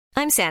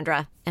I'm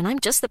Sandra, and I'm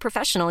just the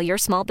professional your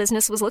small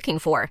business was looking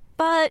for.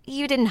 But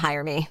you didn't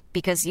hire me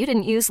because you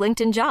didn't use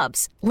LinkedIn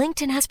Jobs.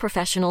 LinkedIn has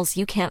professionals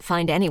you can't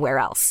find anywhere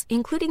else,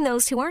 including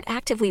those who aren't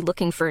actively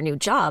looking for a new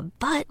job,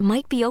 but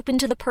might be open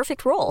to the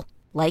perfect role,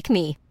 like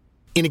me.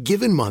 In a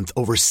given month,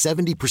 over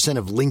 70%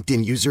 of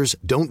LinkedIn users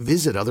don't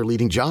visit other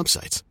leading job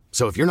sites.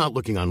 So if you're not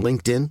looking on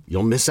LinkedIn,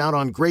 you'll miss out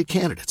on great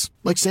candidates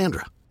like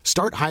Sandra.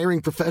 Start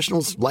hiring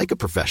professionals like a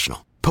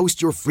professional.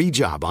 Post your free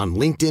job on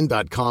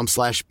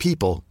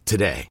linkedin.com/people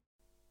today.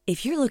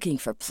 If you're looking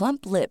for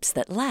plump lips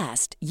that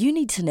last, you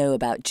need to know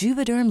about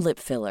Juvederm lip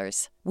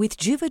fillers. With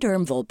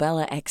Juvederm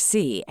Volbella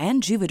XC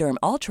and Juvederm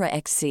Ultra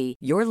XC,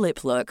 your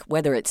lip look,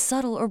 whether it's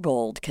subtle or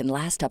bold, can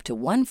last up to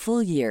 1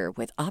 full year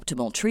with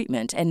optimal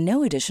treatment and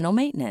no additional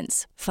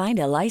maintenance. Find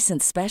a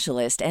licensed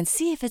specialist and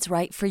see if it's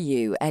right for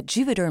you at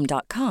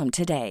Juvederm.com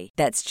today.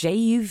 That's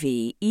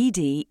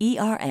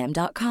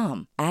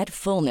JUVEDERM.com. Add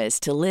fullness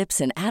to lips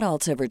in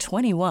adults over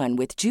 21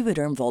 with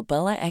Juvederm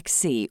Volbella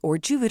XC or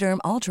Juvederm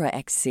Ultra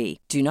XC.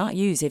 Do not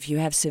use if you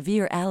have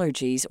severe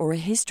allergies or a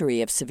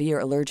history of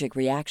severe allergic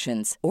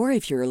reactions, or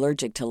if you're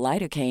allergic to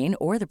lidocaine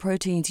or the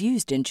proteins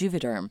used in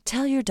Juvederm.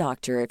 Tell your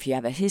doctor if you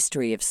have a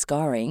history of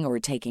scarring or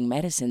taking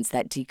medicines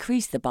that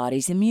decrease the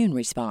body's immune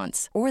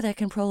response or that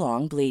can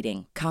prolong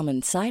bleeding.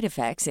 Common side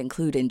effects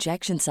include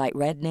injection site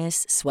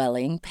redness,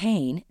 swelling,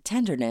 pain,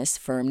 tenderness,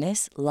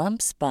 firmness,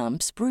 lumps,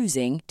 bumps,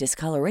 bruising,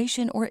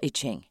 discoloration, or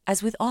itching.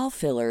 As with all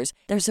fillers,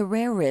 there's a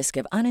rare risk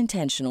of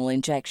unintentional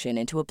injection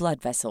into a blood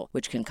vessel,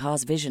 which can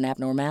cause vision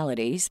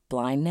abnormalities,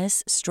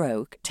 blindness,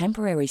 stroke,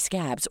 temporary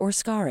scabs, or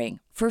scarring.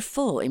 For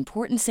full,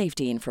 important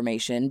safety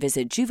information,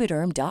 visit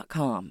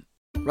Juvederm.com.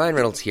 Ryan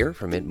Reynolds here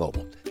from Mint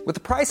Mobile. With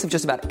the price of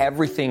just about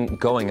everything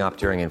going up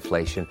during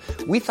inflation,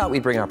 we thought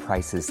we'd bring our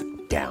prices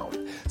down.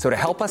 So to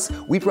help us,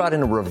 we brought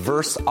in a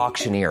reverse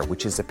auctioneer,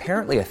 which is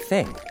apparently a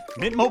thing.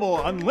 Mint Mobile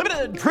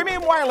Unlimited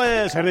Premium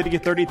Wireless. How to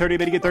get 30, 30,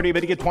 bit to get 30,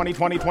 bit to get 20,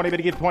 20, 20, bit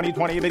to get 20,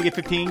 20, bit to get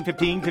 15,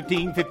 15,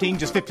 15, 15,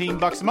 just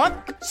 $15 a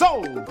month?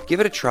 Sold!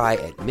 Give it a try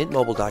at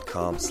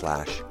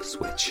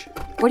mintmobile.com/switch.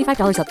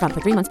 $45 up front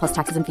for 3 months plus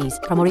taxes and fees.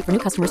 Promo rate for new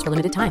customers for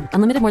limited time.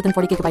 Unlimited more than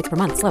 40 gigabytes per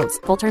month. Slows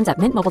full terms at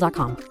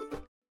mintmobile.com.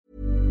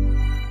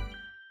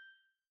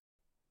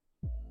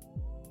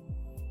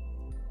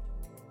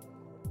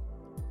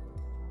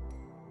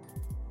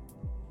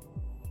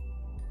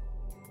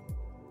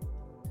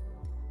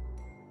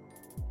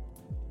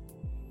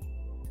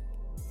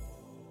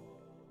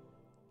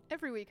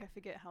 Every week I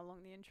forget how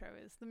long the intro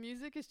is. The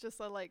music is just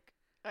like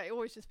I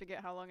always just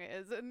forget how long it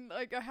is. And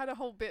like I had a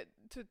whole bit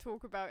to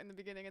talk about in the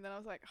beginning and then I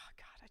was like, oh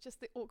god, just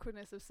the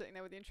awkwardness of sitting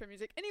there with the intro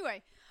music.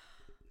 Anyway,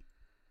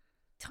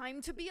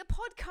 time to be a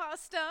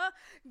podcaster.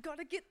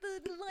 Gotta get the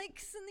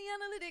likes and the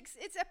analytics.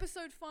 It's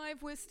episode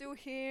 5. We're still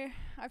here.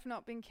 I've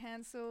not been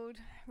cancelled,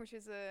 which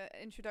is a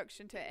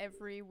introduction to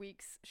every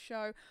week's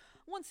show.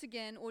 Once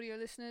again, audio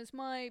listeners,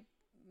 my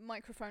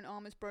microphone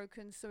arm is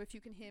broken, so if you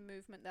can hear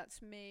movement,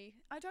 that's me.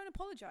 I don't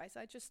apologize.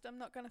 I'm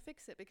not going to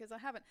fix it because I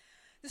haven't.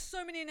 There's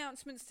so many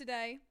announcements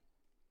today.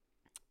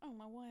 Oh,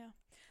 my wire.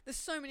 There's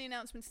so many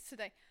announcements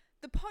today.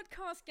 The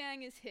podcast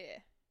gang is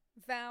here.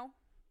 Val,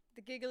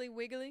 the Giggly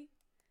Wiggly,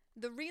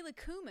 the Real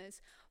Akumas.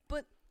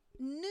 But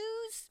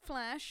news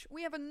flash,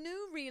 we have a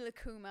new Real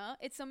Akuma.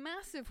 It's a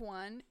massive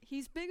one.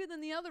 He's bigger than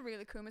the other Real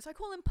Akumas. I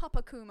call him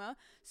Papa Kuma.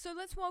 So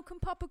let's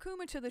welcome Papa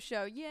Kuma to the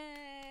show.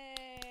 Yay!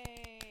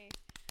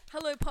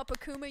 Hello, Papa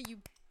Kuma,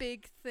 you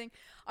big thing.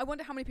 I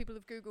wonder how many people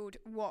have Googled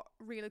what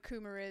Real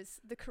Akuma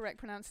is. The correct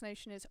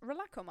pronunciation is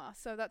Relakoma,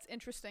 so that's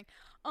interesting.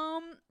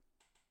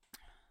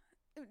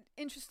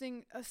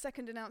 Interesting, a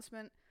second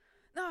announcement.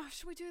 No,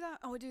 should we do that?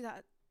 Oh, we'll do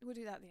that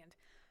at the end.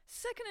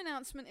 Second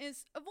announcement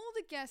is, of all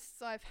the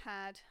guests I've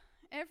had,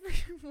 every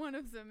one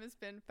of them has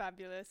been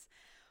fabulous.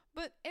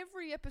 But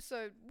every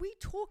episode, we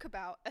talk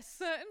about a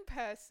certain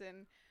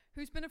person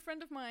who's been a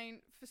friend of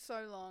mine for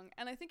so long.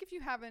 And I think if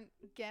you haven't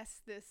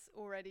guessed this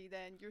already,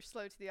 then you're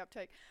slow to the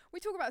uptake. We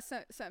talk about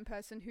a certain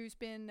person who's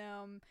been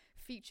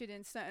featured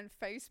in certain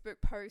Facebook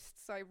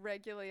posts I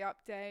regularly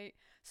update.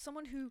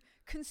 Someone who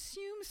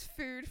consumes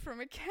food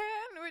from a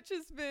can, which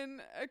has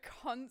been a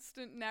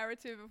constant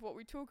narrative of what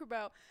we talk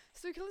about.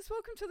 So let's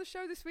welcome to the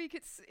show this week.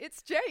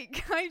 It's Jake.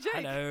 Hi, Jake.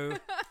 Hello.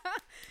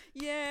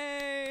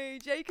 Yay.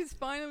 Jake has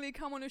finally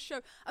come on a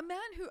show. A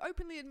man who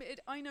openly admitted,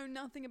 I know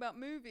nothing about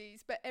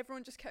movies, but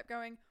everyone just kept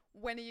going,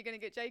 when are you going to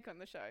get Jake on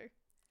the show?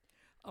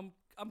 I'm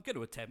going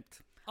to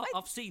attempt.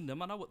 I've seen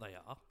them. I know what they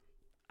are.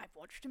 I've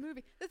watched a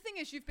movie. The thing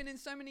is, you've been in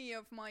so many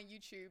of my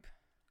YouTube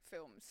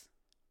films.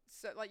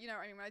 So, like, you know,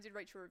 I mean, when I did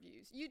Rachel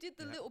reviews, you did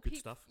the little Peep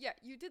stuff. Yeah,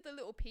 you did the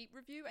little Peep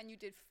review, and you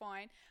did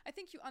fine. I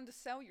think you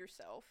undersell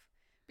yourself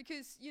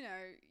because, you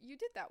know, you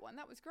did that one.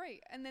 That was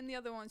great. And then the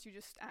other ones, you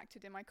just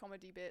acted in my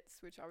comedy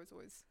bits, which I was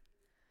always.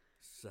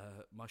 It's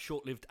my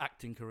short-lived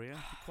acting career.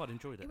 I quite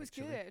enjoyed it. It was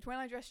actually good. When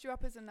I dressed you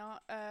up as a No,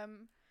 I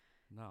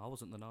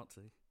wasn't the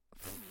Nazi.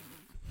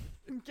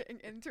 I'm getting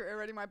into it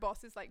already. My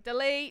boss is like,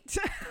 delete.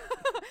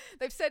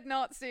 They've said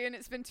Nazi and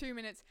it's been 2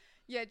 minutes.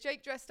 Yeah,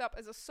 Jake dressed up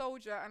as a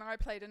soldier and I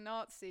played a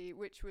Nazi,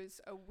 which was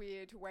a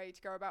weird way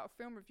to go about a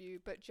film review.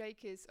 But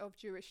Jake is of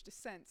Jewish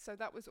descent, so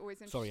that was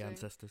always interesting. Sorry,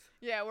 ancestors.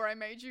 Yeah, where I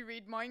made you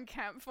read Mein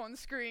Kampf on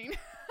screen.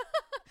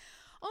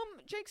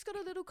 Jake's got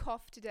a little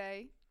cough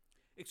today.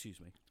 Excuse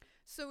me.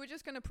 So we're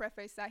just going to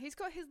preface that. He's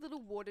got his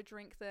little water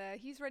drink there.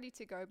 He's ready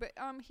to go. But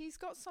he's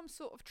got some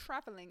sort of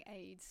travelling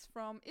aids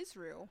from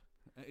Israel.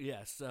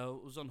 Yes, so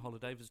I was on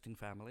holiday visiting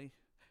family.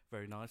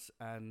 Very nice.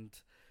 And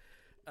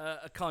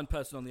a kind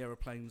person on the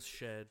aeroplanes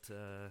shared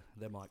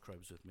their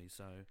microbes with me.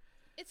 So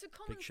it's a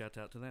common big shout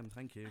out to them.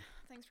 Thank you.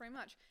 Thanks very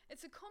much.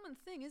 It's a common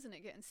thing, isn't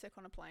it, getting sick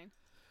on a plane?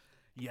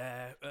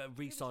 Yeah,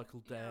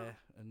 recycled air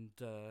and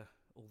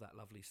all that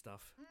lovely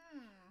stuff.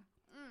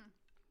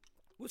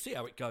 We'll see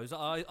how it goes.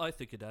 I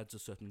think it adds a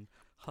certain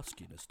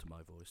huskiness to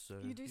my voice. So,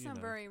 you do sound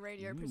very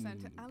radio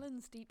presenter.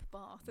 Alan's deep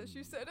bath, as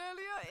you said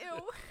earlier.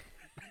 Ew.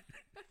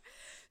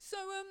 So,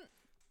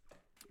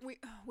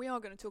 we are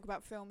going to talk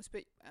about films,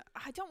 but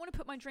I don't want to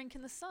put my drink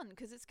in the sun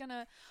because it's going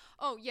to...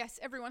 Oh, yes,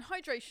 everyone,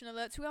 hydration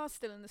alerts. We are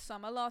still in the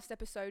summer. Last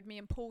episode, me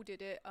and Paul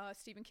did it,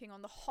 Stephen King,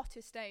 on the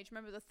hottest day.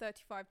 Remember the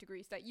 35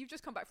 degrees day? You've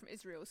just come back from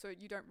Israel, so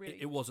you don't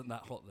really... It wasn't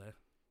that hot there.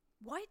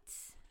 What?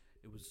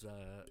 It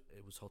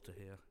was hotter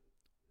here.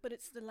 But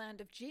it's the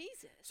land of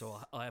Jesus. So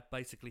I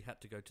basically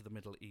had to go to the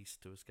Middle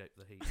East to escape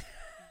the heat.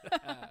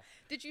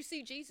 Did you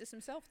see Jesus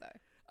himself,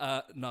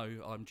 though? No,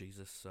 I'm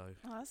Jesus, so...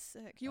 Oh, that's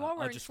sick. You are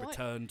wearing... I just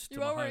returned to my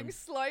You are home. wearing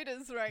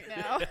sliders right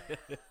now.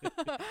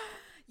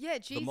 Yeah,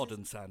 Jesus... The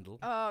modern sandal.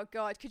 Oh,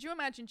 God. Could you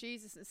imagine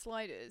Jesus in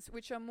sliders,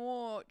 which are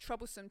more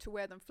troublesome to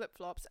wear than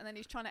flip-flops, and then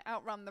he's trying to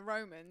outrun the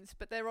Romans,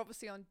 but they're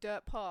obviously on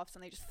dirt paths,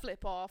 and they just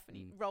flip off, and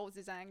he rolls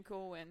his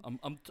ankle, and...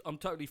 I'm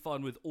totally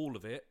fine with all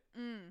of it.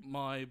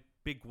 My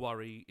big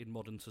worry in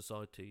modern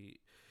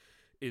society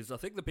is, I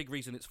think the big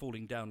reason it's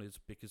falling down is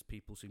because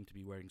people seem to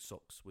be wearing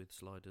socks with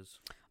sliders.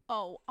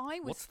 Oh,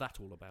 What's that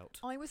all about?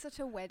 I was at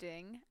a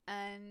wedding,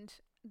 and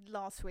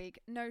last week,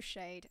 no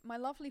shade, my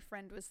lovely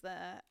friend was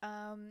there,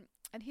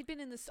 and he'd been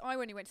in this... I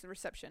only went to the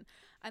reception,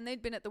 and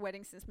they'd been at the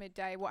wedding since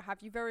midday, what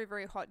have you, very,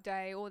 very hot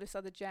day, all this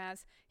other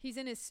jazz. He's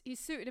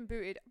suited and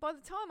booted. By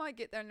the time I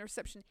get there in the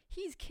reception,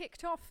 he's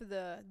kicked off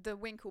the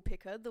winkle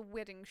picker, the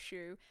wedding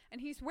shoe, and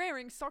he's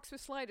wearing socks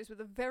with sliders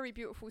with a very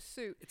beautiful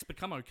suit. It's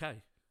become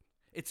okay.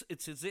 It's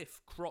as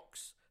if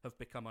Crocs have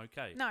become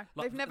okay. No,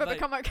 they've never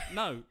become okay.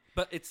 No,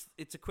 but it's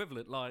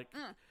equivalent, like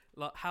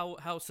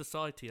how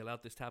society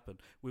allowed this to happen.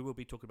 We will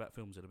be talking about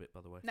films in a bit,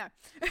 by the way. No,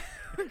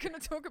 we're going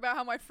to talk about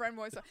how my friend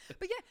was.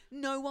 But yeah,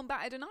 no one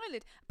batted an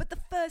eyelid. But the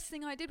first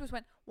thing I did was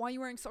went, why are you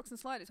wearing socks and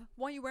sliders?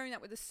 Why are you wearing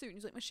that with a suit? And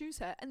he's like, my shoes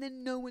hurt. And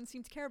then no one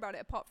seemed to care about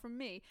it apart from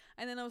me.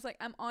 And then I was like,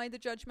 am I the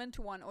judgmental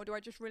one, or do I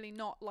just really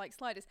not like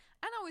sliders?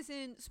 And I was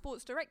in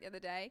Sports Direct the other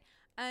day,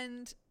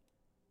 and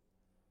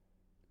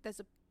there's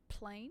a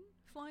plane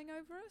flying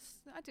over us.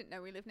 I didn't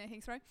know we lived near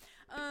Heathrow.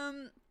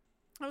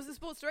 I was at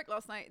Sports Direct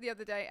the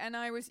other day, and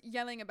I was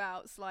yelling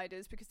about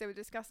sliders because they were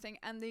disgusting,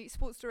 and the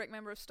Sports Direct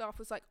member of staff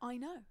was like, I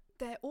know,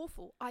 they're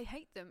awful, I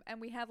hate them.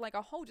 And we had like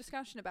a whole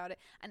discussion about it.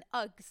 And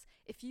Uggs,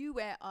 if you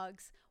wear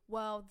Uggs,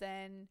 well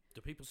then...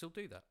 Do people still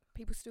do that?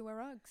 People still wear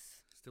Uggs.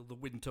 Still the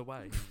winter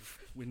way.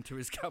 Winter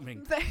is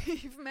coming.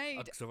 They've made...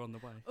 Uggs are on the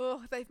way.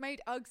 Oh, they've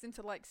made Uggs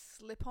into like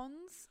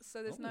slip-ons.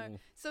 So there's no...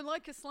 So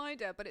like a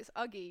slider, but it's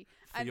Uggy.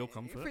 For your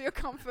comfort. For your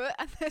comfort.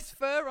 And there's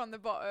fur on the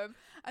bottom.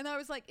 And I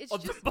was like, it's on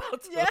just... the bottom?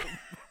 Yeah.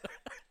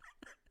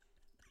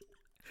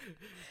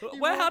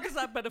 How does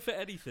that benefit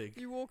anything?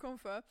 You walk on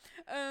fur.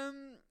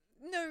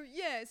 No,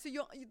 yeah. So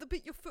the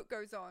bit your foot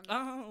goes on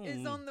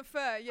is on the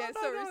fur. Yeah,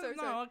 sorry.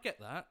 No, I get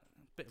that.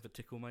 Bit of a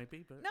tickle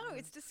maybe, but... No,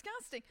 it's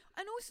disgusting.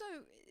 And also,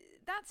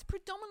 that's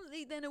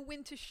predominantly then a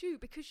winter shoe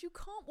because you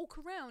can't walk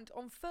around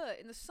on fur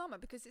in the summer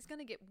because it's going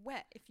to get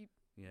wet if you...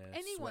 Yeah,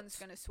 anyone's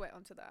going to sweat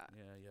onto that.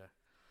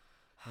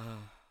 Yeah.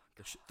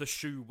 The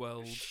shoe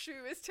world.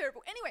 Shoe is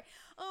terrible. Anyway,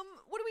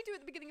 what do we do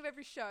at the beginning of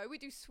every show? We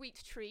do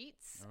sweet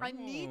treats. I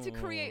need to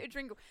create a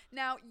jingle.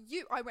 Now,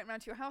 I went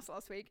round to your house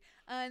last week,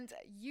 and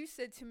you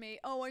said to me,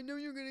 oh, I know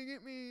you're going to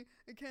get me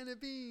a can of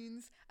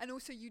beans. And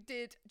also you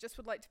did, just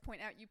would like to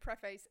point out, you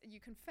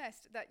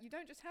confessed that you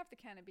don't just have the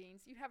can of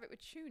beans, you have it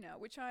with tuna,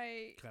 which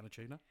I... Can of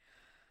tuna?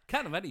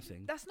 Can of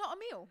anything. That's not a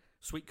meal.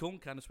 Sweet corn,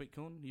 can of sweet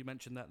corn. You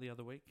mentioned that the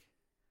other week.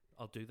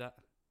 I'll do that.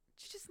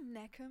 Did you just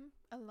neck them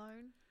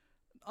alone?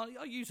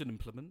 I use an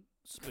implement,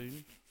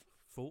 spoon,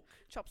 fork.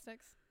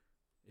 Chopsticks.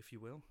 If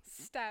you will.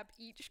 Stab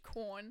each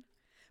corn.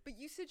 But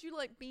you said you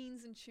like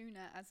beans and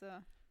tuna as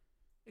a...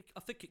 I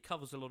think it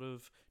covers a lot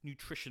of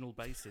nutritional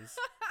bases.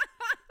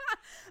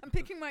 I'm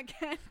picking my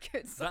canned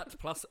goods. That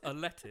plus a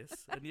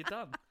lettuce and you're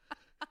done.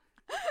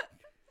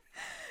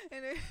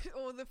 And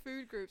all the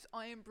food groups,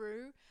 Iron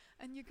Brew,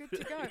 and you're good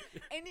to go.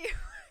 Anyway,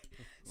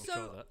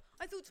 so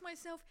I thought to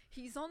myself,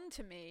 he's on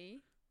to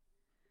me.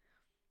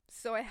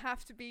 So I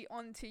have to be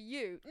on to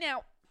you.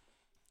 Now,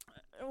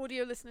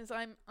 audio listeners,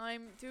 I'm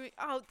doing.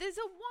 Oh, there's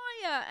a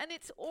wire and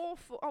it's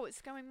awful. Oh,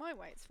 it's going my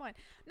way. It's fine.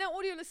 Now,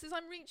 audio listeners,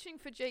 I'm reaching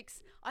for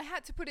Jake's. I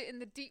had to put it in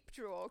the deep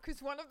drawer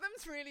because one of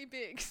them's really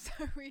big. So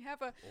we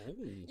have a. Oh.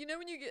 You know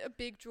when you get a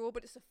big drawer,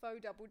 but it's a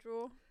faux double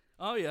drawer.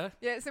 Oh yeah.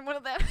 Yeah, it's in one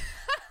of them.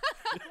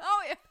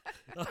 Oh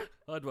yeah.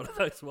 I had one of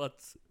those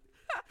ones.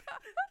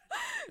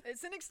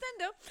 It's an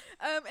extender.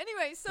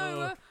 Anyway,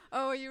 so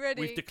are you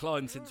ready? We've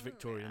declined since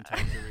Victorian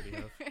times, we really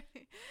have.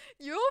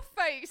 Your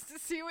face to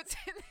see what's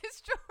in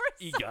this drawer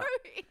is Eager. so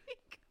eager.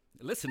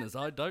 Listeners,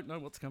 I don't know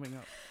what's coming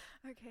up.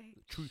 Okay.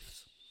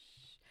 Truths.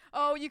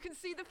 Oh, you can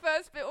see the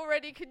first bit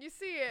already. Can you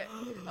see it?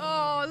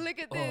 Oh, look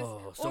at this.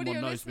 Oh,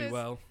 someone knows me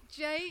well.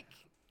 Jake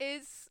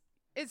is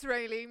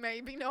Israeli,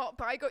 maybe not,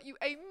 but I got you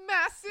a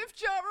massive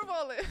jar of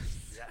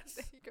olives. Yes.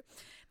 There you go.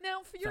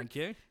 Now, for your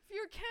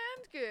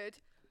canned good,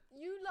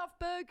 you love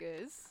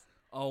burgers.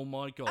 Oh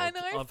my God. And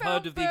I've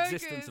heard of the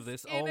existence of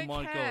this. Oh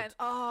my God.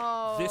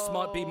 Oh. This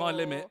might be my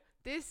limit.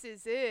 This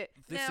is it.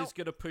 This is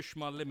going to push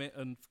my limit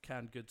and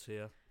canned goods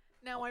here.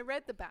 Now, I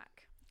read the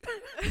back.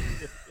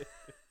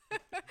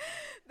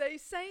 They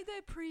say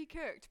they're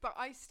pre-cooked, but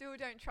I still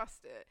don't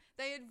trust it.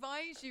 They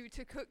advise you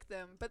to cook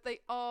them, but they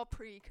are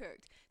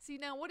pre-cooked. See,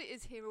 now what it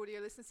is here, audio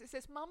listeners, it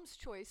says Mum's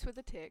Choice with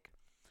a tick.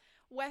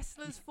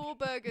 Westler's 4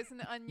 burgers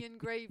and onion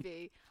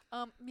gravy.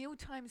 Meal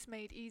times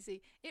made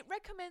easy. It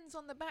recommends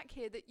on the back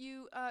here that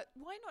you,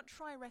 why not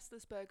try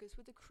Westler's burgers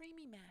with a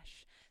creamy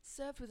mash,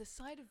 served with a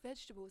side of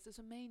vegetables as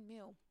a main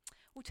meal.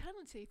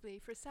 Alternatively,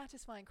 for a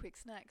satisfying quick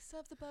snack,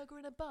 serve the burger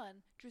in a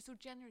bun, drizzled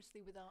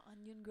generously with our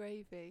onion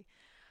gravy.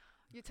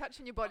 You're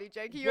touching your body,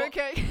 Jake. Are you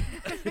okay?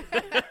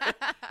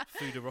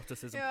 Food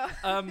eroticism.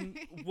 Yeah.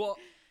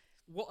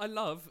 What I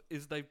love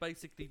is they've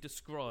basically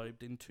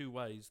described in 2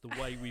 ways the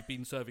way we've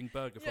been serving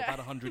burger for about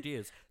 100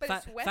 years.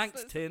 But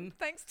thanks, Tin.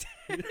 Thanks,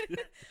 Tin.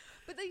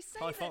 But they say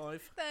High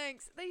five.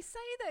 Thanks. They say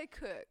they're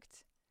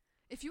cooked.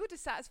 If you were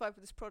dissatisfied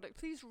with this product,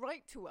 please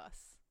write to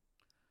us.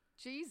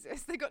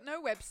 Jesus, they got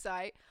no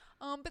website.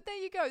 But there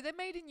you go. They're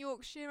made in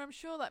Yorkshire. I'm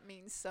sure that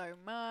means so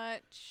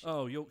much.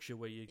 Oh, Yorkshire,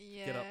 where you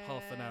get up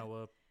half an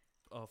hour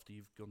after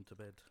you've gone to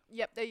bed.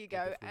 Yep, there you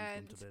go.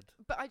 And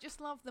but I just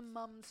love the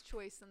Mum's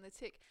Choice and the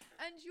tick,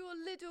 and your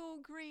little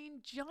green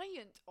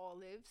giant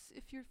olives.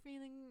 If you're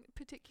feeling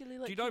particularly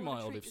like, do you know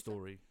my olive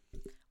story?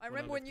 I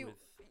remember when you with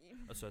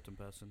a certain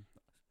person.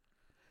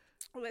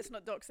 Well, let's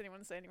not dox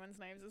anyone, say anyone's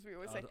names, as we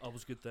always say. I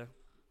was good there.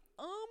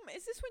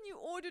 Is this when you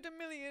ordered 1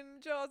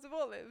 million jars of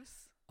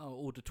olives? I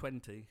ordered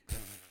 20,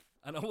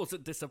 and I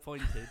wasn't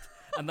disappointed,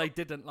 and they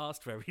didn't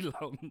last very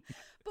long.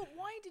 But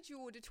why did you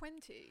order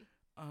 20?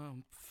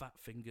 Fat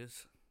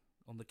fingers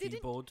on the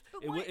keyboard.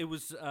 It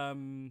was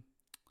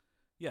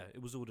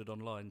it was ordered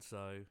online,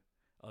 so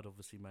I'd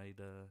obviously made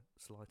a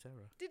slight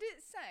error. Did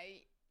it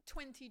say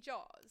 20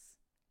 jars,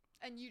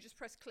 and you just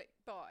press click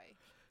buy?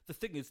 The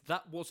thing is,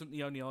 that wasn't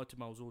the only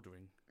item I was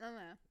ordering. Oh,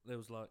 no. There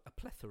was like a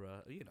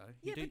plethora, you know.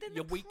 Yeah, you but do then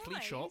your the weekly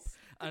price, shop,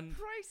 and the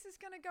price is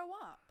going to go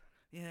up.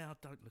 Yeah, I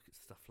don't look at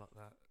stuff like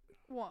that.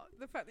 What?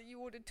 The fact that you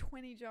ordered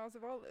 20 jars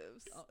of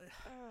olives?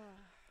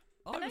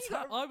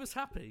 I was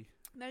happy.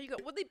 Now you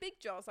got, were they big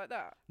jars like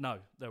that? No,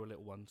 they were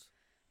little ones.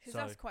 Because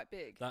that's quite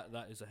big.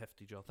 That is a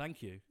hefty jar.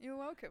 Thank you. You're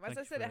welcome. As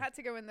I said, it had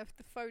to go in the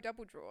faux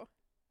double drawer.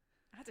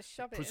 I had to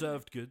shove it in.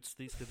 Preserved goods.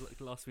 These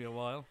could last me a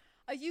while.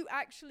 Are you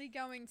actually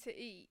going to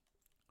eat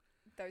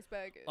those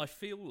burgers? I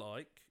feel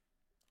like,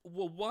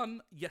 well,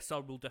 one, yes, I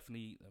will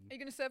definitely eat them. Are you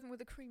going to serve them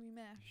with a creamy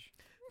mash?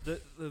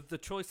 The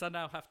choice I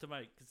now have to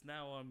make, because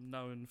now I'm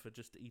known for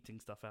just eating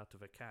stuff out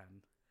of a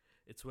can,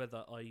 it's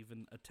whether I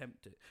even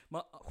attempt it.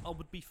 I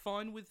would be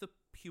fine with the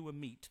pure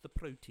meat, the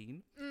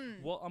protein.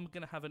 What I'm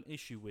going to have an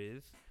issue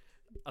with,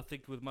 I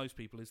think with most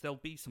people, is there'll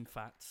be some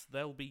fats,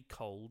 they'll be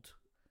cold.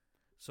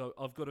 So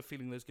I've got a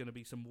feeling there's going to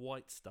be some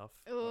white stuff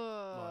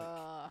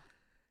like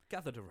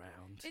gathered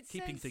around,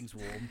 keeping things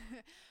warm.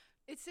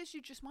 It says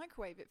you just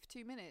microwave it for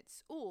 2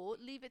 minutes or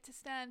leave it to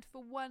stand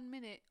for 1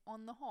 minute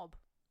on the hob.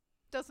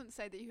 Doesn't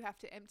say that you have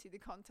to empty the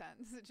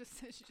contents. It just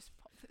says you just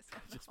pop this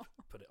on the hob.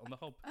 Put it on the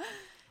hob.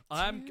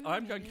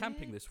 I'm going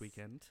camping this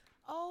weekend.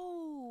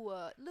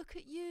 Oh, look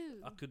at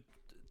you. I could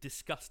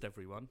disgust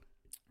everyone.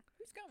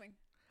 Who's going?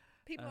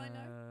 People I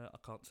know? I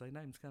can't say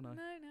names, can I?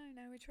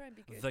 No, we try and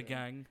be good. The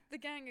gang. The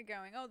gang are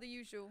going. Oh, the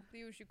usual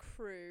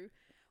crew.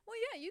 Well,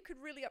 yeah, you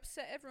could really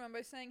upset everyone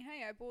by saying,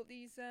 hey, I bought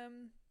these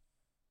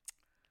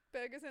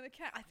burgers in a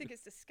can. I think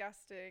it's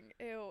disgusting.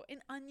 Ew. In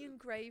onion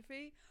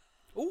gravy.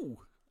 Ooh,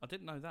 I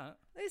didn't know that.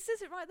 It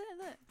says it right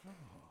there, look.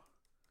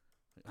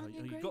 Oh,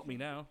 you got me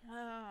now.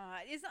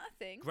 Is that a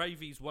thing?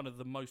 Gravy's one of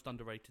the most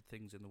underrated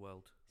things in the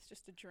world. It's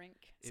just a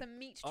drink. It's a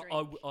meat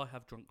drink. I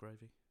have drunk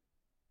gravy.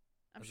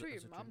 I'm sure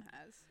your mum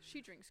has.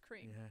 She drinks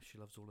cream. Yeah, she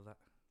loves all of that.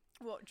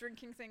 What,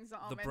 drinking things that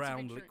aren't the meant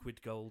brown to be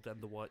liquid gold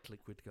and the white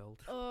liquid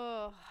gold.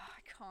 Oh,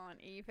 I can't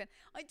even.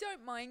 I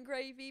don't mind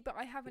gravy, but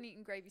I haven't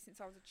eaten gravy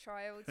since I was a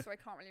child, so I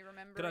can't really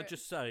remember Can I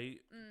just say,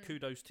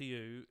 kudos to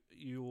you.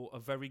 You're a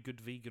very good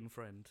vegan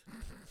friend.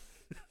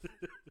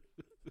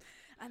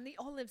 And the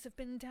olives have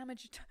been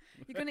damaged.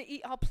 You're going to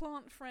eat our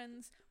plant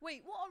friends.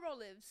 Wait, what are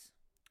olives?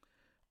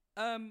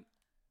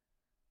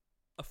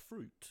 A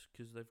fruit,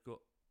 because they've got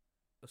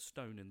a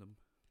stone in them.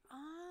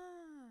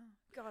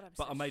 God,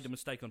 But I made a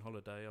mistake on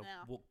holiday. I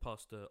walked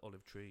past an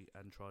olive tree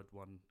and tried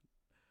one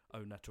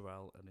au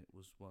naturel, and it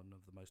was one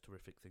of the most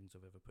horrific things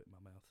I've ever put in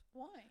my mouth.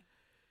 Why?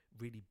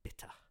 Really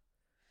bitter.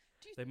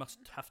 They must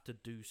have to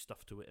do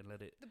stuff to it and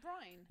let it... The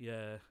brine?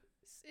 Yeah.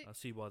 I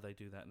see why they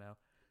do that now.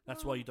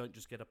 That's why you don't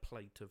just get a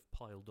plate of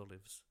piled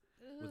olives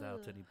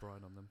without any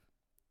brine on them.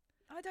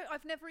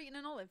 I've never eaten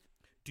an olive.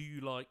 Do you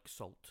like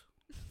salt?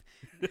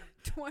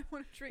 Do I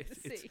want to drink the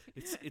sea?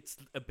 It's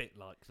a bit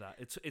like that.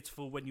 It's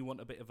for when you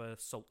want a bit of a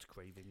salt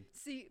craving.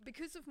 See,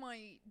 because of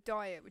my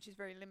diet, which is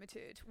very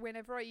limited,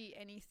 whenever I eat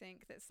anything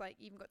that's like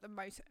even got the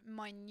most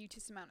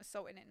minutest amount of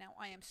salt in it now,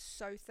 I am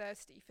so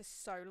thirsty for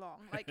so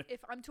long. Like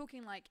if I'm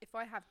talking like if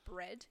I have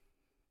bread,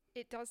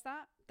 it does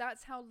that.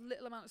 That's how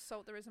little amount of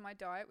salt there is in my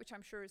diet, which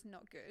I'm sure is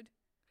not good.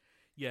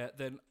 Yeah,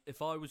 then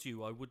if I was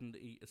you, I wouldn't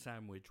eat a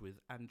sandwich with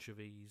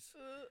anchovies,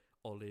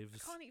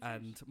 olives,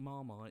 and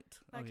Marmite.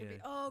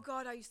 Oh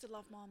God, I used to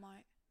love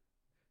Marmite.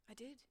 I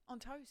did on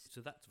toast.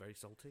 So that's very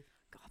salty.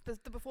 God,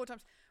 the before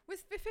times. We're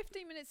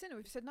 15 minutes in and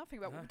we've said nothing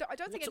about. No. I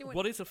don't think anyone.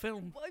 What is a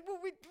film? Well,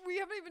 we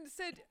haven't even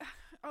said.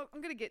 Oh,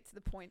 I'm going to get to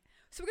the point.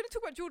 So we're going to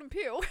talk about Jordan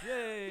Peele.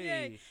 Yay!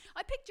 Yay!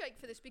 I picked Jake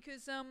for this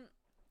because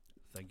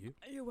Thank you.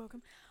 You're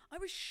welcome. I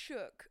was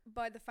shook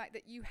by the fact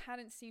that you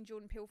hadn't seen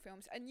Jordan Peele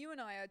films, and you and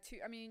I are too.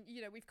 I mean,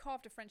 you know, we've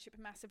carved a friendship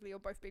massively, or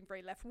both being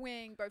very left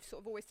wing, both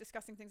sort of always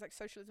discussing things like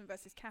socialism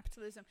versus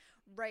capitalism,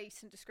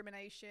 race and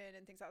discrimination,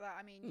 and things like that.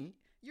 I mean,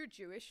 you're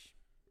Jewish.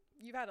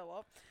 You've had a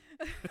lot.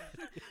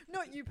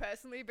 Not you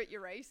personally, but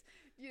your race.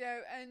 You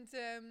know, and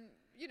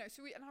you know,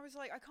 so I was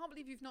like, I can't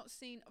believe you've not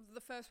seen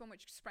the first one,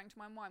 which sprang to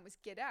my mind was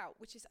Get Out,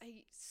 which is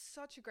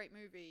such a great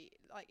movie,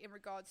 like in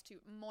regards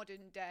to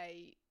modern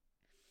day.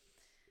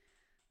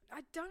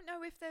 I don't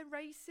know if they're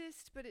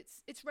racist, but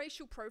it's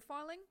racial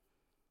profiling.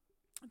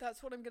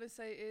 That's what I'm going to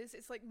say it is.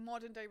 It's like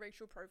modern day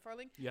racial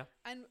profiling. Yeah.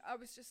 And I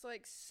was just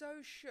like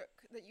so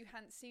shook that you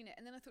hadn't seen it.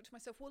 And then I thought to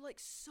myself, well, like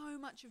so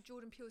much of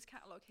Jordan Peele's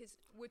catalogue,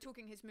 we're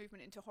talking his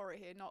movement into horror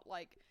here, not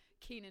like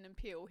Keenan and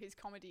Peele, his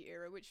comedy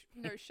era, which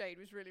no shade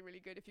was really,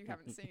 really good if you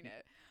haven't seen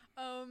it.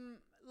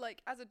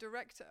 Like as a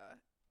director,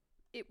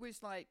 it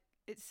was like,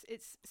 it's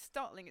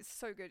startling. It's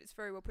so good. It's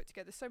very well put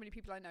together. So many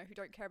people I know who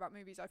don't care about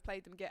movies, I've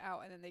played them Get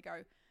Out and then they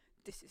go,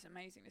 this is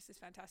amazing, this is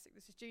fantastic,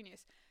 this is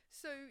genius.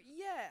 So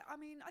yeah, I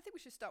mean, I think we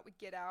should start with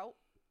Get Out.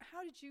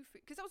 How did you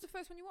feel? Because that was the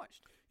first one you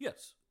watched.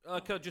 Yes.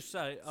 Can I just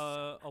say,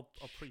 I'll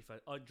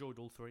preface, I enjoyed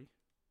all three.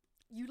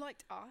 You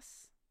liked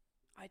Us.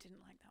 I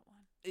didn't like that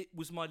one. It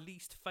was my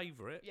least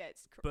favourite. Yeah,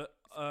 it's but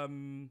I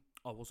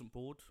wasn't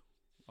bored.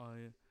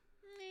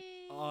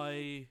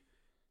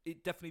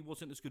 It definitely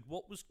wasn't as good.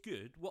 What was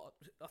good,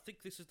 I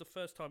think this is the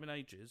first time in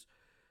ages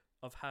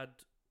I've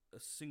had a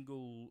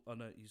single, I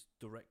know he's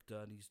director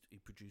and he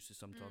produces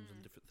sometimes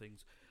and different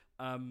things,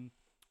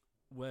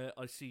 where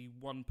I see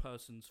one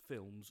person's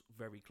films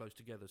very close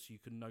together, so you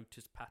can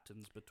notice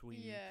patterns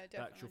between the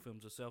actual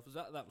films themselves.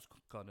 That was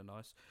kind of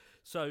nice.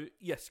 So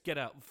yes, Get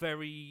Out,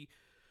 very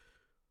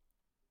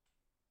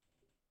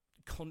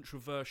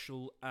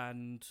controversial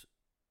and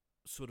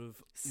sort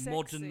of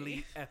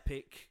modernly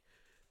epic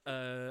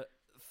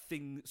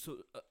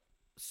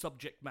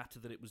subject matter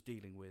that it was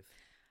dealing with.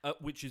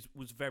 Which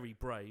was very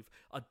brave.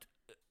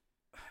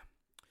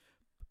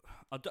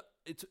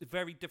 It's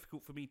very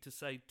difficult for me to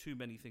say too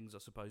many things, I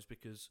suppose,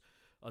 because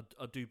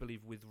I do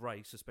believe with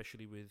race,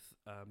 especially with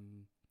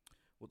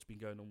what's been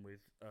going on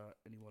with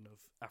anyone of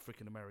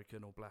African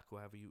American or black or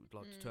however you would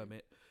like to term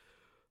it,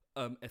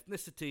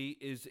 ethnicity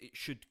is it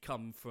should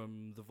come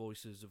from the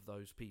voices of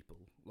those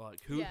people.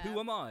 Like who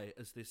am I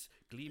as this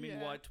gleaming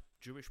white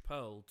Jewish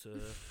pearl to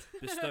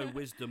bestow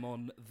wisdom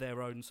on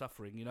their own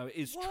suffering? You know, it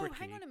is tricky.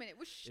 Hang on a minute.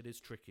 It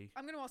is tricky.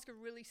 I'm going to ask a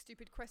really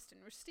stupid question.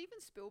 Was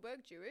Steven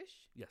Spielberg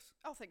Jewish? Yes.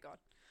 Oh, thank God.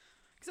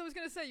 Because I was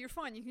going to say, you're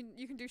fine.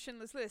 You can do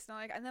Schindler's List.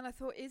 And then I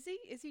thought, is he?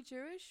 Is he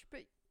Jewish?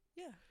 But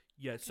yeah.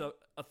 Yeah, okay. So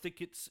I think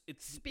it's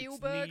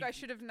Spielberg. I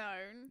should have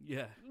known.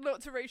 Yeah.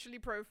 Not to racially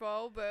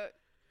profile, but.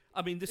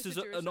 I mean, this is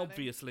an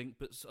obvious link,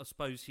 but I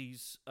suppose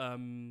he's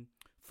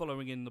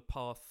following in the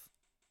path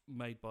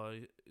made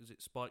by, is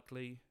it Spike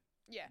Lee?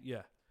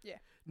 Yeah.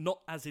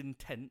 Not as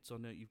intense. I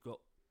know you've got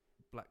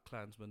Black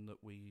Klansman that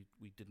we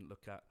didn't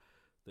look at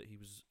that he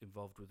was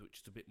involved with,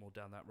 which is a bit more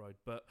down that road,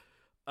 but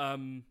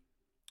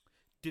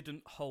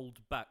didn't hold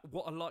back.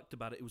 What I liked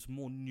about it was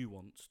more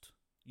nuanced.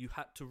 You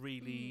had to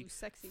really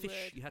sexy fish.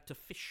 word. You had to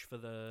fish for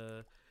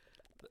the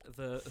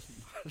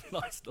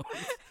nice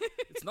noise.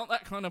 It's not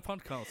that kind of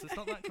podcast.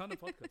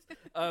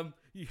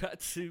 You had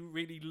to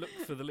really look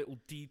for the little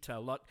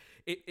detail. Like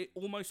it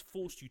almost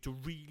forced you to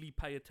really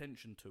pay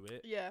attention to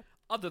it. Yeah.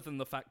 Other than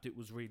the fact it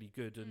was really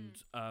good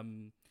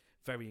and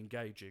very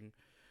engaging.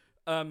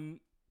 Lots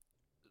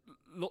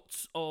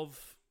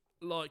of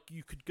like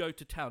you could go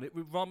to town. It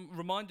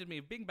reminded me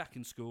of being back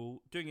in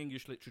school, doing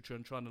English literature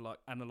and trying to like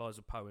analyse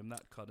a poem,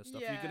 that kind of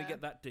stuff. Yeah. You're going to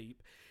get that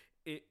deep.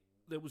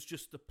 There was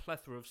just a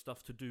plethora of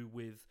stuff to do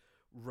with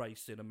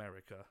race in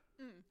America.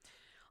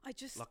 I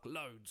just like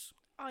loads.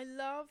 I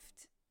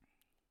loved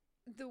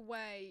the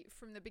way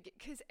from the beginning,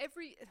 because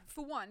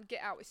for one,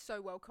 Get Out is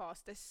so well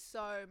cast. There's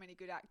so many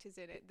good actors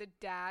in it. The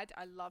dad,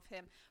 I love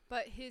him,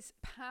 but his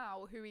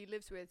pal, who he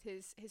lives with,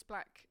 his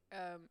black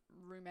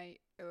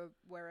roommate,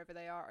 wherever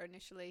they are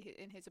initially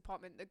in his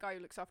apartment, the guy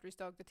who looks after his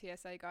dog, the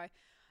TSA guy.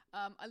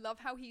 I love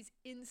how he's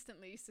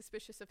instantly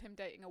suspicious of him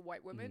dating a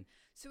white woman.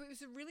 So it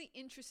was a really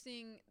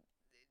interesting.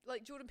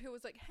 Like, Jordan Peele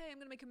was like, hey, I'm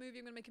going to make a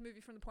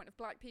movie from the point of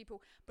black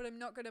people, but I'm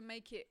not going to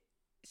make it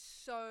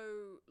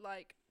so,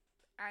 like,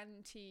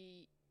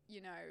 anti,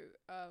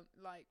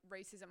 like,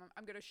 racism.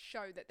 I'm going to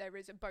show that there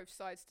is both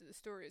sides to the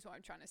story is what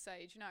I'm trying to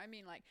say. Do you know what I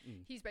mean? Like,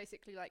 he's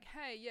basically like,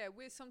 hey, yeah,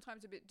 we're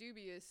sometimes a bit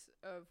dubious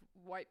of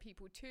white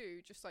people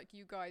too, just like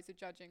you guys are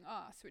judging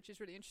us, which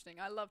is really interesting.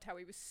 I loved how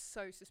he was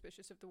so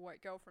suspicious of the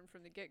white girlfriend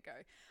from the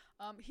get-go.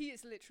 He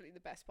is literally the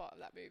best part of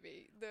that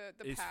movie. The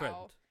his pal. friend.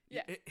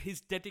 Yeah.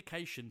 His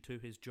dedication to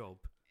his job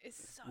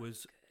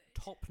was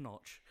top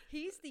notch.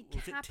 He's the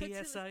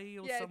capitalist. TSA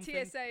or something?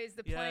 Yeah, TSA is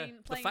the plane.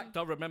 The fact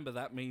I remember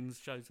that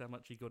shows how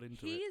much he got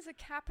into it. He is a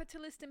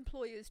capitalist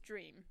employer's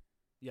dream.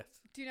 Yes.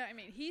 Do you know what I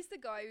mean? He's the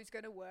guy who's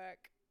going to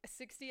work a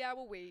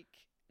 60-hour week,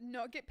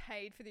 not get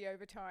paid for the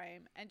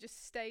overtime, and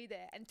just stay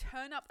there and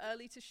turn up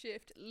early to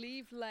shift,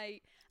 leave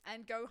late,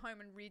 and go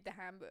home and read the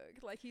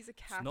handbook. Like, he's a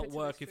capitalist. It's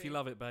not work if you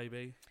love it,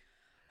 baby.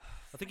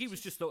 I think he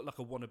was just like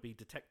a wannabe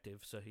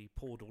detective, so he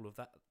poured all of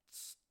that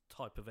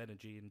type of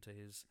energy into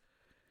his.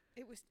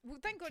 It was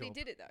thank God job. he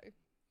did it though,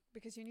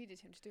 because you needed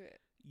him to do it.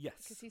 Yes,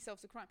 because he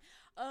solves the crime.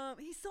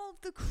 He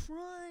solved the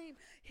crime.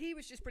 He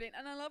was just brilliant,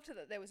 and I loved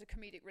that there was a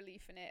comedic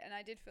relief in it. And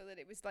I did feel that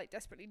it was like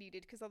desperately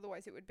needed, because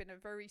otherwise it would have been a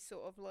very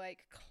sort of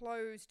like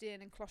closed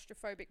in and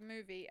claustrophobic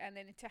movie. And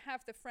then to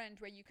have the friend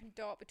where you can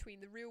dart between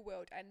the real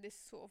world and this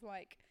sort of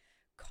like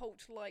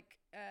cult like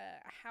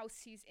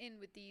house he's in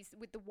with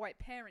the white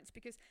parents,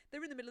 because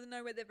they're in the middle of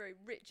nowhere. They're very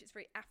rich, it's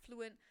very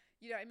affluent,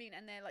 you know what I mean,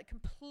 and they're like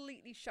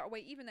completely shut away.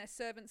 Even their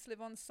servants live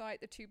on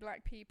site, the two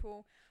black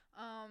people,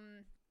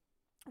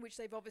 which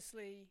they've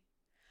obviously,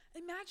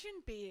 imagine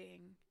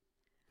being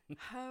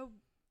her,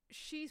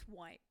 she's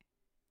white,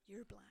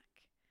 you're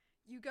black,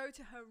 you go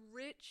to her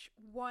rich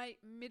white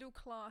middle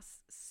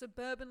class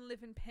suburban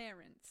living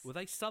parents. Were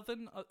they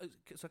southern?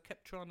 Because I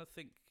kept trying to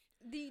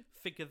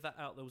figure that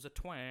out. There was a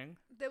twang.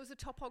 There was a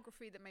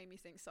topography that made me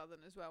think southern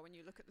as well when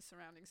you look at the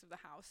surroundings of the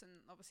house, and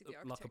obviously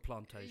the like a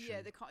plantation.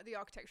 Yeah, the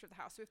architecture of the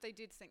house. So if they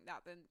did think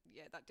that, then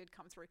yeah, that did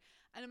come through.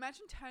 And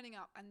imagine turning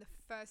up and the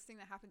first thing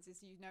that happens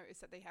is you notice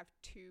that they have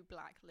two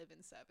black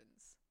live-in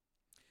servants.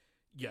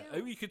 Yeah,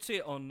 you could see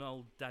it on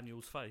old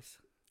Daniel's face.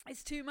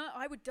 It's too much.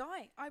 I would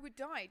die. Do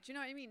you know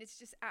what I mean? It's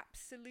just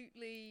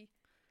absolutely.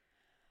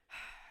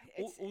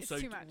 Also,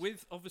 it's too much.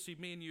 with obviously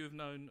me and you have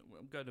known,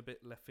 I'm going a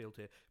bit left field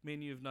here, me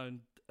and you have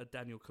known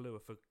Daniel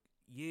Kaluuya for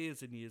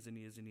years and years and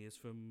years and years,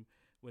 from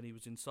when he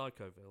was in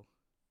Psychoville.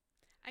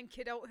 And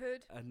Kid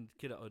Adulthood. And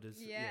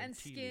and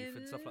Tea Leaf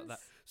and stuff like that.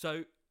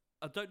 So,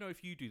 I don't know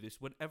if you do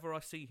this, whenever I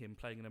see him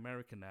playing an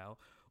American now,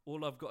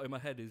 all I've got in my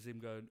head is him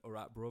going,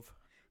 alright bruv.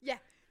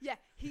 Yeah,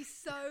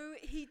 he's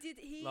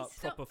like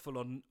proper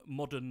full-on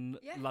modern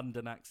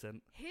London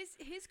accent.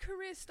 His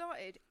career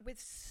started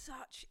with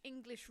such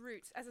English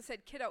roots. As I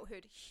said, Kid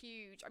Adulthood,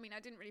 huge. I mean, I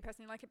didn't really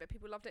personally like it, but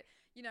people loved it.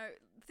 You know,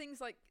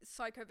 things like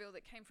Psychoville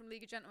that came from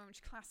League of Gentlemen, which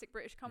is classic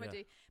British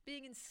comedy.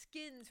 Being in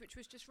Skins, which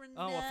was just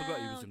renowned. Oh, I forgot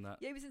he was in that.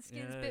 Yeah, he was in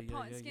Skins,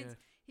 part in Skins.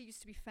 He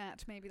used to be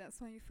fat, maybe that's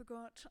why you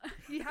forgot.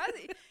 He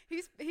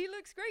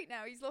looks great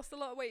now. He's lost a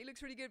lot of weight. He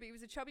looks really good, but he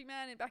was a chubby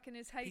man back in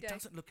his heyday. He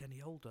doesn't look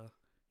any older.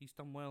 He's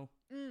done well.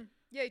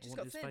 Yeah, he just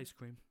got thin. Face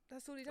cream.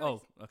 That's all he does.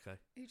 Oh, okay.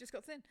 He just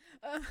got thin.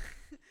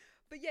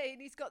 But yeah, and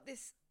he's got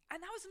this.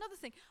 And that was another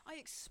thing. I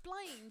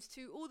explained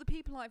to all the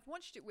people I've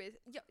watched it with,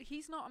 yeah,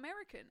 he's not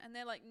American. And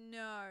they're like,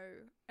 no.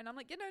 And I'm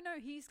like, yeah, no,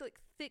 he's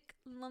like thick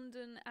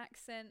London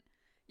accent.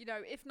 You know,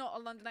 if not a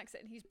London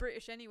accent, he's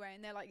British anyway.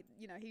 And they're like,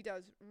 you know, he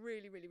does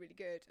really, really, really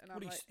good. And I'm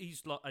like,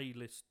 he's like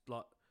A-list,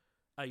 like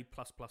A+++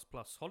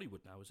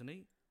 Hollywood now, isn't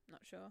he?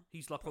 Not sure.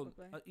 He's like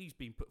he's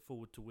been put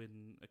forward to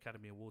win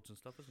Academy Awards and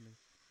stuff, isn't he?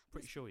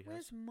 Pretty sure he has.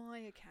 Where's my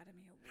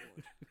Academy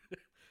Award?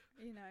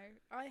 You know,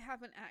 I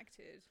haven't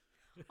acted.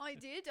 I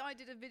did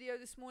a video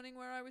this morning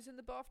where I was in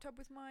the bathtub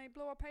with my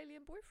blow-up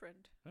alien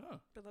boyfriend. Oh,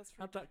 but that's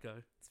how'd that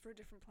go? It's for a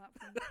different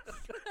platform.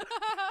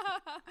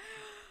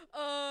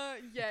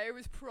 Yeah, it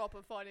was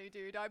proper funny,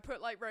 dude. I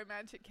put like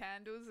romantic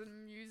candles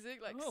and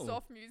music, like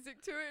soft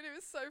music to it, and it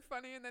was so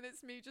funny. And then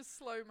it's me just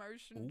slow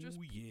motion.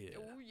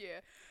 Oh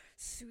yeah.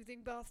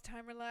 Soothing bath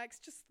time, relax,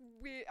 just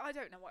weird. I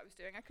don't know what I was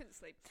doing. I couldn't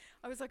sleep.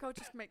 I was like, I'll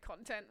just make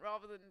content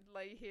rather than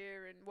lay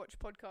here and watch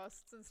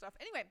podcasts and stuff.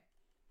 Anyway,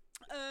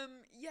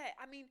 yeah,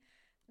 I mean,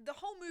 the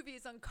whole movie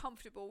is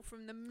uncomfortable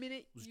from the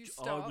minute you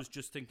start. I was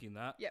just thinking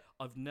that. Yep.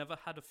 I've never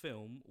had a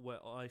film where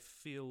I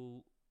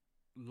feel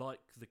like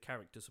the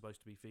character's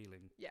supposed to be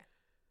feeling. Yeah.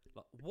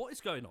 Like, what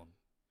is going on?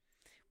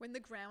 When the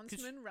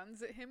groundsman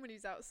runs at him when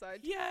he's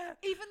outside. Yeah.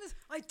 Even this,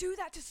 I do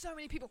that to so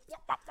many people.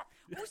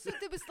 Also,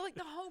 there was like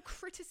the whole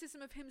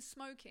criticism of him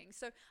smoking.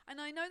 So,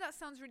 and I know that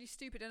sounds really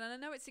stupid, and I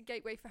know it's a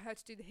gateway for her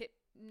to do the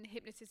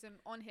hypnotism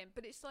on him,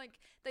 but it's like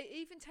they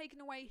even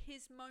taken away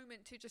his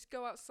moment to just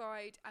go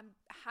outside and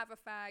have a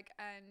fag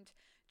and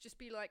just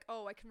be like,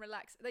 oh, I can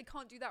relax. They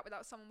can't do that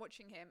without someone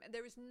watching him, and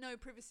there is no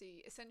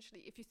privacy.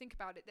 Essentially, if you think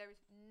about it, there is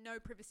no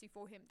privacy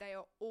for him. They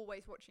are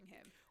always watching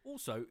him.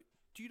 Also,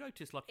 do you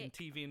notice, like in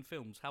TV and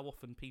films, how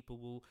often people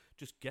will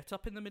just get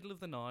up in the middle of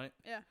the night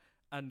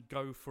and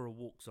go for a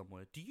walk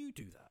somewhere? Do you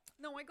do that?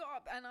 No, I got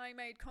up and I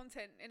made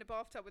content in a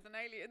bathtub with an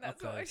alien.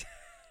 That's what I did.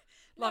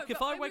 Like,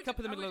 if I wake up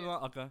in the middle of the night,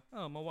 I'll go,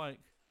 oh, I'm awake.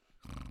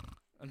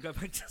 And go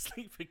back to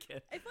sleep again.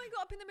 If I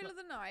got up in the middle of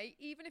the night,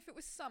 even if it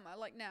was summer,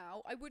 like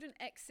now, I wouldn't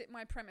exit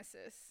my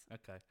premises.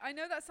 Okay. I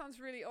know that sounds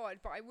really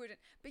odd, but I wouldn't.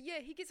 But yeah,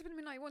 he gets up in the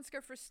middle of the night, he wants to go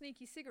for a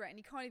sneaky cigarette, and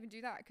he can't even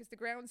do that because the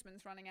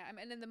groundsman's running at him,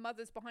 and then the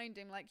mother's behind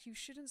him like, you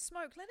shouldn't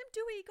smoke. Let him do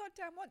it, he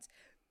goddamn wants.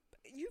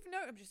 You've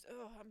known,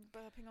 I'm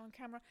burping on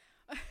camera.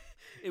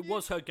 It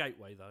was her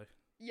gateway, though.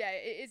 Yeah,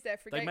 it is there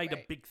for They gateway. made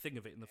a big thing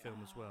of it in the film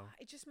as well.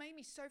 It just made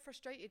me so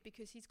frustrated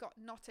because he's got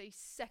not a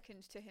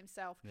second to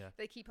himself. Yeah.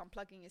 They keep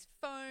unplugging his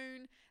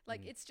phone.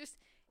 Like, it's just,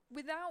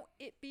 without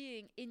it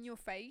being in your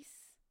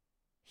face,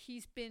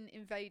 he's been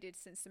invaded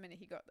since the minute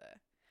he got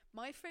there.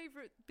 My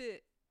favourite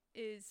bit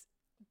is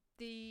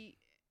the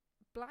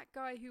black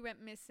guy who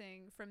went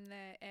missing from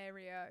their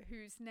area,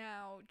 who's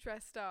now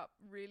dressed up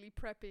really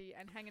preppy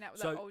and hanging out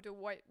with that older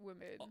white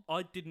woman.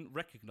 I didn't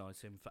recognise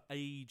him for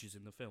ages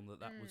in the film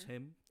that was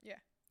him. Yeah.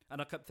 And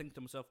I kept thinking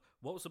to myself,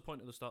 what was the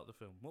point of the start of the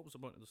film? What was the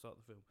point of the start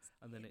of the film?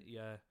 And then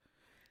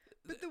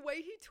But the way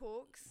he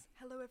talks,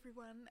 hello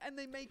everyone, and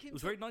they make him... It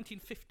was very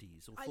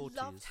 1950s or 40s.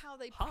 I loved how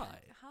they...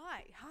 Hi.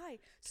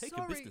 Take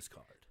a business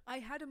card. I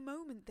had a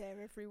moment there,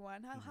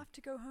 everyone. I'll have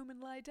to go home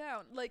and lie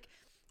down. Like,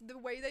 the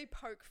way they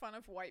poke fun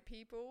of white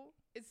people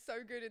is so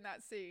good in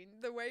that scene.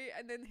 The way,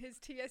 and then his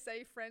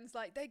TSA friends,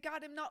 like, they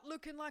got him not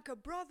looking like a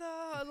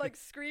brother, like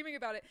screaming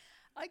about it.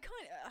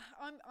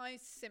 I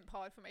simp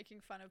hard for making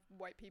fun of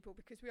white people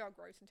because we are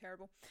gross and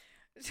terrible.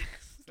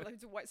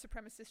 Loads of white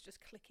supremacists just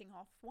clicking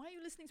off. Why are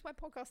you listening to my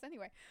podcast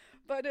anyway?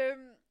 But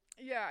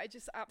yeah, I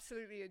just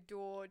absolutely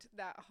adored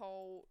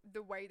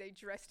the way they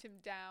dressed him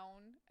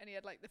down, and he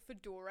had like the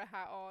fedora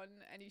hat on,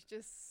 and he's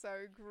just so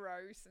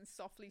gross and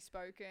softly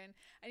spoken,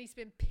 and he's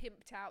been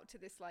pimped out to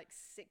this like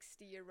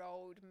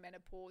 60-year-old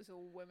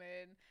menopausal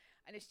woman,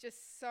 and it's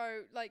just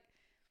so like,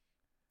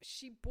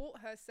 she bought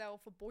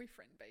herself a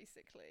boyfriend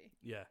basically.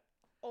 Yeah.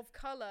 Of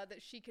colour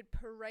that she could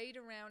parade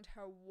around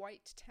her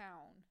white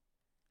town.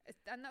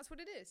 And that's what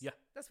it is. Yeah.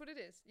 That's what it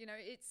is. You know,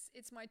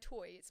 it's my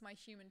toy. It's my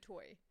human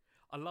toy.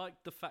 I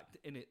liked the fact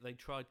that in it they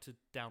tried to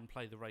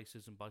downplay the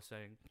racism by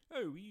saying,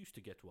 "Oh, we used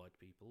to get white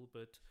people,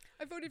 but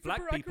I voted black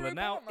for Barack people are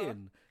now Obama."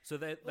 in." So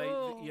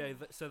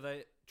so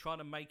they're trying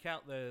to make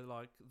out they're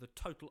like the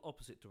total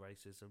opposite to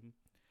racism.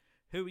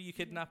 Who are you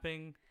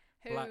kidnapping?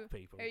 Black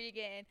people. Who are you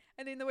getting?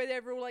 And then the way they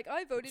were all like,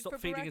 "I voted for Barack."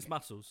 Stop feeding his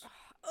muscles.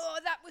 Oh,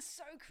 that was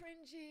so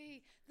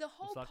cringy. The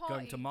whole It's like party,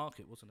 going to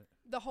market, wasn't it?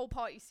 The whole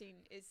party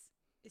scene is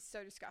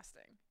so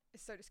disgusting.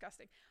 It's so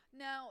disgusting.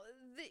 Now,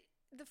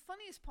 the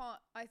funniest part,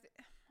 I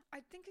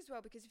think as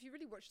well, because if you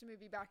really watch the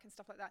movie back and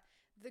stuff like that,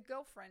 the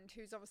girlfriend,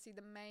 who's obviously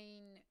the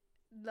main,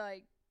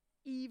 like,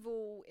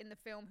 evil in the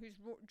film, who's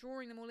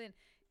drawing them all in,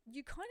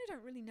 you kind of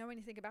don't really know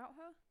anything about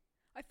her.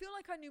 I feel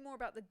like I knew more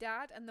about the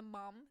dad and the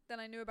mum than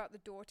I knew about the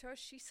daughter.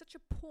 She's such a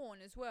pawn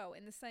as well,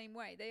 in the same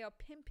way. They're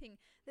pimping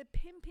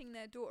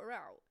their daughter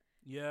out.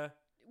 Yeah.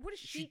 What does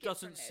she get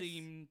doesn't from this?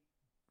 seem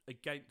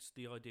against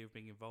the idea of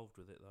being involved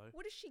with it, though.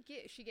 What does she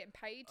get? Is she getting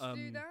paid to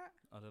do that?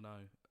 I don't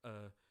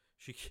know.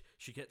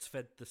 She gets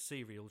fed the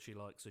cereal she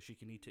likes, so she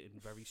can eat it in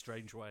very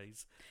strange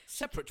ways,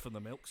 separate from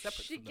the milk.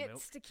 She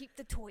gets to keep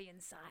the toy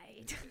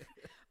inside.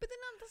 But then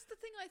that's the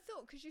thing I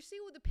thought, because you see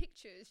all the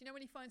pictures, you know,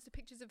 when he finds the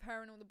pictures of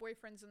her and all the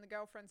boyfriends and the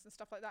girlfriends and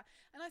stuff like that,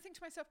 and I think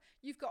to myself,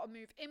 you've got to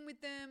move in with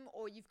them,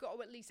 or you've got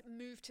to at least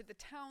move to the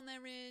town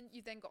they're in.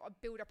 You've then got to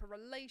build up a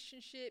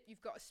relationship.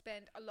 You've got to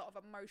spend a lot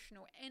of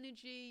emotional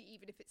energy,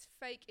 even if it's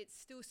fake. It's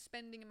still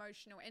spending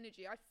emotional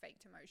energy. I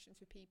faked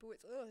emotions with people.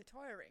 It's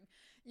tiring,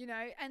 you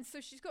know. And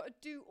so she's got to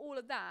do all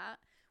of that.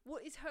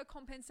 What is her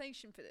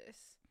compensation for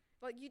this?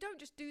 Like, you don't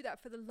just do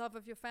that for the love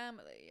of your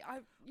family.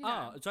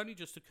 It's only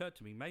just occurred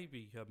to me,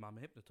 maybe her mum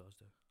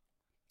hypnotised her.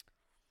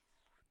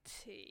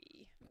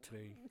 Tea.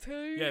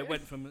 Yeah, it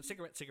went from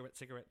cigarettes to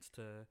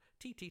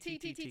tea, cling,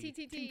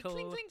 cling,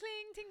 cling,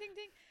 ting, ting,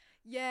 ting.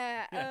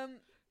 Yeah.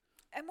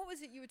 And what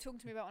was it you were talking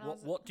to me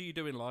about? What do you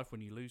do in life when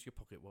you lose your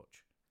pocket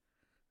watch?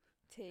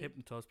 Tea.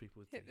 Hypnotise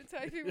people with tea.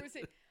 Hypnotise people with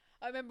tea.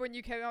 I remember when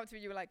you came up to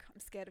me, you were like, I'm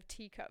scared of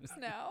teacups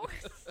now.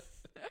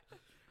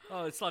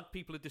 Oh, it's like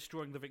people are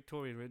destroying the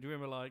Victorian. Do you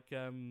remember, like,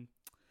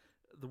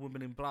 the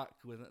woman in black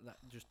when that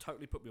just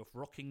totally put me off?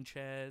 Rocking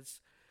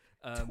chairs,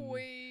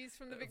 toys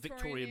from the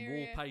Victorian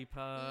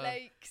wallpaper,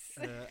 lakes,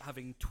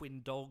 having twin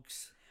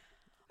dogs.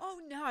 Oh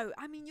no!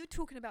 I mean, you're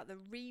talking about the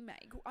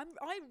remake.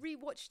 I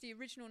rewatched the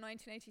original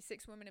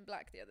 1986 Woman in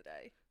Black the other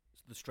day.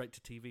 It's the straight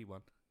to TV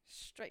one.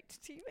 Straight to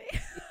TV.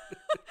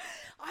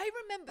 I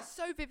remember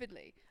so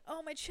vividly.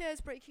 Oh, my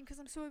chair's breaking because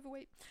I'm so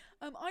overweight.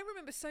 I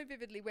remember so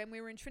vividly when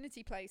we were in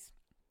Trinity Place.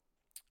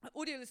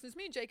 Audio listeners,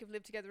 me and Jacob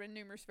lived together in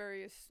numerous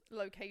various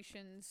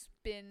locations,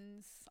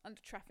 bins, under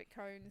traffic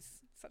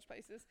cones, such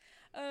places.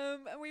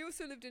 And we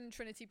also lived in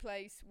Trinity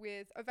Place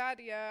with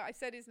Ovadia. I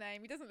said his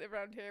name. He doesn't live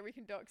around here. We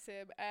can dox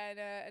him. And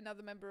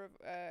another member of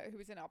who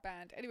was in our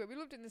band. Anyway, we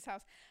lived in this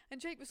house.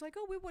 And Jake was like,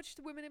 oh, we watched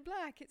The Women in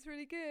Black. It's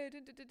really good.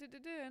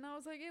 And I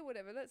was like, yeah,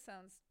 whatever. That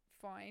sounds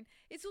fine.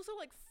 It's also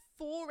like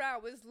 4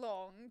 hours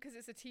long because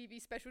it's a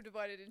TV special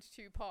divided into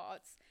 2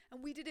 parts.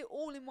 And we did it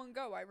all in one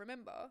go, I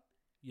remember.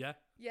 Yeah,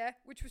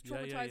 which was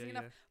traumatizing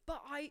enough.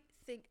 But I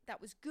think that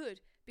was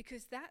good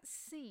because that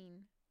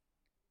scene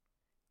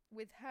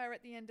with her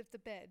at the end of the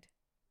bed.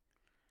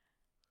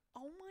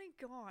 Oh my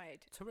God.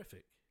 It's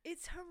horrific.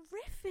 It's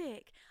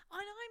horrific. And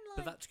I'm like...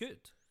 But that's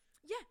good.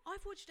 Yeah,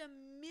 I've watched a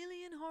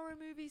million horror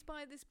movies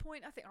by this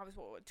point. I think I was,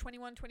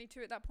 21,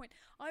 22 at that point.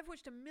 I've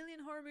watched a million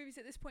horror movies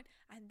at this point.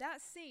 And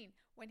that scene,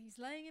 when he's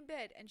laying in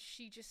bed and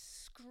she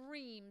just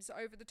screams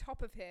over the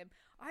top of him,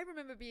 I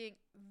remember being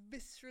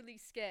viscerally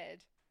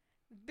scared.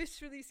 And that's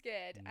God.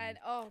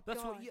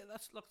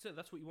 That's like I said,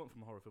 that's what you want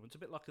from a horror film. It's a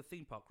bit like a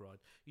theme park ride.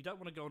 You don't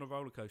want to go on a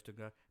roller coaster and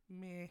go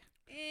meh.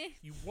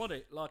 You want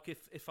it like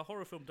if a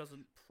horror film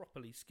doesn't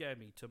properly scare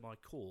me to my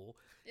core,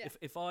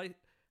 if I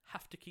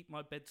have to keep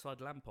my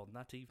bedside lamp on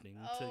that evening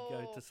to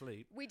go to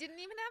sleep. We didn't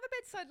even have a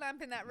bedside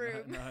lamp in that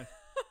room. No.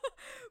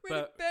 We're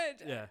in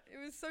bed. Yeah. It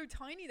was so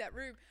tiny, that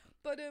room.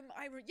 But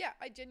I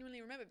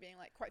genuinely remember being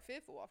like quite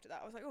fearful after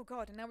that. I was like, oh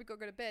God, and now we've got to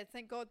go to bed.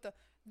 Thank God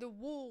the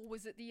wall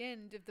was at the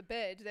end of the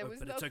bed. There was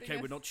but nothing it's okay,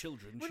 else. we're not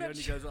children. She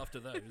only goes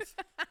after those.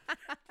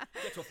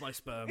 Get off my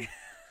sperm.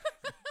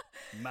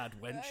 Mad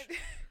wench.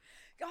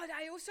 God,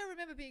 I also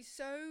remember being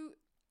so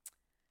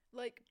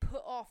like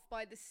put off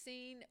by the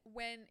scene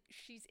when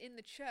she's in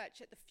the church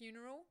at the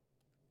funeral.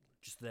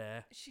 Just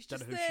there. She's don't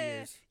just know who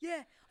there. she is.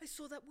 Yeah, I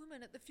saw that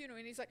woman at the funeral,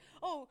 and he's like,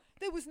 "Oh,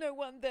 there was no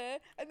one there."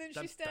 And then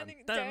Dun, she's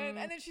standing dun, dun. down,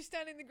 and then she's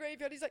standing in the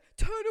graveyard. He's like,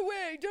 "Turn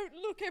away! Don't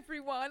look,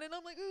 everyone!" And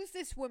I'm like, "Who's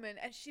this woman?"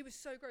 And she was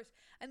so gross.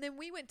 And then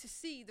we went to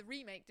see the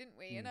remake, didn't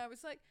we? And I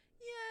was like,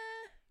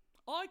 "Yeah."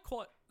 I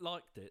quite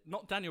liked it.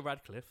 Not Daniel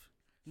Radcliffe.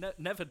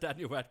 Never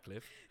Daniel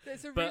Radcliffe.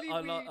 There's a but really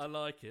weird... I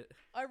like it.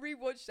 I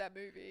rewatched that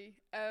movie,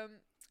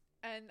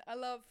 and I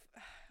love.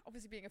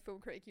 Obviously, being a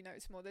film critic, you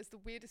notice more. There's the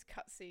weirdest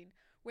cutscene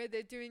where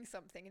they're doing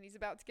something, and he's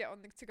about to go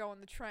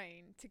on the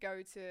train to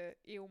go to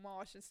Eel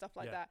Marsh and stuff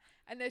like that.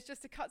 And there's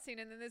just a cutscene,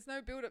 and then there's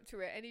no build up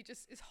to it. And he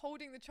just is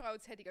holding the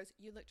child's head. He goes,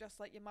 "You look just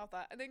like your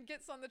mother," and then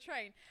gets on the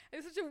train.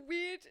 And it's such a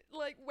weird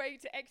way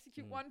to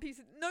execute one piece.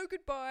 Of, no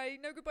goodbye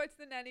to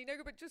the nanny, no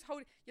goodbye. Just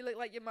hold. You look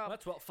like your mum.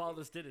 That's what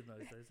fathers did in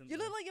those days. You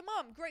look like your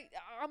mum. Great.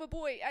 I'm a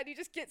boy, and he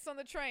just gets on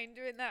the train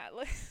doing that.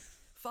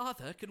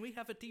 Father, can we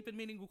have a deep and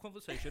meaningful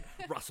conversation?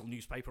 Rustle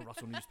newspaper.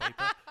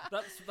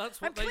 That's what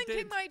I'm they did.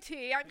 clinking my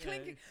tea. I'm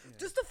clinking.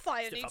 Does the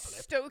fire need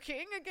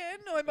stoking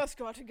again? No, I must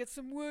go out and get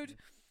some wood.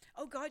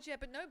 Oh God, yeah,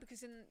 but no,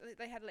 because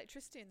they had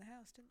electricity in the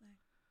house, didn't they?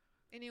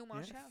 In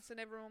Eelmarsh House, and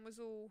everyone was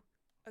all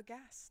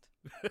aghast.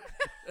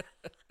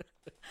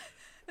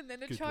 And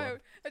then a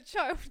child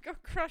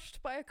got crushed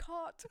by a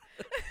cart.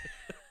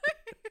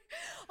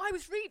 I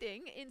was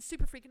reading in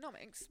Super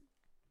Freakonomics.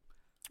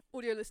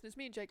 Audio listeners,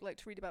 me and Jake like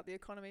to read about the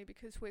economy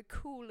because we're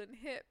cool and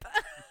hip.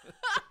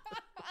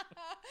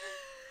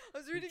 I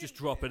was reading. Just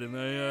drop it in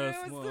there.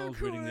 I was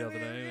reading the other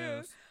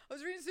day. I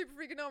was reading Super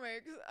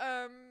Freakonomics,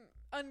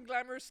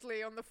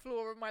 unglamorously on the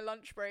floor of my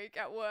lunch break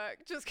at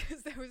work, just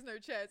because there was no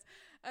chairs,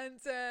 and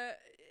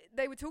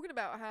they were talking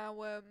about how,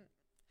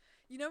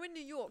 in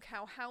New York,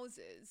 how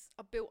houses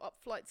are built up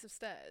flights of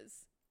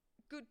stairs.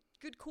 Good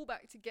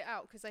callback to Get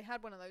Out because they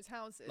had one of those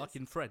houses. Like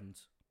in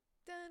Friends.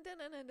 You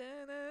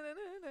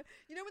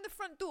know, in the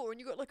front door, and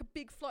you got like a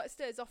big flight of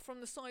stairs off from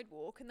the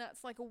sidewalk, and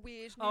that's like a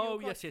weird. New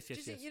York yes.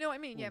 You know what I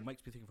mean? Ooh, Yeah. It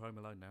makes me think of Home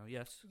Alone now.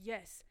 Yes.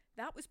 Yes,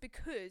 that was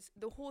because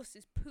the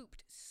horses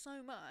pooped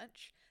so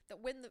much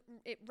that when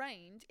it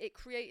rained, it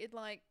created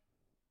like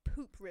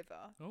poop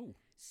river. Oh.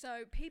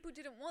 So people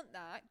didn't want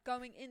that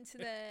going into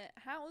their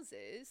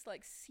houses,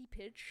 like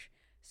seepage.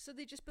 So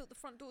they just built the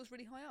front doors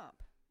really high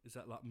up. Is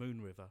that like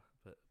Moon River,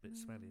 but a bit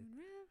smelly?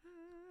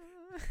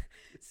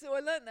 So I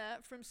learned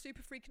that from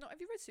Super Freakonomics.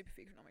 Have you read Super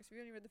Freakonomics? Have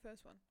you only read the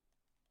first one?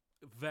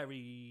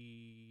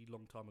 Very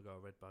long time ago,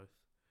 I read both.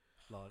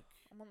 Like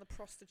I'm on the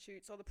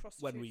prostitutes.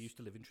 When we used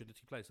to live in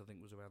Trinity Place, I think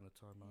was around the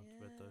time I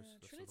read those.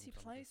 Trinity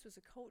Place was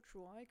a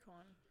cultural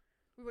icon.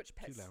 We watched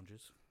Pets. 2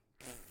 lounges.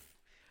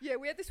 Yeah,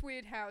 we had this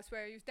weird house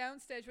where it was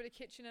downstairs with a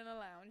kitchen and a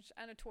lounge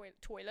and a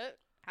toilet.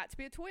 Had to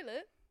be a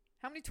toilet.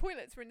 How many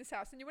toilets were in this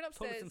house? And you went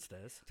upstairs. Toilets and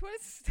stairs.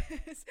 Toilets and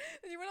stairs.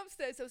 Then you went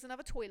upstairs. There was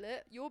another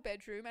toilet, your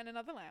bedroom, and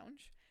another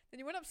lounge. Then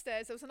you went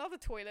upstairs. There was another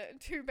toilet and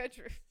 2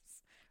 bedrooms.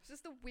 It was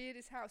just the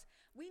weirdest house.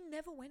 We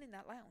never went in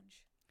that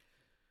lounge.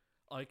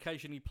 I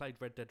occasionally played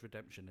Red Dead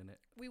Redemption in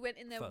it. We went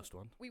in there. First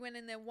one. We went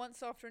in there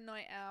once after a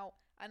night out,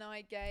 and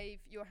I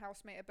gave your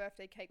housemate a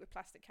birthday cake with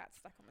plastic cats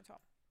stuck on the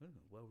top. Oh,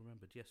 well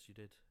remembered. Yes, you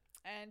did.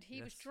 and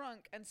he was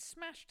drunk and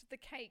smashed the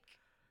cake,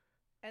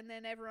 and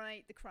then everyone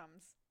ate the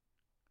crumbs.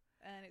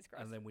 And it's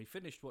gross. And then we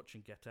finished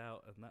watching Get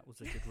Out, and that was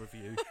a good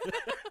review.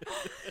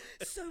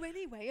 So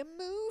anyway, a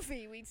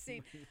movie we'd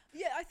seen.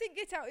 Yeah, I think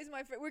Get Out is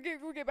my favorite.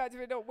 We'll get back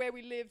to it, where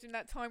we lived in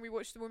that time we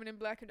watched The Woman in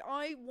Black. And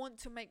I want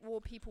to make more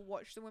people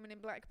watch The Woman in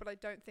Black, but I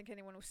don't think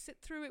anyone will sit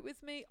through it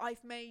with me.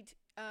 I've made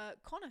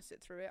Connor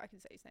sit through it. I can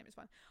say his name, it's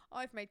fine.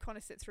 I've made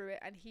Connor sit through it,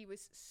 and he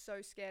was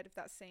so scared of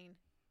that scene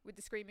with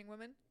the screaming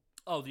woman.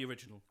 Oh, the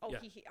original. Oh, yeah.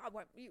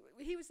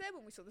 He was there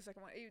when we saw the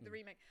second one, the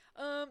remake.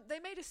 They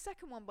made a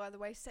second one, by the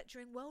way, set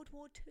during World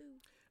War II.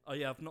 Oh,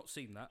 yeah, I've not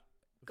seen that.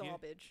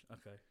 Garbage.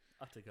 Okay,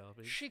 utter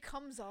garbage. She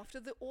comes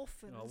after the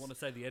orphans. I want to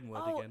say the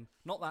N-word again.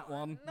 Not that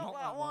one. Not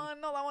that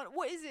one. Not that one.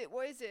 What is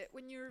it?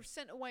 When you're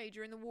sent away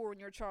during the war and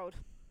you're a child?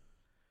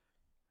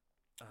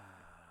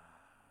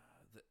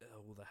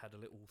 They had a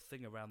little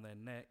thing around their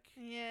neck.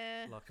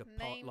 Yeah. Like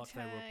they were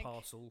a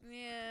parcel.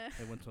 Yeah.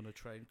 They went on a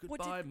train.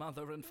 Goodbye,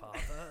 mother and father.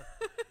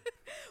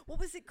 What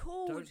was it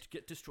called? Don't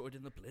get destroyed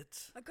in the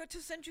Blitz. I got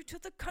to send you to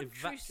the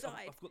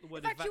countryside. I've got the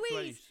word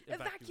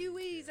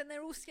evacuees, and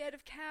they're all scared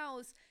of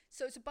cows.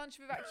 So it's a bunch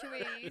of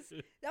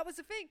evacuees. That was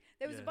the thing.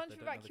 There was a bunch of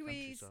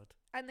evacuees,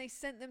 and they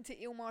sent them to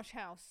Eelmarsh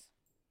House.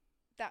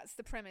 That's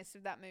the premise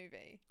of that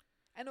movie.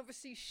 And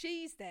obviously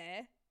she's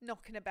there,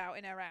 knocking about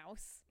in her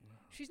house.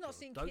 She's not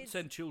seen kids. Don't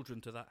send children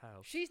to that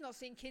house. She's not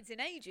seen kids in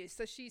ages,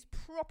 so she's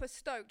proper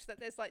stoked that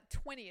there's like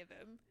 20 of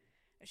them.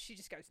 And she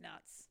just goes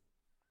nuts.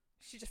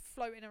 She's just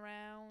floating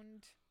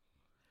around.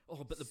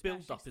 Oh, but the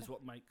build-up is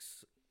what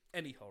makes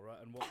any horror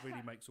and what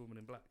really makes Woman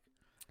in Black.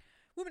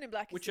 Woman in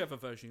Black. Whichever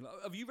version you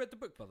like. Have you read the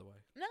book, by the way?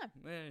 No.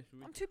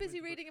 I'm too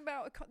busy reading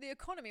about the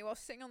economy while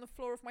sitting on the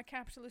floor of my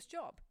capitalist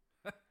job.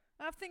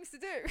 I have things to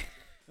do.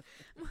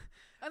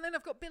 And then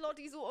I've got Bill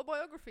Oddie's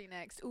autobiography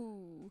next.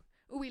 Ooh,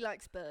 he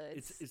likes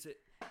birds. Is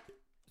it?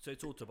 So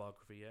it's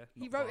autobiography, yeah?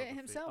 He wrote it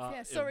himself,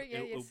 yeah. Sorry,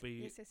 yes.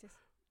 Yes.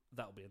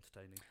 That'll be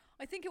entertaining.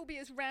 I think it will be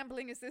as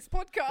rambling as this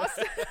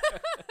podcast.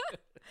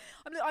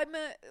 I'm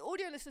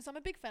audio listeners. I'm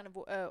a big fan of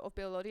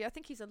Bill Oddie. I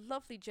think he's a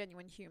lovely,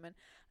 genuine human.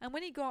 And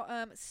when he got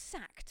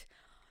sacked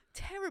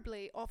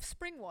terribly off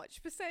Springwatch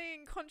for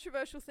saying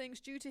controversial things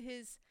due to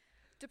his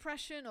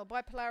depression or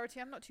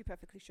bipolarity, I'm not too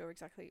perfectly sure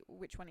exactly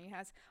which one he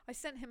has. I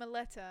sent him a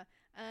letter,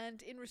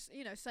 and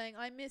saying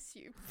I miss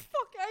you.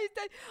 Fuck,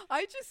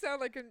 I just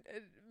sound like a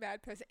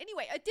mad person.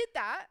 Anyway, I did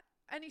that.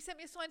 And he sent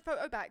me a signed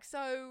photo back,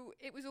 so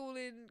it was all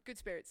in good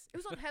spirits. It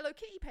was on Hello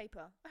Kitty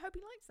paper. I hope he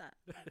likes that.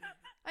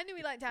 I knew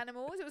he liked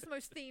animals. It was the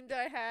most themed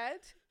I had.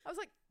 I was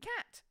like,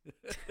 cat.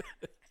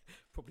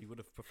 Probably would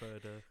have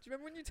preferred a... Do you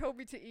remember when you told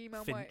me to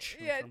email Finch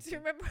do you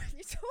remember when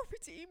you told me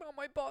to email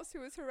my boss who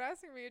was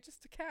harassing me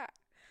just a cat?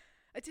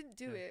 I didn't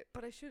do it,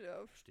 but I should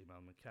have. Just email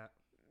him a cat.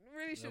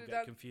 Really should have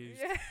done.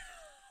 Confused. Yeah.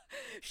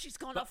 She's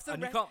gone off the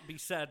rails. And you can't be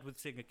sad with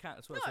seeing a cat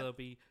as well, so they'll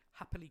be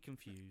happily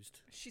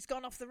confused. She's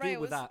gone off the rails.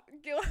 Deal with that.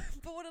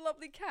 But what a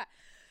lovely cat.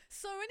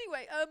 So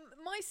anyway,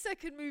 my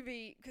second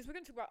movie, because we're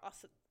going to talk about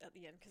us at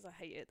the end, because I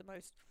hate it the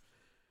most.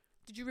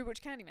 Did you rewatch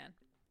Candyman?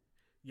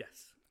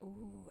 Yes.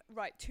 Ooh,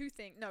 right.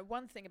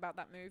 One thing about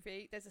that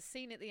movie. There's a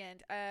scene at the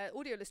end.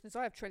 Audio listeners,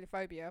 I have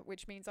trailophobia,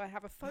 which means I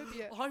have a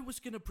phobia. I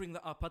was going to bring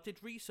that up. I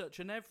did research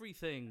and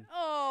everything.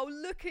 Oh,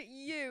 look at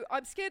you.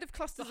 I'm scared of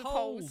clusters of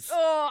holes.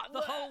 Oh,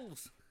 the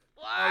holes.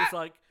 I was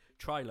like,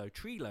 phobia.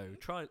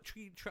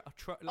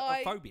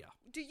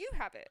 Do you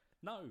have it?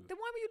 No. Then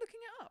why were you looking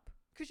it up?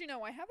 Because you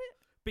know I have it?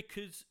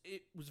 Because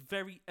it was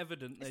very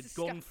evident they'd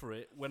gone for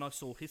it when I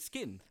saw his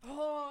skin.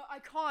 Oh, I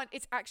can't.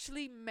 It's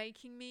actually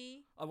making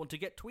me... I want to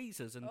get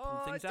tweezers and pull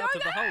things out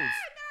of the holes.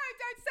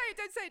 No,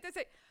 don't say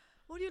it.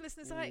 Audio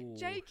listeners,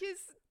 Jake is...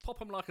 Pop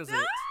them like a zit.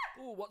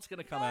 Oh, what's going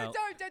to come out?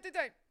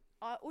 Don't.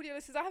 Audio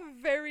listeners, I have a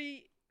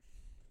very...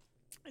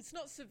 It's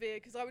not severe,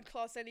 because I would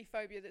class any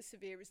phobia that's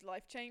severe as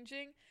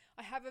life-changing.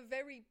 I have a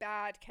very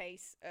bad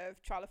case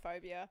of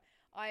trylophobia.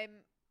 I'm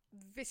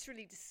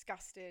viscerally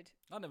disgusted.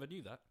 I never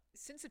knew that.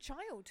 Since a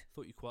child.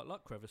 Thought you quite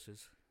liked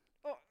crevices.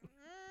 Oh,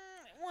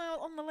 well,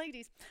 on the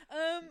ladies.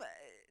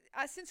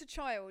 Since a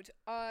child,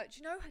 do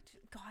you know...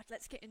 God,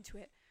 let's get into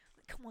it.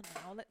 Come on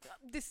now.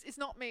 This is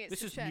not me.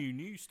 This is new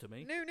news to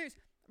me. New news.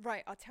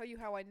 Right, I'll tell you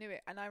how I knew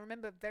it. And I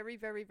remember very,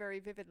 very, very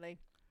vividly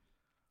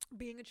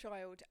being a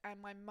child,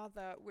 and my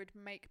mother would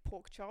make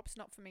pork chops.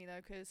 Not for me, though,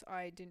 because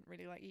I didn't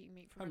really like eating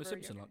meat from Homer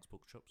Simpson likes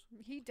pork chops.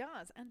 He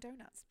does, and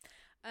donuts.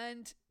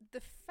 And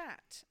the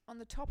fat on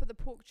the top of the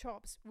pork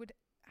chops would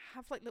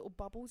have like little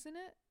bubbles in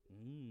it.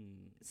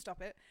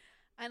 Stop it.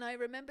 And I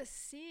remember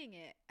seeing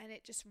it, and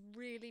it just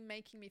really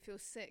making me feel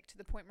sick to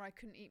the point where I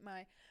couldn't eat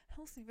my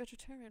healthy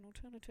vegetarian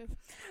alternative.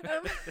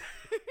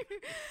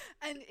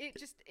 And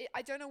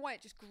I don't know why,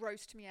 it just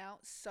grossed me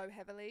out so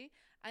heavily.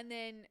 And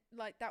then,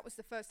 like, that was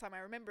the first time I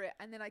remember it.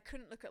 And then I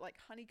couldn't look at, like,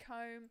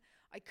 honeycomb.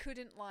 I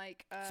couldn't,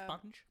 like...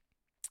 Sponge?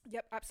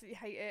 Yep, absolutely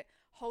hate it.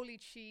 Holy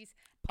cheese.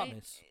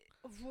 Pumice.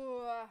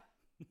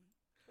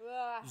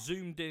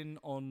 Zoomed in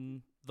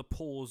on the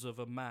pores of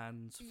a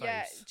man's face.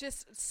 Yeah,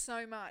 just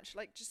so much.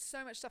 Like, just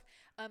so much stuff.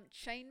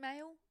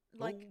 Chainmail.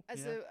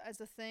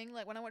 as a thing.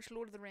 Like when I watch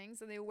Lord of the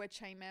Rings and they all wear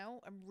chainmail,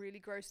 I'm really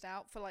grossed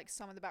out for like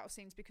some of the battle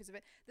scenes because of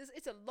it.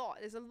 There's a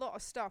lot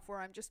of stuff where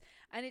I'm just,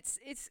 and it's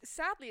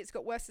sadly it's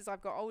got worse as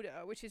I've got older,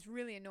 which is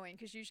really annoying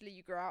because usually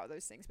you grow out of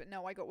those things, but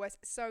no, I got worse.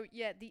 So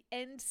yeah, the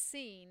end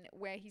scene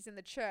where he's in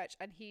the church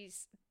and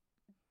he's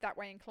that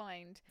way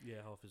inclined. Yeah,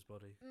 half his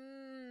body.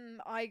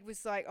 I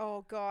was like,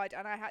 oh God.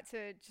 And I had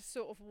to just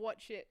sort of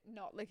watch it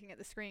not looking at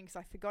the screen because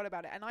I forgot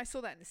about it. And I saw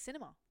that in the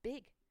cinema.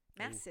 Big.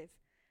 Massive.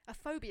 Ooh. A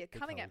phobia big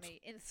coming holes. At me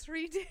in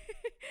 3D.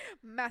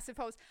 Massive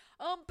holes.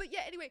 But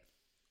yeah, anyway.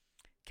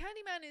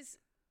 Candyman is...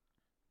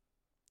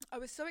 I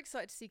was so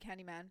excited to see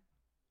Candyman.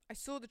 I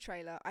saw the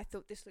trailer. I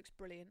thought this looks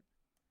brilliant.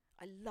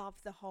 I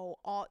love the whole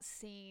art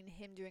scene.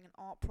 Him doing an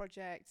art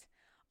project.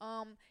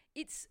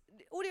 It's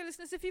audio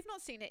listeners. If you've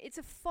not seen it, it's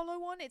a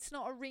follow-on. It's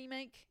not a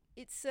remake.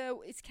 It's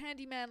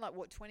Candyman, like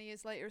what 20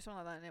 years later or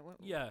something like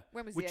that.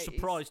 When was which the 80s?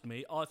 Surprised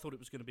me. I thought it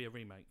was going to be a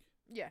remake.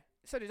 Yeah,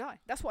 so did I.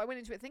 That's what I went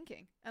into it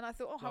thinking, and I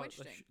thought, oh, how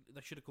interesting.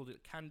 They should have called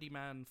it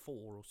Candyman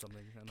 4 or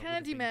something.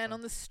 Candyman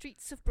on the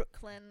streets of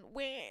Brooklyn,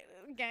 where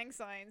gang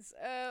signs.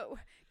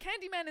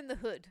 Candyman in the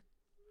hood.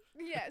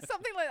 Yeah,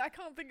 something like that. I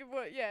can't think of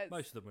what. Yeah,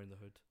 most of them were in the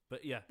hood,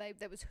 but yeah,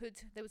 there was hood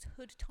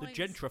times.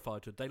 The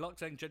gentrified hood. They liked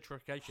saying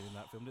gentrification in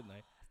that film, didn't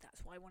they?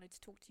 That's what I wanted to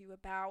talk to you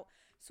about.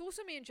 So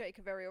also me and Jake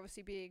are very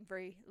obviously being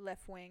very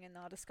left wing in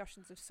our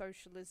discussions of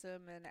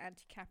socialism and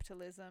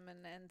anti-capitalism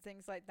and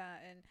things like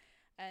that,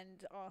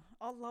 and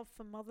our love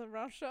for Mother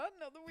Russia.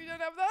 Not that we don't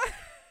have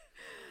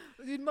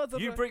that.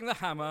 You bring the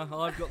hammer,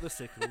 I've got the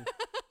sickle.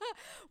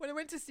 When I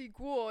went to see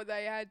Gwar,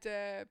 they had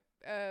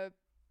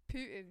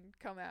Putin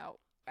come out.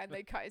 And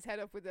they cut his head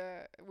off with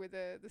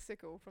the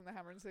sickle from the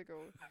hammer and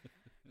sickle.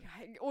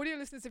 Audio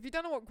listeners, if you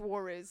don't know what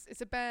Gwar is,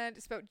 it's a band.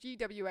 It's spelled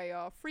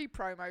GWAR. Free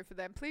promo for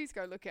them. Please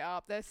go look it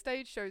up. Their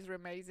stage shows are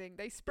amazing.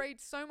 They sprayed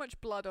so much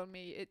blood on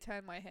me, it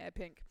turned my hair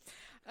pink.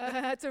 I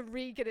had to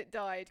get it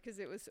dyed because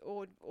it was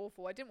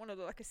awful. I didn't want to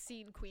look like a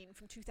scene queen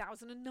from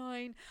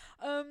 2009.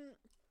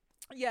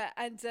 Yeah,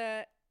 and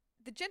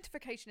the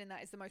gentrification in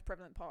that is the most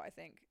prevalent part, I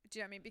think. Do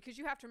you know what I mean? Because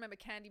you have to remember,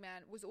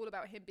 Candyman was all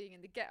about him being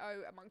in the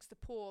ghetto amongst the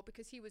poor,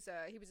 because he was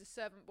a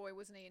servant boy,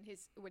 wasn't he?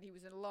 When he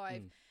was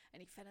alive,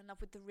 and he fell in love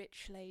with the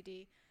rich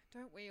lady.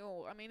 Don't we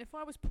all? I mean, if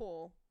I was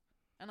poor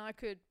and I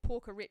could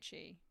pork a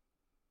Richie,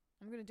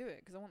 I'm going to do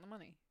it because I want the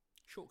money.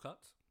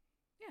 Shortcuts.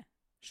 Yeah,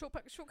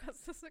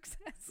 shortcuts to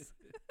success.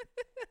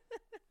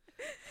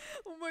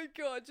 Oh my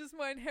God, just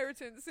my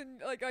inheritance,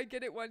 and like I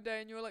get it one day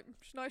and you're like,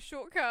 nice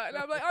shortcut, and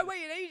I'm like, I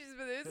waited ages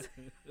for this.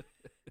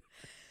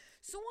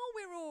 So while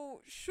we're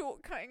all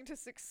shortcutting to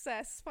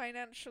success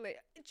financially,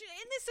 in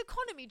this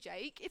economy,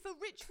 Jake, if a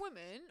rich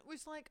woman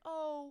was like,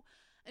 oh,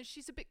 and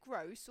she's a bit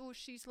gross, or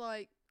she's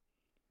like,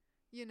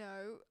 you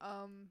know,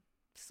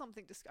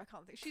 something, I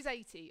can't think, she's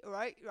 80, all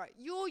right,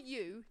 you're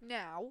you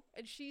now,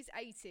 and she's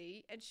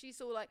 80, and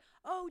she's all like,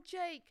 oh,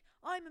 Jake,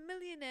 I'm a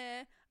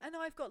millionaire, and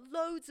I've got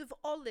loads of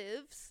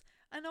olives,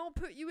 and I'll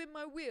put you in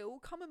my will,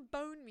 come and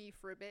bone me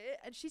for a bit,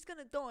 and she's going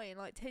to die in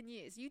like 10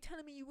 years. Are you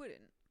telling me you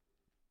wouldn't?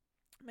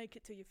 Make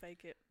it till you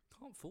fake it.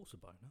 Can't force a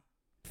boner.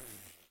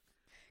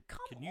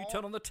 Can you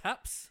turn on the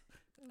taps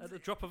at the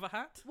drop of a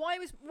hat? Why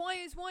is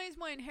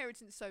my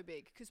inheritance so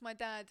big? Because my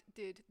dad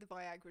did the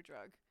Viagra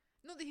drug.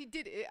 Not that he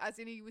did it, as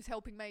in he was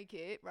helping make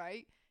it,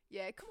 right?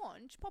 Yeah, come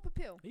on, just pop a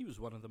pill. He was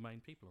one of the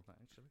main people on that,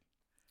 actually.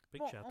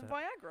 Big what, shout on out.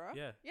 Viagra?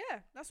 Yeah. Yeah,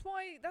 that's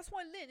why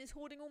Lynn is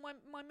hoarding all my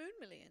moon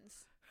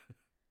millions.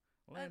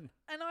 Lynn.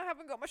 And I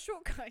haven't got my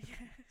shortcut yet.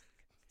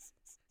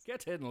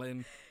 Get in,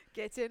 Lynn.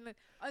 Get in, Lynn.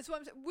 That's what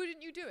I'm saying.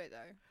 Wouldn't you do it,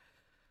 though?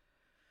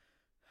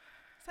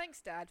 Thanks,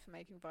 Dad, for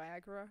making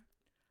Viagra.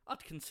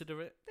 I'd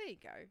consider it. There you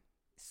go.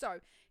 So,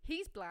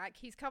 he's black,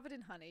 he's covered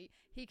in honey,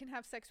 he can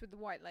have sex with the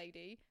white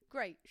lady.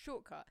 Great,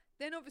 shortcut.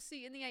 Then,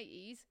 obviously, in the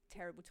 80s,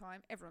 terrible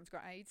time, everyone's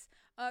got AIDS,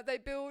 they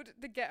build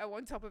the ghetto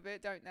on top of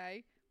it, don't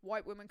they?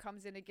 White woman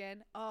comes in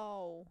again.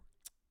 Oh,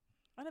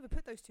 I never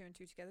put those two and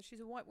two together.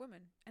 She's a white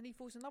woman, and he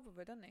falls in love with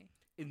her, doesn't he?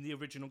 In the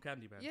original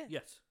Candyman? Yeah.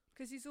 Yes.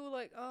 Because he's all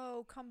like,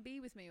 oh, come be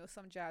with me, or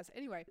some jazz.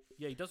 Anyway.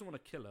 Yeah, he doesn't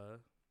want to kill her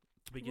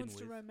to begin with. He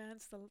wants to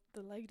romance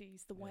the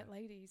ladies, the white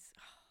ladies.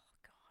 Oh,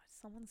 God,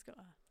 someone's got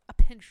a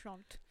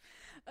penchant.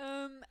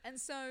 And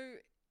so,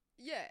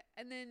 yeah,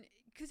 and then,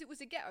 because it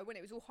was a ghetto when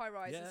it was all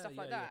high-rise and stuff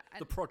like that.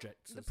 And the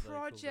projects. The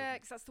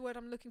projects, that's the word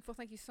I'm looking for.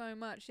 Thank you so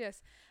much,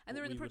 yes. And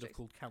they're in the projects. We would have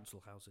called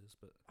council houses,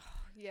 but...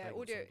 yeah,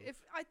 audio.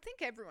 I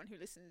think everyone who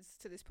listens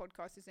to this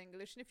podcast is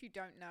English, and if you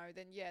don't know,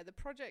 then yeah, the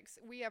projects,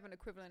 we have an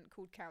equivalent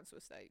called council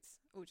estates,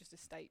 or just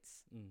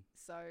estates.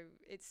 So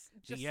it's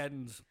just... The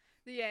ends.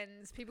 The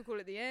ends. People call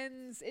it the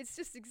ends. It's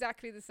just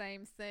exactly the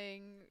same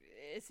thing.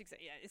 It's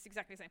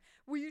exactly the same.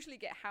 We usually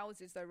get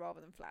houses, though,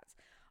 rather than flats.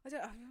 What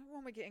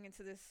am I getting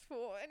into this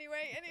for?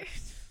 Anyway,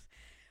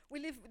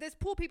 there's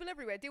poor people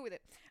everywhere. Deal with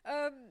it.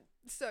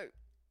 So,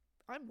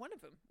 I'm one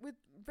of them. We're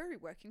very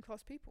working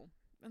class people.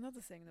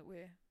 Another thing that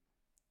we're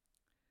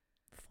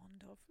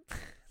fond of.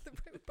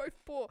 We're both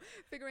poor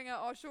figuring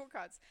out our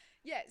shortcuts.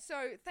 Yeah,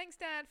 so thanks,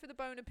 Dad, for the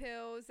boner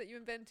pills that you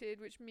invented,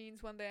 which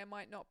means one day I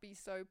might not be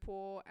so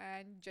poor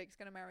and Jake's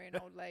going to marry an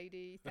old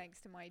lady.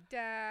 Thanks to my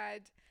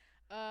dad.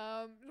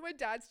 My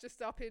dad's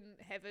just up in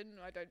heaven.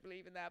 I don't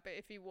believe in that, but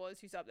if he was,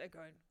 he's up there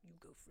going, you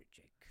go for it,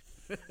 Jake.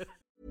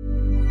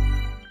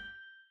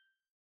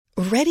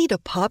 Ready to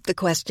pop the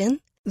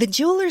question? The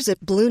jewelers at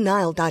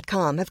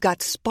BlueNile.com have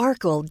got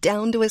sparkle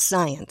down to a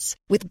science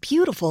with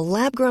beautiful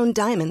lab-grown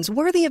diamonds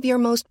worthy of your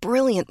most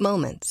brilliant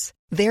moments.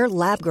 Their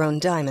lab-grown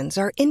diamonds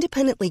are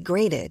independently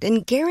graded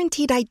and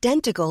guaranteed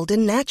identical to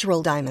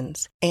natural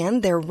diamonds,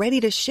 and they're ready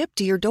to ship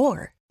to your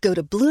door. Go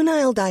to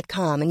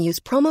BlueNile.com and use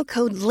promo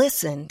code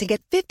LISTEN to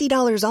get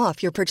 $50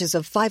 off your purchase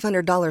of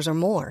 $500 or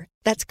more.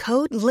 That's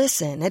code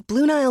LISTEN at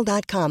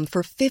BlueNile.com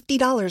for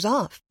 $50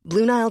 off.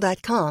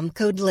 BlueNile.com,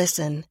 code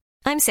LISTEN.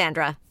 I'm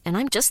Sandra, and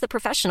I'm just the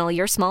professional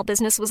your small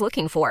business was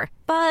looking for.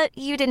 But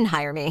you didn't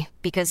hire me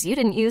because you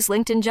didn't use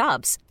LinkedIn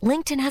Jobs.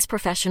 LinkedIn has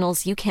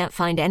professionals you can't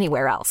find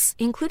anywhere else,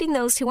 including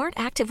those who aren't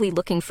actively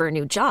looking for a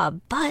new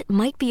job, but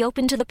might be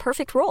open to the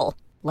perfect role,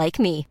 like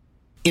me.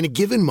 In a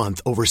given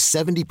month, over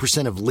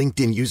 70% of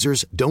LinkedIn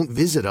users don't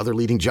visit other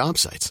leading job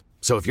sites.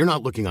 So if you're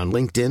not looking on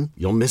LinkedIn,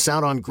 you'll miss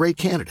out on great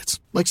candidates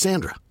like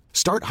Sandra.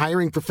 Start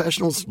hiring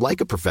professionals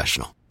like a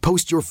professional.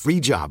 Post your free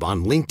job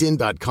on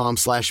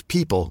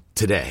linkedin.com/people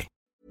today.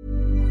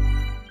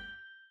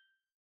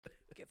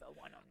 Give her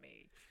one on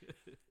me.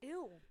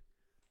 Ew.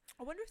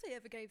 I wonder if they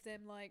ever gave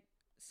them, like,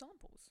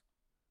 samples.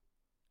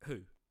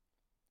 Who?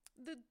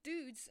 The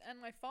dudes and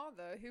my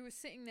father who were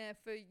sitting there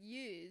for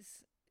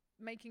years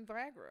making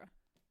Viagra.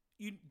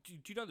 Do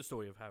you know the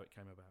story of how it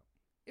came about?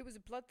 It was a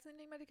blood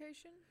thinning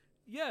medication?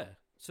 Yeah.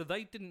 So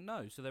they didn't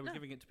know. So they were No.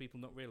 giving it to people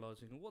not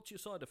realising. What's your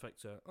side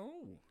effects, sir?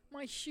 Oh.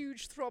 My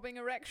huge throbbing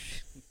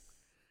erection.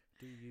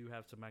 Do you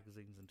have some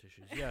magazines and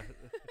tissues? Yeah.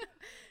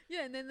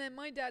 Yeah, and then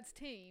my dad's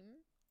team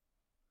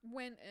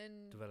went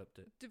and Developed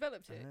it.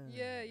 Ah,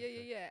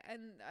 yeah.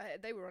 And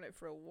they were on it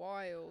for a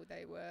while.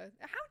 They were.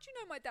 How do you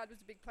know my dad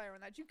was a big player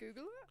on that? Did you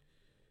Google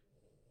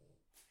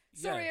it?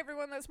 Sorry,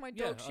 everyone. That's my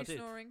dog. She's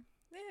snoring.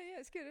 Yeah,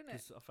 it's good, isn't it?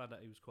 'Cause I found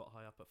out he was quite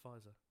high up at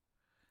Pfizer.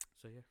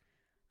 So yeah.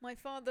 My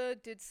father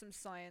did some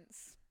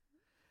science.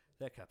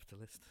 They're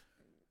capitalist.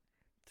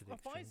 To the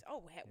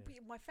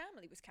extreme. My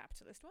family was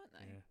capitalist, weren't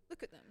they? Yeah.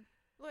 Look at them.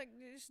 Like,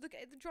 just look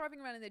at they're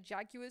driving around in their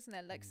Jaguars and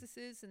their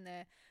Lexuses and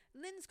their.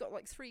 Lynn's got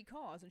like 3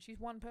 cars and she's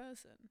one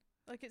person.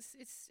 Like it's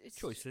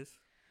choices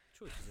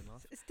in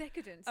life. It's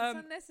decadence. It's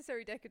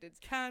unnecessary decadence.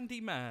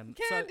 Candyman.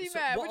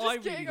 Candyman. What We're I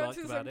just getting really liked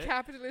onto about some it,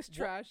 capitalist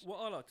trash. What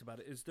I liked about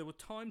it is there were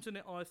times in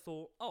it I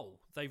thought, oh,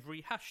 they've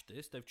rehashed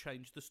this, they've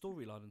changed the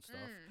storyline and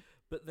stuff.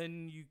 But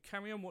then you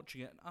carry on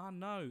watching it, and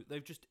no,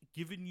 they've just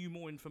given you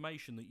more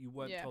information that you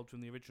weren't told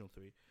from the original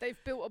 3.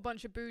 They've built a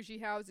bunch of bougie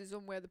houses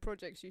on where the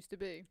projects used to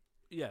be.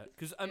 Yeah,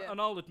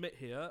 and I'll admit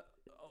here,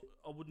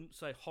 I wouldn't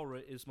say horror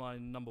is my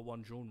number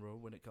 1 genre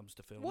when it comes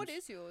to films. What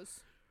is yours?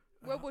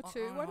 World War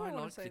II. Why do I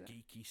want to say that? I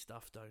like the geeky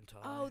stuff, don't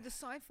I? Oh, the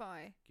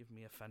sci-fi. Give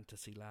me a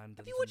fantasy land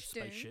Have and you some watched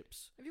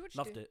spaceships. Dune? Have you watched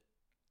Loved Dune? it.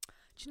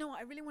 Do you know what?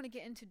 I really want to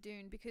get into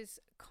Dune because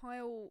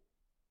Kyle,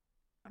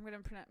 I'm going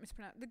to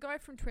mispronounce, the guy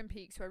from Twin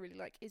Peaks who I really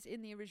like is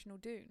in the original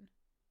Dune.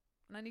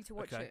 And I need to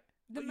watch it.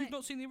 But you've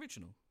not seen the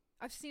original?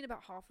 I've seen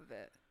about half of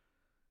it.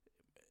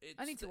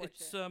 I need to watch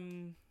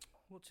it.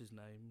 What's his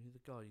name? The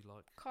guy you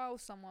like? Kyle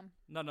someone.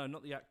 No,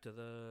 not the actor.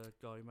 The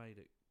guy who made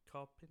it.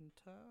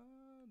 Carpenter?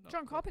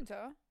 John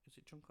Carpenter? Is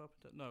it John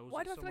Carpenter? No.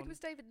 Why do I feel like it was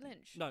David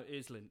Lynch? No, it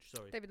is Lynch.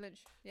 Sorry. David Lynch.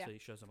 Yeah. See,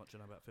 shows how much I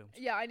know about films.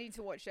 Yeah, I need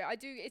to watch it. I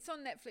do. It's on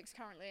Netflix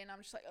currently, and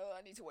I'm just like, oh,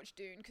 I need to watch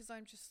Dune because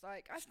I'm just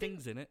like,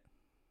 Sting's in it.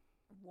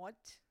 What?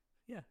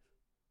 Yeah.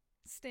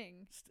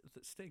 Sting.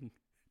 Sting.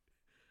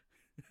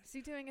 Is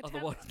he doing a?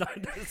 Otherwise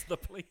known as the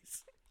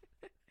police.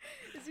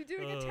 Is he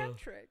doing a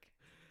tantric?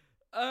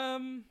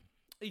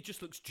 He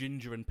just looks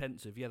ginger and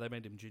pensive. Yeah, they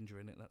made him ginger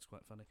in it. That's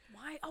quite funny.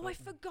 Why? Oh, I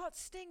forgot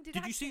Sting did.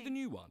 Did you see the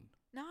new one?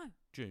 No.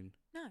 June.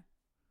 No.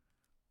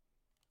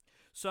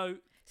 So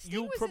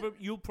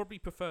you'll probably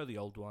prefer the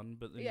old one,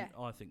 but then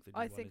I think the new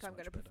one is I'm going to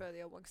better. prefer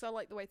the old one because I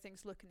like the way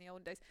things look in the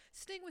old days.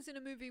 Sting was in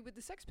a movie with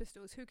the Sex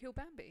Pistols, Who Killed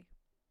Bambi.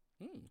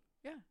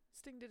 Yeah,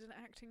 Sting did an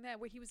acting there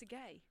where he was a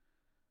gay.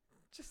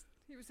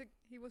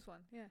 He was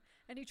one, yeah,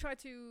 and he tried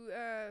to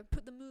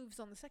put the moves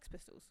on the Sex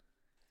Pistols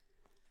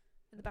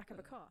in the back of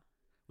a car.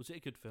 Was it a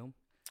good film?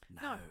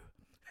 No.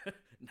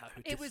 No.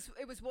 It was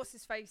what's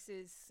his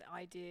face's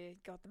idea.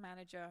 God, the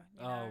manager.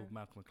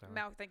 Malcolm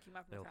McLaren. Thank you,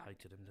 Malcolm McLaren. They all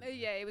hated him. Didn't they?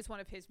 Yeah, it was one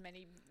of his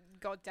many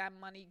goddamn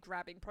money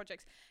grabbing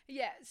projects.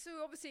 Yeah, so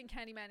obviously in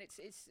Candyman, it's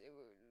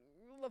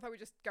I love how we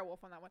just go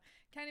off on that one.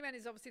 Candyman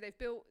is obviously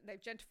they've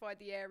gentrified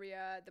the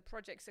area. The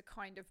projects are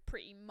kind of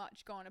pretty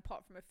much gone,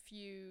 apart from a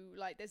few.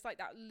 Like there's like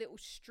that little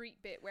street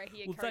bit where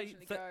he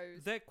occasionally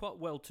goes. They're quite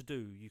well to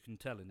do. You can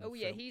tell in the film. Oh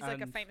yeah, he's like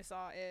a famous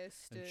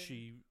artist. And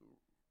she.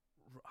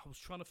 I was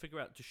trying to figure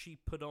out, does she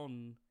put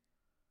on...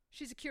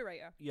 She's a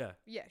curator. Yeah.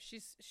 Yeah,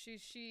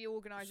 she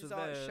organises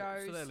art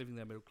shows. So they're living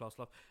their middle-class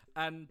life.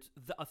 And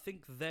I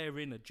think they're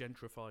in a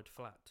gentrified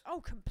flat.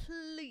 Oh,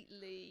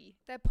 completely.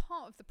 They're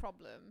part of the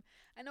problem.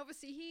 And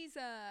obviously he's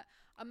a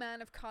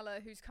man of colour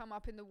who's come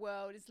up in the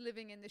world, is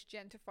living in this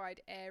gentrified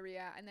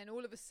area, and then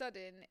all of a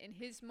sudden, in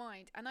his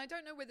mind, and I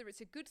don't know whether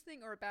it's a good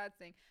thing or a bad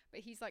thing,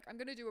 but he's like, I'm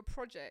going to do a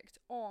project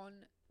on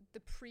the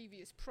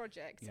previous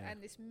project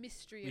and this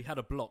mystery. He had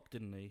a block,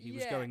 didn't he? He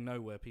was going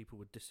nowhere. People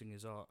were dissing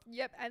his art.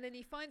 Yep. And then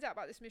he finds out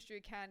about this mystery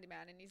of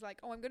Candyman, and he's like,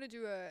 oh, I'm going to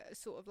do a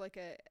sort of like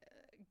a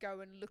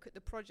go and look at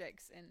the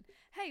projects, and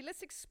hey,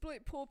 let's exploit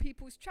poor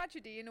people's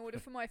tragedy in order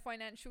for my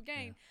financial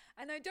gain.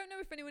 And I don't know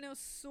if anyone else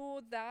saw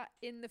that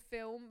in the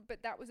film,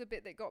 but that was a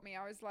bit that got me.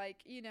 I was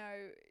like, you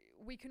know,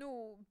 we can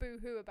all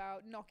boo-hoo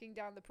about knocking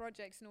down the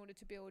projects in order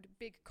to build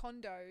big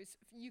condos.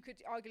 You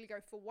could arguably go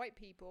for white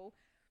people.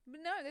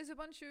 But no,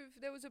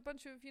 there was a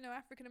bunch of, you know,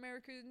 African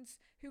Americans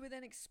who were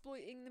then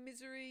exploiting the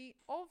misery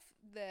of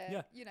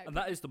their, you know. And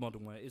that is the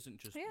modern way. It isn't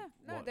just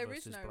no, there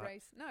is no black.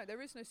 race. No,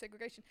 there is no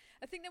segregation.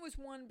 I think there was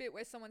one bit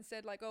where someone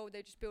said like, oh,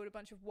 they just build a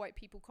bunch of white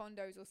people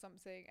condos or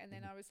something. And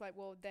then I was like,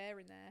 well, they're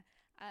in there.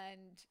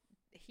 And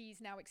he's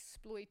now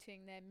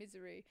exploiting their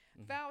misery.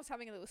 Val's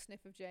having a little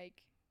sniff of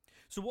Jake.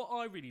 So what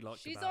I really liked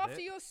She's about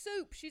after your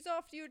soup. She's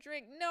after your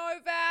drink. No,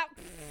 Val.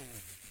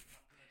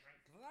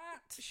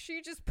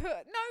 She just put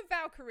no,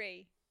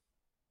 Valkyrie.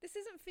 This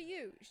isn't for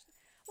you.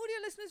 Audio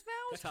listeners,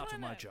 Val's get out of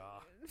my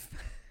jar.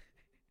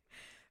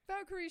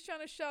 Valkyrie's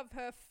trying to shove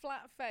her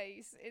flat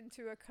face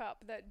into a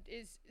cup that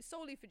is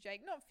solely for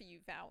Jake, not for you,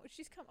 Val.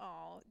 She's come.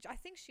 Oh, I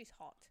think she's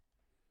hot.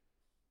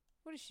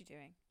 What is she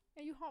doing?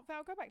 Are you hot,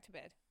 Val? Go back to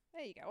bed.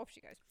 There you go. Off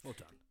she goes. Well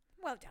done.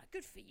 Well done.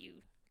 Good for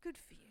you. Good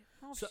for you.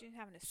 Oh, so, she's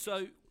having a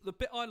so the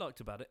bit I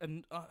liked about it,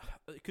 and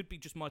it could be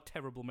just my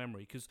terrible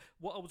memory, because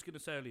what I was going to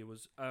say earlier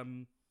was.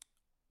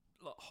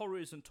 Like, horror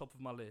isn't top of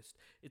my list.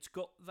 It's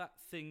got that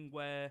thing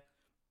where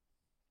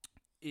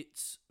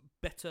it's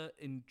better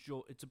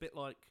enjoy. It's a bit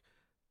like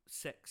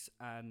sex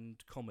and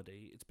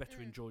comedy. It's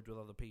better enjoyed with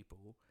other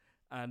people.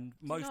 And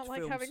most not like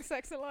films, having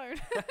sex alone.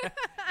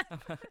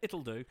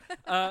 It'll do.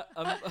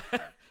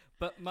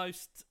 But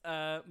most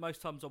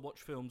times I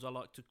watch films, I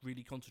like to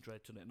really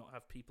concentrate on it, not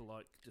have people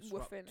like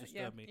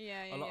disturb me.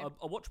 I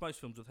watch most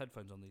films with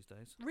headphones on these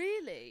days.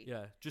 Really?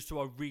 Yeah, just so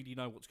I really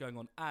know what's going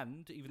on,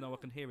 and even though I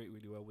can hear it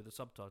really well with the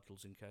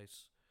subtitles in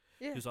case.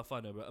 Because I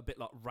find it a bit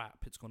like rap.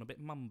 It's gone a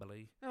bit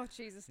mumbly. Oh,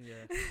 Jesus.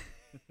 Yeah.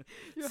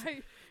 Your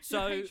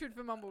hatred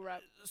for mumble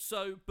rap.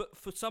 So, but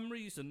for some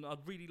reason,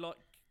 I'd really like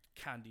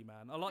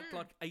Candyman. I like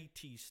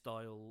 80s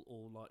style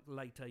or like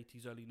late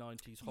 80s, early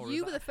 90s horror.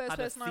 You were the first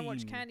person I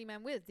watched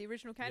Candyman with, the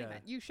original Candyman. Yeah.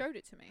 You showed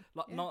it to me.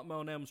 Like Nightmare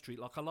on Elm Street.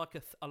 Like I like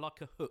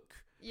a hook.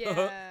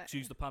 Yeah.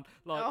 Excuse the pun.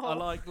 Like I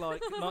like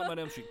Nightmare on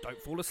Elm Street.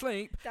 Don't fall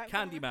asleep.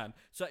 Candyman.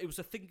 So it was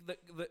a thing that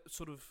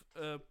sort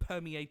of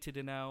permeated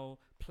in our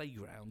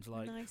playgrounds.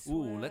 Like,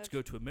 let's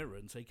go to a mirror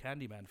and say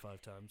Candyman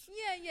 5 times.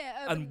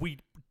 Yeah. And we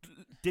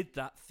did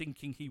that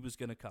thinking he was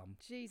going to come.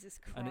 Jesus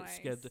Christ. And it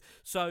scared.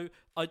 So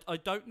I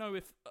don't know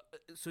if.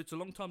 So it's a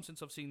long time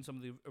since I've seen some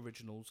of the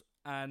originals,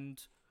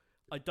 and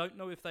I don't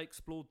know if they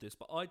explored this,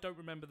 but I don't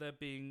remember there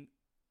being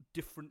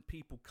different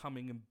people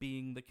coming and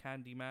being the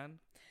Candyman.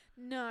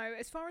 No,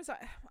 as far as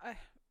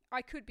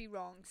I could be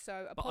wrong.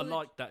 So, but I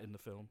like that in the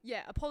film.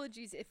 Yeah,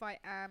 apologies if I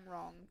am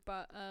wrong,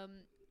 but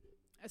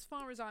as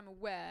far as I'm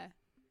aware,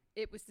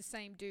 it was the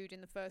same dude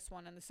in the first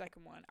one and the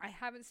second one. I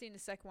haven't seen the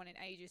second one in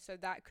ages, so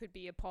that could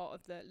be a part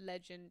of the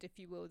legend, if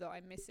you will, that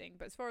I'm missing.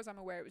 But as far as I'm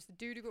aware, it was the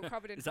dude who got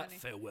covered in Is honey.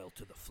 That farewell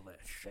to the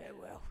flesh?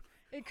 Farewell.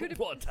 It could have.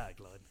 What a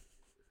tagline.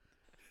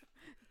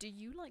 Do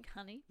you like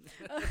honey?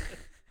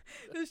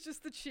 There's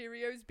just the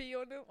Cheerios bee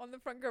on the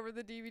front cover of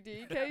the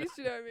DVD case,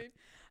 you know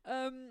what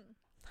I mean?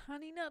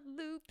 Honey Nut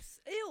Loops.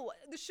 Ew,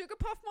 the Sugar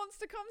Puff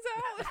monster comes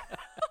out.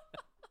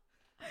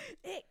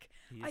 Ick.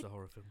 He is a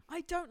horror film.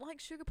 I don't like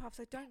Sugar Puffs.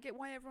 I don't get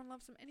why everyone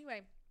loves them.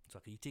 Anyway. It's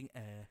like eating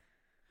air.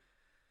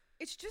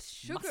 It's just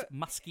sugar.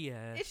 Musky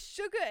air. It's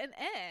sugar and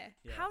air.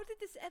 Yeah. How did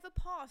this ever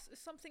pass as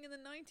something in the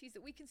 90s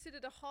that we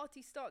considered a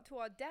hearty start to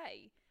our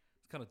day?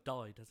 It's kind of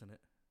died, hasn't it?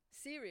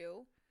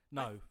 Cereal?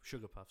 No,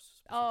 Sugar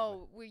Puffs.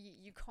 Oh, well,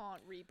 you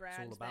can't rebrand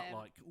It's all about them.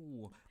 like,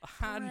 a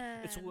hand.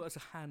 It's all as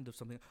a hand of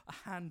something.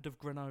 A hand of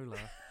granola.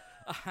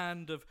 A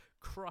hand of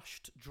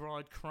crushed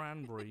dried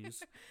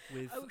cranberries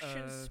with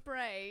ocean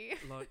spray,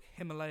 like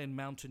Himalayan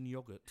mountain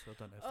yogurt. I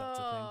don't know if that's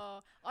a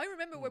thing. I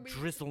remember when we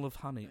drizzle of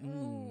honey.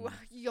 Ooh,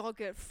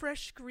 yogurt,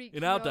 fresh Greek.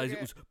 In our days, it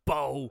was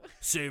bowl,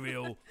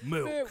 cereal,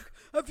 milk.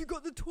 Have you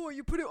got the toy?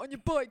 You put it on your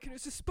bike, and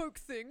it's a spoke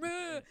thing.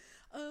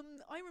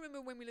 I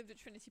remember when we lived at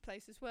Trinity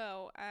Place as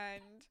well,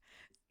 and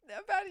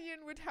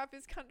Valiant would have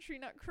his Country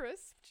Nut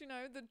Crisp. Do you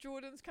know the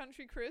Jordan's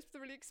Country Crisp, the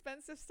really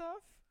expensive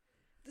stuff?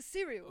 The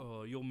cereal.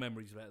 Oh, your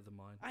memory's better than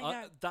mine. I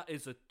know. That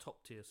is a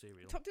top-tier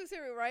cereal. Top-tier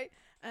cereal, right?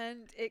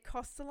 And it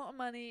costs a lot of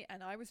money,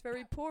 and I was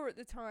very poor at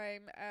the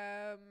time,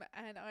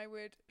 and I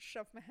would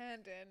shove my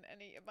hand in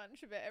and eat a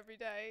bunch of it every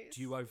day.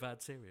 Do you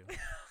OVAD cereal?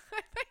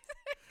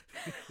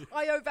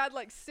 I OVAD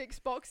like 6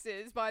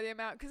 boxes by the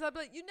amount, because I'd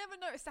be like, you never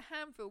noticed a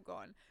handful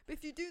gone. But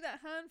if you do that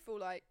handful,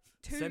 like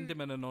 2... Send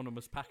him an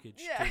anonymous package.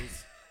 Yeah.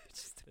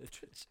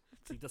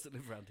 He doesn't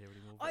live around here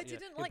anymore. I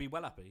didn't he'll be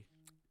well happy.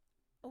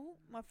 Oh,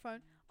 my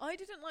phone. I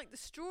didn't like the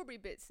strawberry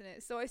bits in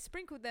it, so I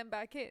sprinkled them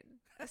back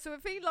in. So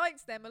if he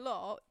likes them a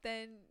lot,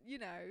 then, you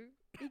know,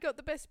 he got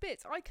the best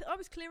bits. I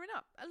was clearing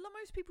up.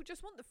 Most people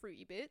just want the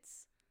fruity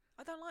bits.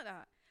 I don't like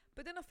that.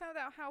 But then I found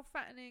out how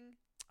fattening...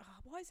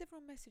 why is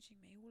everyone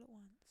messaging me all at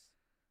once?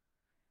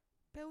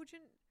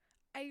 Belgian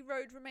A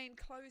road remained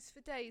closed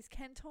for days.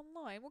 Kent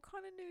Online. What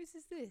kind of news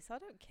is this? I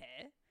don't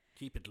care.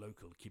 Keep it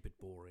local. Keep it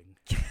boring.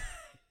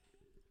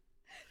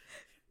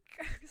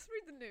 Let's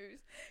read the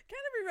news.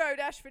 Canterbury Road,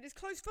 Ashford, is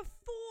closed for 4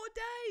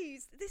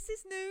 days. This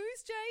is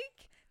news,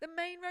 Jake. The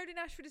main road in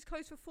Ashford is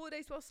closed for 4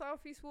 days while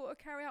South East Water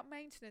carry out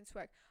maintenance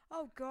work.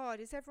 Oh, God,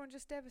 is everyone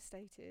just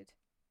devastated?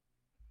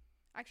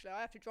 Actually,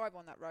 I have to drive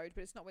on that road,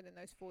 but it's not within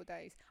those 4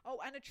 days. Oh,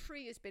 and a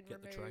tree has been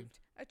removed. The train.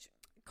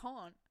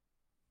 Can't.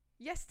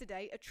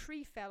 Yesterday, a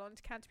tree fell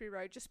onto Canterbury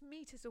Road just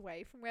metres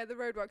away from where the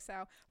roadworks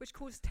are, which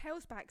caused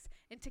tailbacks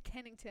into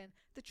Kennington.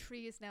 The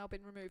tree has now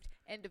been removed.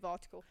 End of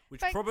article.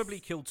 Which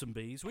probably killed some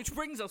bees, which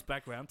brings us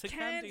back round to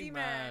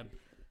Candyman.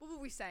 What were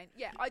we saying?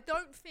 Yeah, I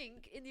don't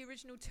think in the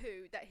original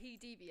 2 that he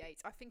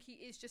deviates. I think he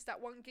is just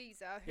that one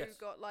geezer who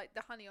got like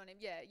the honey on him.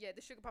 Yeah,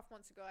 the Sugar Puff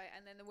Monster guy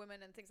and then the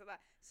woman and things like that.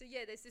 So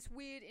yeah, there's this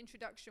weird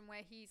introduction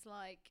where he's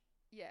like...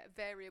 Yeah,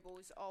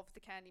 variables of the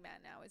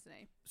Candyman now, isn't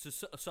he?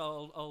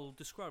 So I'll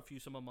describe for you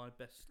some of my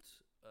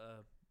best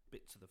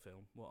bits of the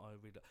film. What I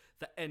really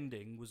the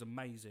ending was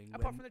amazing.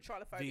 Apart from the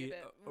trylophobia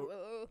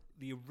bit,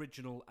 the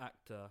original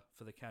actor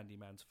for the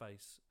Candyman's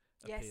face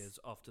appears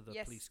after the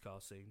police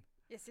car scene.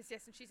 Yes,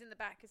 and she's in the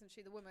back, isn't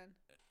she? The woman.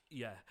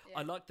 Yeah.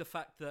 I like the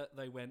fact that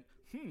they went,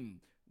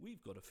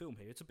 we've got a film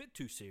here. It's a bit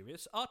too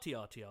serious. Arty,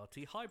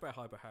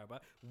 highbrow.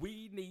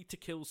 We need to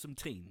kill some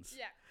teens.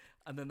 Yeah.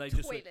 And then they Toilets.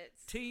 just went,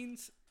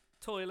 teens.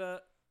 Toilet,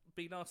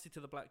 be nasty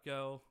to the black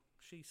girl.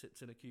 She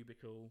sits in a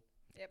cubicle.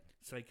 Yep.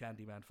 Say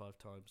Candyman 5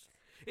 times.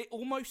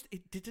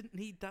 It didn't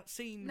need that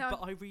scene, but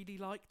I really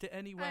liked it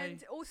anyway.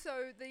 And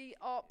also the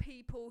art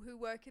people who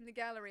work in the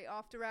gallery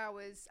after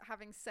hours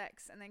having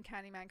sex and then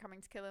Candyman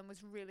coming to kill them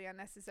was really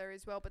unnecessary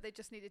as well. But they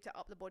just needed to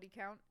up the body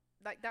count.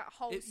 Like that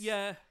whole...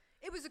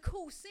 It was a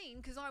cool scene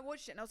because I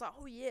watched it and I was like,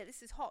 oh yeah,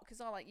 this is hot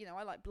because I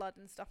like blood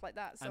and stuff like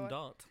that. So and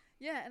art.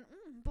 Yeah, and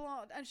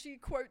blood. And she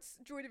quotes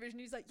Joy Division.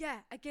 He's like, yeah,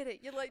 I get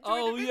it. You're like,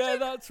 Joy Division. Yeah,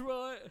 that's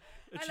right.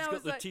 And she's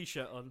got the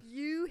T-shirt on.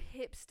 You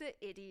hipster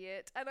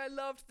idiot. And I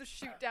loved the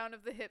shoot down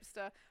of the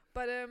hipster.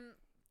 But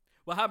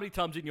well, how many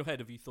times in your head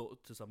have you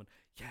thought to someone,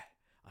 yeah,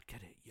 I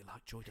get it. You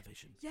like Joy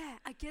Division. Yeah,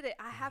 I get it.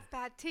 I have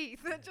bad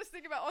teeth. Just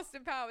think about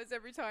Austin Powers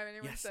every time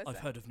anyone says that. Yes,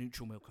 I've heard of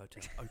Neutral Milk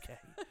Hotel. Okay,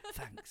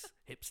 thanks,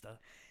 hipster.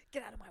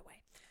 Get out of my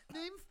way.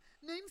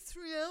 Name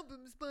 3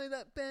 albums by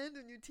that band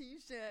on your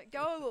T-shirt.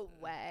 Go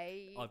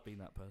away. I've been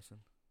that person.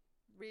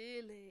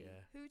 Really?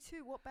 Yeah. Who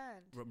to? What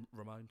band?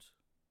 Ramones.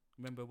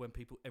 Remember when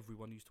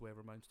everyone used to wear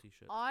Ramones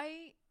T-shirts?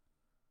 I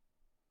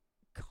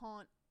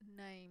can't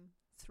name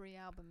 3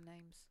 album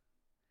names.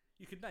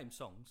 You could name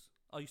songs.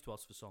 I used to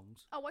ask for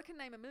songs. Oh, I can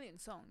name a million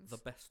songs. The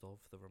best of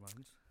the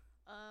Ramones.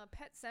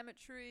 Pet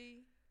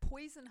Sematary,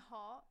 Poison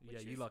Heart. Yeah,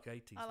 you like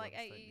 80s. I like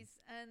 80s,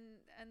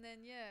 and then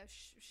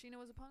Sheena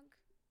was a punk.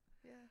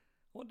 Yeah.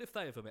 I wonder if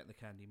they ever met the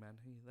Candyman.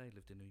 They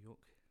lived in New York.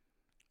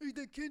 Hey,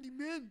 that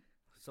Candyman.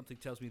 Something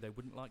tells me they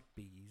wouldn't like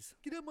bees.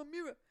 Get out my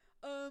mirror.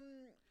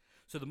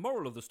 So the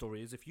moral of the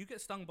story is, if you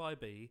get stung by a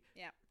bee,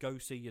 go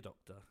see your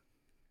doctor.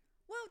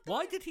 Well,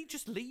 why did he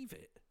just leave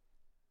it?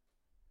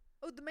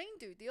 Oh, the main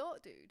dude, the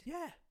art dude.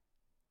 Yeah.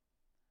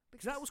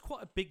 Because that was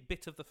quite a big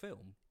bit of the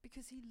film.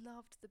 Because he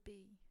loved the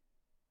bee.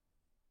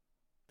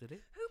 Did he?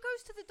 Who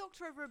goes to the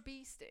doctor over a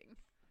bee sting?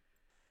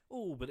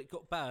 Oh, but it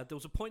got bad. There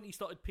was a point he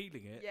started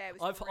peeling it. Yeah, it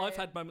was I've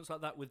had moments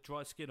like that with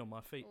dry skin on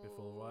my feet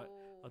before, right?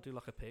 I do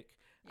like a pick.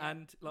 Yeah,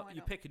 and like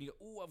you pick and you go,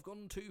 oh, I've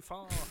gone too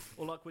far.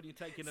 Or like when you're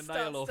taking a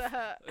nail off.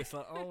 It's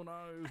like, oh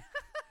no.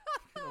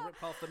 I'll rip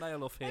half the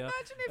nail off here.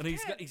 Imagine if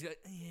and he's going,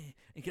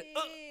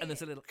 and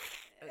there's a little...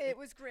 It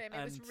was grim.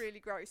 It was really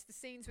gross. The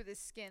scenes with his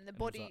skin, the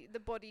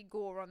body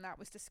gore on that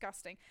was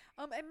disgusting.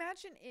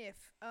 Imagine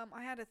if,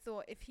 I had a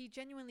thought, if he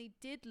genuinely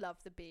did love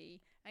the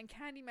bee and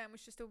Candyman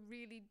was just a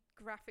really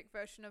graphic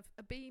version of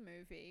a bee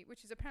movie,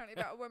 which is apparently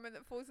about a woman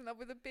that falls in love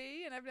with a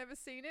bee, and I've never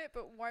seen it,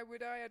 but why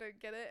would I? I don't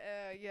get it.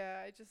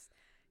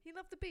 He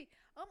loved the bee.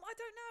 I don't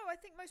know. I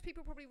think most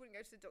people probably wouldn't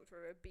go to the doctor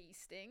over a bee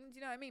sting. Do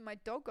you know what I mean? My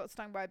dog got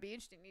stung by a bee,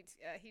 and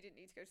he didn't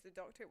need to go to the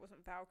doctor. It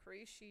wasn't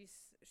Valkyrie. She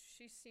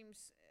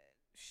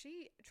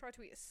tried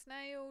to eat a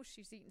snail.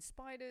 She's eaten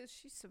spiders.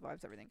 She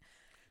survives everything.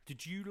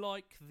 Did you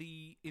like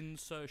the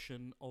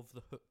insertion of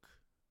the hook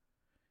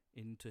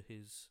into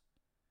his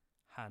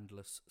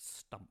handless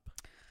stump?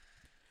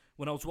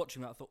 When I was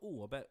watching that, I thought,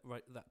 oh, I bet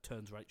that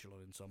turns Rachel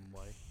on in some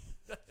way.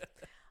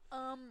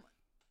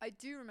 I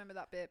do remember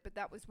that bit, but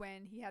that was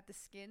when he had the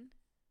skin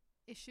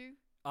issue.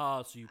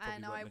 So you probably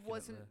and weren't I looking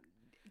wasn't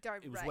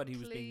directly. It was when he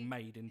was being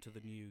made into the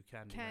new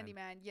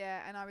Candyman. Yeah,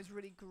 and I was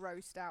really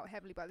grossed out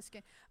heavily by the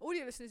skin.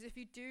 Audio listeners, if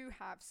you do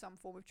have some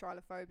form of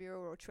trylophobia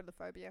or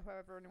trilophobia,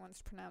 however anyone wants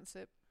to pronounce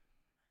it,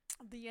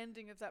 the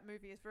ending of that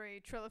movie is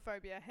very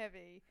trilophobia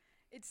heavy.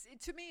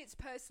 To me, it's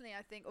personally,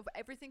 I think, of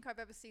everything I've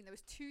ever seen, there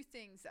was two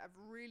things that have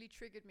really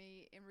triggered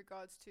me in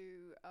regards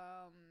to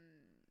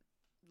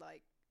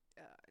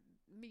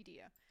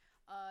media.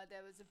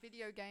 There was a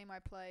video game I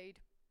played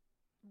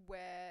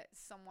where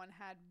someone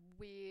had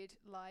weird,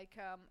 like,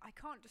 I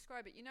can't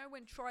describe it. You know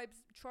when tribe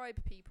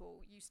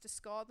people used to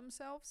scar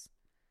themselves?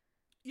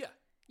 Yeah.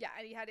 Yeah,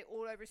 and he had it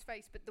all over his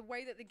face, but the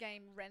way that the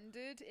game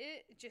rendered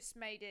it just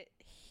made it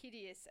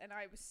hideous, and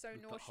I was so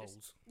with nauseous. The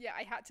holes. Yeah,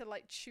 I had to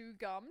like chew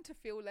gum to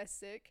feel less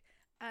sick,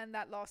 and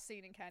that last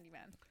scene in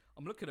Candyman.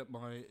 I'm looking at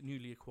my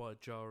newly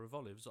acquired jar of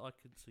olives. I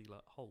can see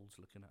like holes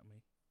looking at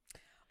me.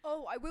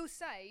 Oh, I will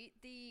say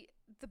the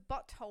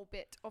butthole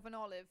bit of an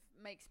olive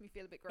makes me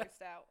feel a bit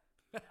grossed out.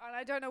 And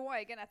I don't know why.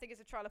 Again, I think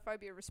it's a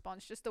trylophobia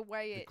response. Just the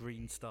way the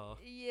green star.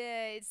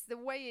 Yeah, it's the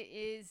way it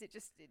is.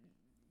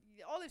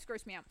 Olives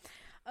gross me out.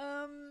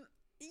 Candyman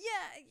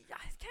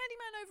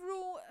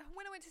overall,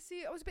 when I went to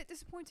see it, I was a bit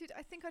disappointed.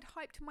 I think I'd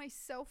hyped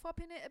myself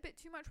up in it a bit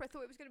too much, where I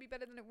thought it was going to be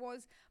better than it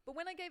was. But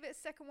when I gave it a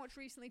second watch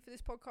recently for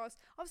this podcast,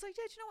 I was like,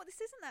 yeah, do you know what?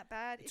 This isn't that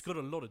bad. It's got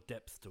a lot of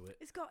depth to it.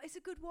 It's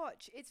a good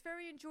watch. It's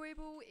very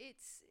enjoyable.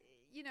 It's,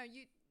 you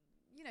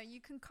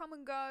can come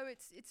and go.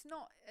 It's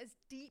not as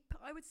deep,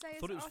 I would say, I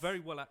thought it was very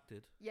well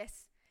acted.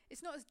 Yes.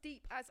 It's not as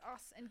deep as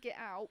Us and Get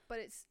Out, but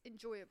it's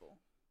enjoyable.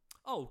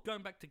 Oh,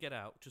 going back to Get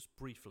Out, just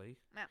briefly.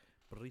 Yeah.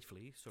 Sorry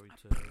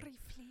to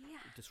briefly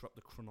disrupt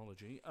the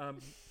chronology.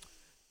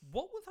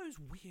 What were those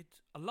weird...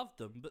 I loved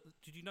them, but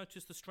did you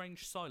notice the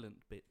strange silent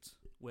bit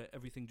where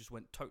everything just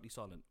went totally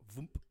silent?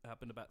 Voomp,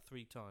 happened about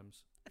 3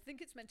 times. I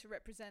think it's meant to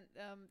represent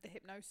the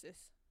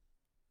hypnosis.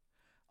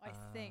 I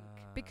think.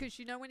 Because,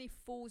 when he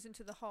falls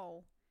into the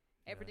hole,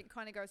 everything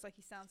kind of goes like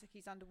he sounds like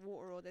he's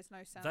underwater or there's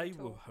no sound They at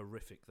all. were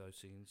horrific, those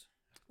scenes.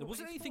 There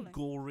wasn't anything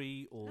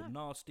gory or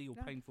nasty or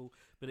painful,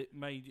 but it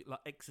made,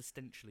 like,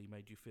 existentially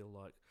made you feel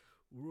like,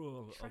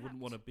 I wouldn't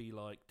want to be,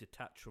 like,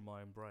 detached from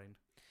my own brain.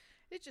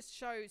 It just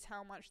shows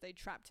how much they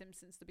trapped him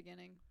since the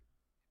beginning.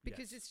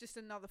 Because it's just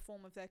another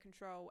form of their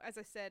control. As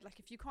I said, like,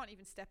 if you can't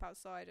even step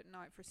outside at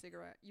night for a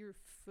cigarette, you're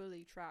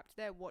fully trapped.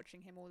 They're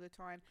watching him all the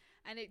time.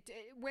 And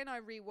when I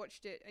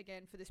rewatched it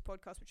again for this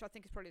podcast, which I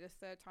think is probably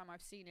the 3rd time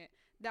I've seen it,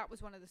 that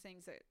was one of the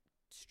things that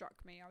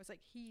struck me. I was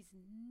like, he's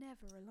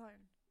never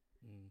alone.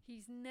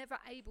 He's never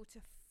able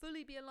to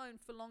fully be alone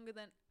for longer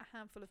than a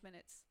handful of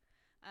minutes.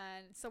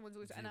 And someone's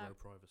always... Zero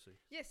privacy.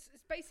 Yes,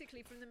 it's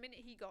basically from the minute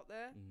he got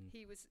there,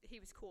 he was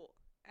caught.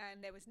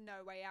 And there was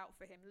no way out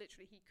for him.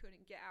 Literally, he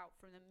couldn't get out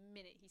from the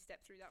minute he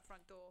stepped through that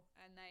front door.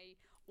 And they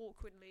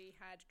awkwardly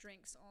had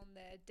drinks on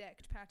their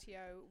decked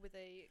patio with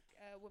a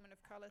woman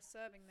of colour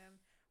serving them,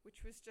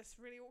 which was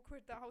just really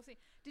awkward, that whole scene.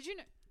 Did you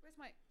know...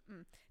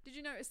 Did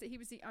you notice that he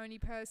was the only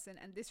person,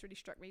 and this really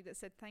struck me, that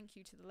said thank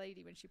you to the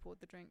lady when she poured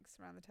the drinks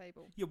around the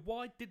table? Yeah,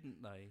 why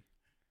didn't they?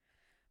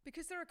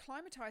 Because they're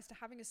acclimatised to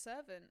having a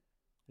servant.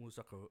 It was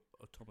like a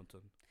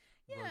automaton.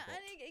 Yeah, robot. and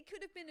it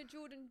could have been a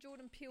Jordan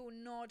Peele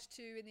nod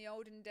to in the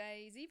olden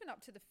days, even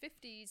up to the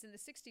 50s and the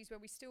 60s, where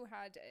we still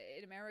had,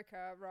 in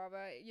America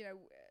rather,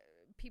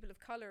 people of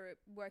colour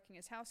working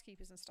as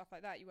housekeepers and stuff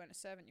like that. You weren't a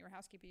servant, you were a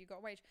housekeeper, you got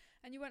a wage.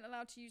 And you weren't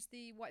allowed to use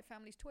the white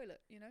family's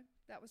toilet,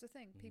 That was a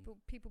thing. People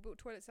built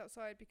toilets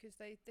outside because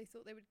they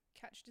thought they would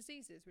catch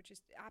diseases, which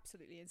is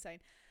absolutely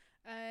insane.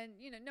 And,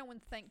 no one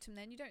thanked them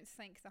then. You don't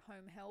thank the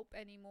home help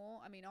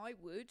anymore. I mean, I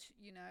would,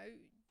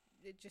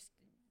 it just...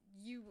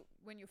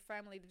 when your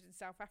family lived in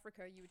South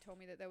Africa, you told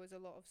me that there was a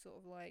lot of sort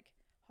of like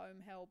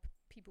home help.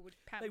 People would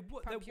pump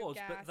your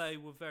gas. But they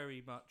were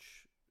very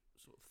much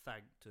sort of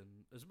thanked,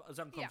 and as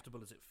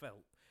uncomfortable as it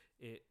felt,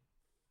 they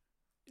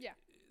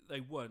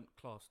weren't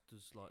classed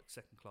as like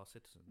second-class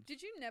citizens.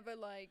 Did you never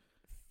like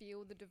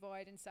feel the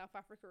divide in South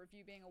Africa of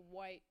you being a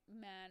white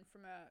man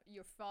from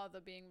your father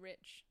being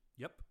rich?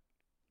 Yep.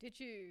 Did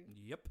you?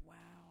 Yep.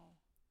 Wow.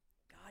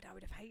 God, I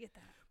would have hated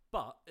that.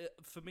 But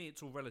for me,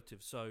 it's all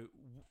relative. So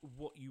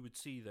what you would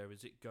see there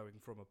is it going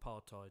from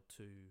apartheid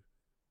to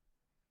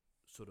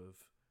sort of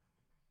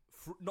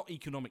not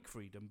economic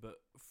freedom,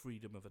 but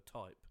freedom of a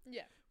type.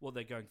 Yeah. What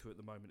they're going through at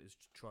the moment is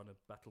trying to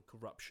battle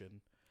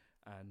corruption,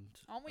 and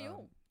aren't we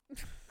all?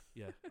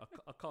 Yeah,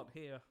 I can't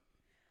hear.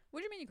 What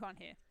do you mean you can't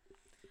hear?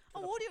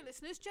 Audio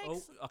listeners,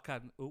 Jake's... I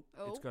can.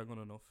 It's going on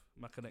and off.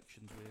 My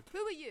connection's weird. Who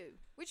are you?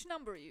 Which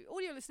number are you?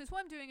 Audio listeners, what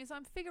I'm doing is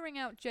I'm figuring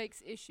out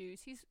Jake's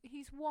issues.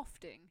 He's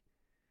wafting.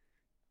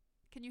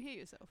 Can you hear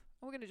yourself?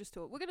 We're going to just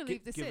talk. We're going to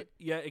leave this in.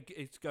 Yeah,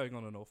 it's going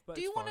on and off. But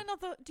do you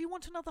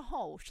want another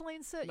hole? Shall I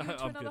insert you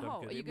into another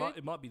hole? Good. Are you good?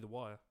 It might be the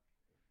wire.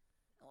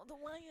 Oh, the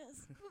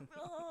wires.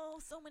 Oh,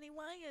 so many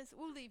wires.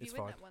 We'll leave you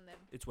in that one then.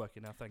 It's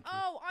working now, thank you.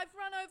 Oh, I've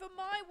run over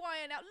my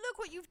wire now. Look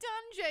what you've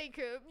done,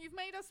 Jacob. You've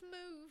made us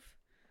move.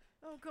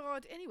 Oh,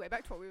 God. Anyway,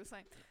 back to what we were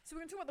saying. So we're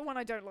going to talk about the one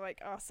I don't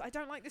like, Us. I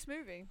don't like this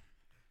movie.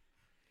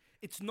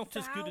 It's not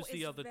as good as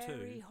the other two.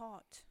 Very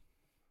hot.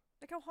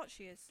 Look how hot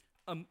she is.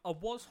 I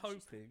was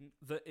hoping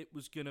that it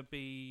was going to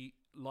be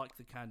like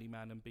the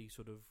Candyman and be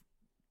sort of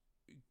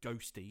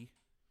ghosty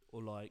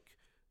or like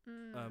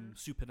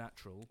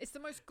supernatural. It's the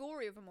most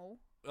gory of them all.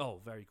 Oh,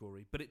 very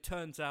gory. But it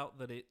turns out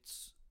that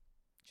it's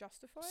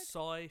Justified?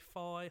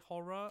 Sci-fi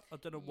horror. I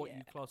don't know what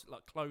you class it,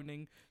 like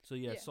cloning. So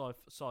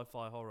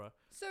sci-fi horror.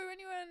 So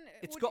anyone...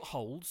 It's got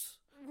holes.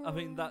 I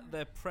mean, that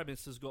their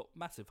premise has got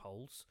massive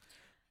holes.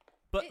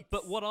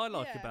 But what I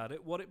like about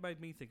it, what it made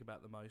me think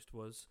about the most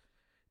was,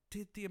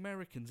 did the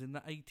Americans in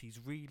the 80s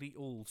really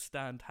all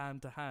stand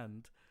hand to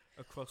hand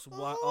across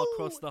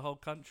the whole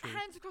country?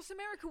 Hands Across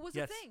America was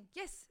a thing.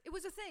 Yes, it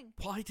was a thing.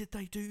 Why did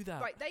they do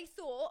that? Right, they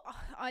thought...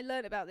 I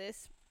learned about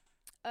this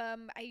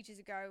ages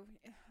ago.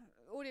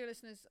 Audio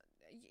listeners...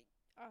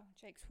 Oh,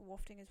 Jake's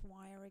wafting his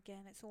wire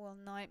again. It's all a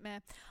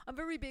nightmare. I'm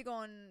very big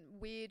on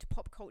weird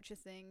pop culture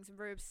things. I'm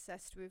very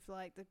obsessed with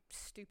like the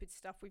stupid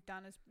stuff we've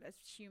done as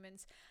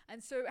humans.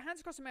 And so Hands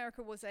Across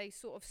America was a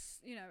sort of,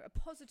 a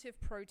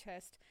positive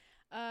protest.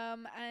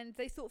 And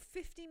they thought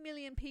 50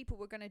 million people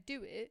were going to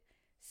do it.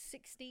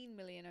 16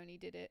 million only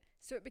did it.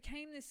 So it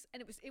became this,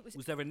 and it was.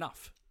 Was there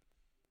enough?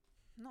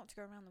 Not to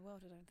go around the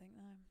world, I don't think,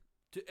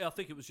 no. I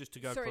think it was just to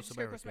go across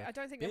America. I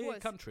don't think there was.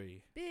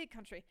 Big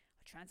country.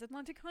 A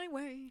transatlantic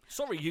highway.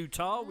 Sorry,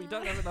 Utah, we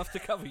don't have enough to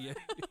cover you.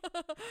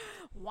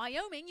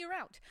 Wyoming, you're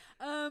out.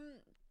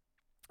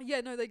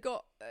 They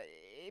got...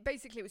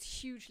 basically, it was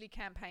hugely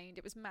campaigned.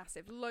 It was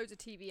massive. Loads of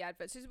TV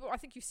adverts. I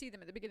think you see them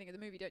at the beginning of the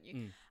movie, don't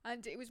you?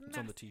 And it was... It's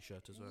on the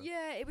T-shirt as well.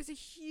 Yeah, it was a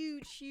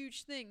huge,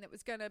 huge thing that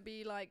was going to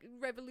be, like,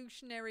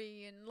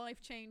 revolutionary and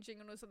life-changing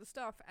and all this other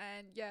stuff.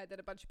 And, then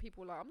a bunch of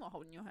people were like, I'm not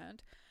holding your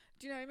hand.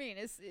 Do you know what I mean?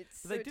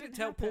 But they didn't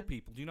tell poor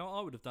people. Do you know what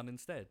I would have done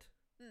instead?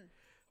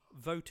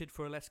 Voted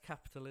for a less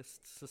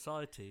capitalist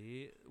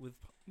society with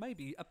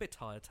maybe a bit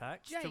higher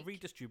tax to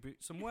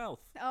redistribute some wealth.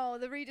 Oh,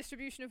 the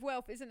redistribution of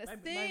wealth isn't a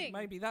thing.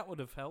 Maybe that would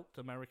have helped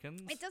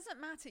Americans. It doesn't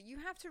matter. You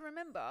have to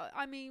remember,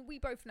 I mean, we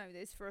both know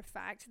this for a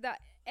fact, that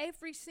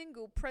every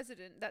single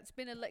president that's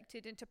been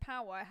elected into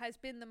power has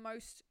been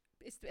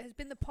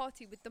the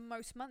party with the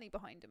most money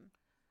behind them.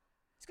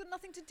 It's got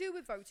nothing to do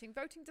with voting.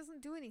 Voting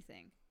doesn't do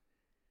anything.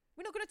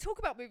 We're not going to talk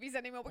about movies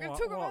anymore. We're going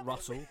to talk about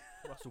Russell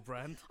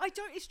Brand.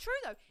 It's true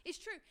though. It's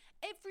true.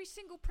 Every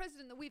single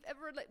president that we've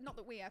ever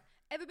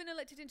ever been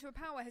elected into a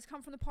power has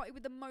come from the party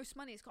with the most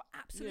money. It's got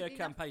absolutely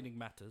campaigning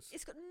matters.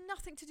 It's got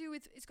nothing to do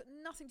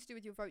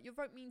with your vote. Your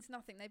vote means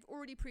nothing. They've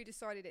already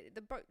pre-decided it.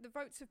 The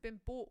votes have been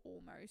bought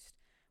almost.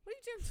 What are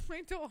you doing to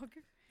my dog?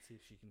 See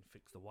if she can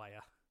fix the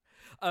wire.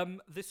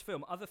 This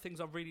film, other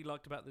things I really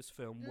liked about this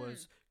film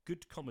was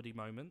good comedy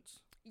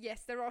moments.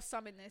 Yes, there are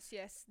some in this,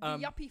 yes. The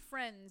yuppie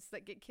friends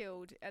that get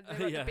killed and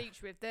they're at the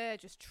beach with, they're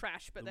just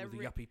trash, but they're... the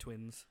yuppie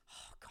twins.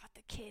 Oh, God,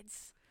 the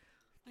kids.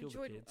 I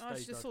enjoyed it. I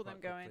just saw them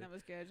going. That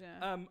was good,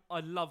 yeah. I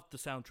loved the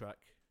soundtrack.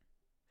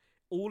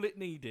 All it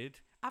needed...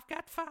 I've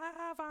got 5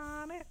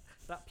 on it.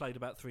 That played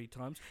about 3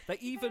 times. They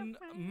even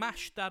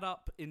mashed that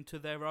up into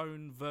their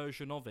own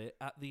version of it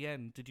at the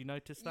end. Did you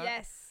notice that?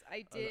 Yes,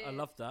 I did. I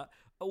loved that.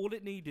 All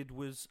it needed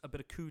was a bit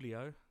of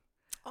Coolio.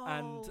 Oh,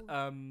 and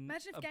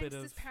imagine if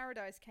Gangster's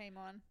Paradise came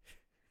on.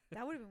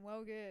 That would have been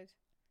well good.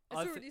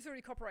 It's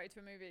already copyrighted to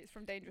a movie. It's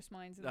from Dangerous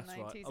Minds in the 90s. That's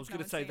right. I was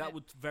going to say that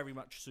would very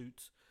much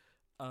suit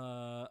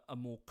a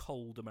more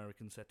cold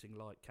American setting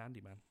like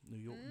Candyman, New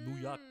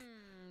York.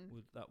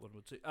 That one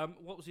would suit.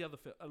 What was the other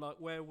film?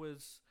 Where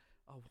was?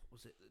 Oh, what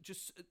was it?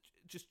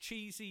 Just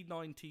cheesy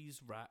 90s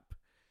rap.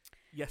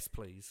 Yes,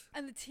 please.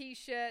 And the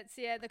T-shirts,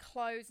 the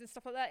clothes and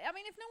stuff like that. I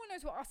mean, if no one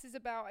knows what Us is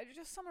about, I'll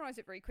just summarise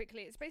it very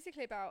quickly. It's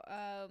basically about,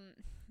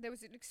 there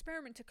was an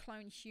experiment to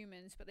clone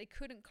humans, but they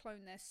couldn't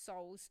clone their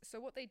souls. So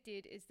what they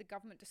did is the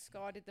government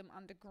discarded them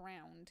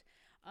underground.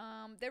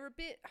 They're a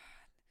bit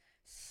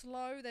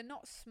slow. They're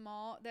not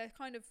smart. They're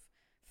kind of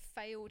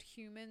failed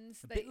humans.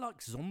 A bit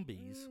like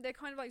zombies. They're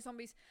kind of like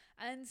zombies.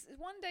 And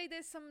one day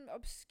there's some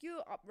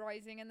obscure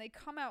uprising and they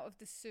come out of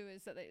the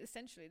sewers they're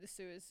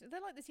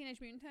like the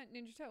Teenage Mutant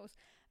Ninja Turtles.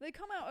 They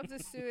come out of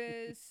the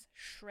sewers,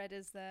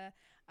 Shredder's there,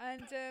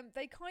 and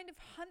they kind of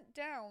hunt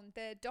down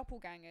their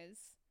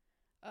doppelgangers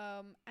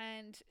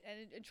and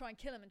try and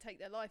kill them and take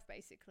their life,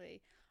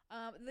 basically.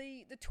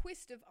 The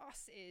twist of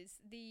Us is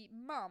the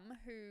mum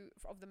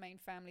of the main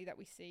family that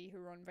we see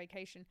who are on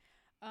vacation.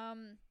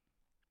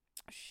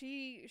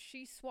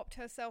 She swapped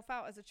herself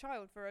out as a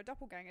child for a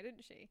doppelganger,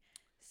 didn't she?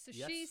 So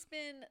yes. She's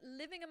been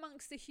living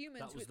amongst the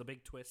humans. That was the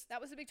big twist. That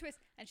was the big twist.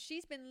 And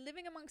she's been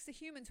living amongst the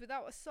humans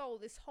without a soul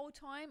this whole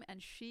time,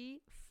 and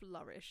she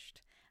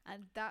flourished.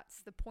 And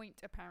that's the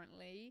point,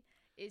 apparently,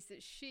 is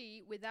that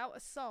she, without a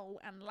soul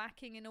and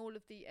lacking in all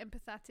of the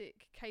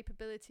empathetic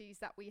capabilities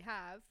that we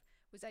have,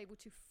 was able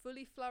to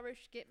fully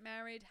flourish, get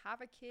married,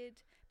 have a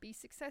kid, be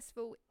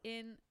successful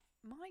in...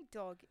 My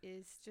dog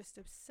is just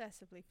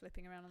obsessively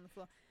flipping around on the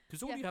floor.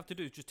 Because all you have to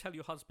do is just tell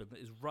your husband that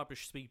his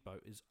rubbish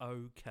speedboat is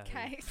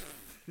okay.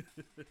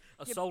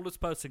 A soulless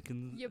person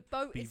can your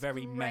boat be is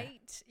very great. Meh.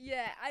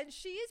 Yeah, and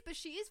she is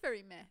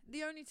very meh.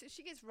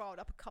 She gets riled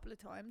up a couple of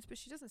times, but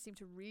she doesn't seem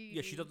to really...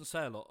 Yeah, she doesn't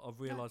say a lot.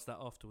 I've realised that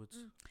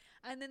afterwards.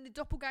 And then the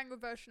doppelganger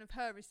version of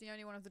her is the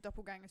only one of the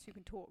doppelgangers who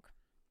can talk.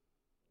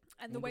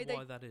 And the way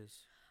why that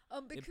is.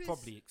 Because it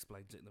probably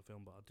explains it in the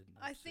film, but I didn't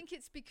know. I think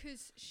it's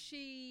because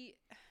she...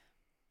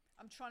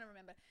 I'm trying to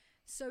remember.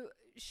 So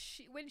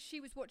when she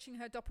was watching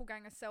her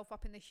doppelganger self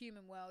up in the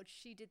human world,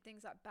 she did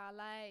things like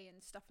ballet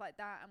and stuff like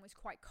that and was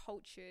quite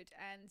cultured.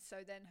 And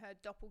so then her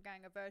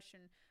doppelganger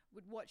version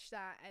would watch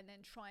that and then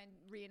try and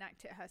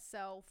reenact it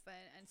herself.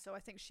 And so I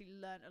think she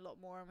learned a lot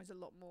more and was a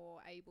lot more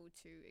able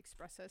to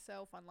express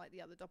herself, unlike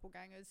the other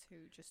doppelgangers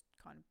who just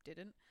kind of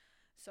didn't.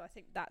 So I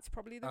think that's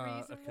probably the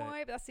reason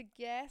why, but that's a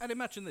guess. And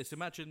imagine this.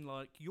 Imagine,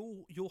 like,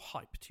 you're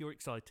hyped. You're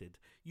excited.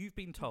 You've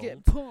been told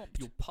you're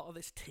part of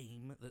this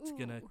team that's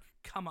going to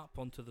come up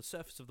onto the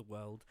surface of the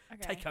world,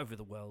 take over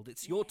the world.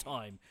 It's your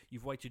time.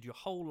 You've waited your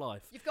whole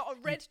life. You've got a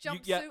red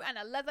jumpsuit and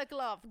a leather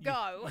glove.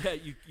 Go.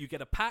 You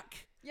get a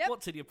pack. Yep.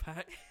 What's in your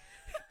pack?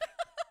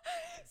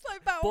 It's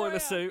like Battle Boiler Royale.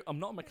 suit. I'm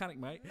not a mechanic,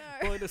 mate.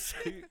 No. Boiler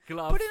suit,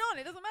 glove. Put it on.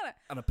 It doesn't matter.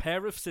 And a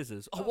pair of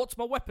scissors. Oh, what's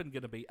my weapon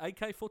going to be?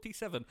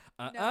 AK-47.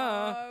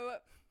 No.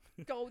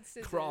 Gold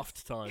scissors.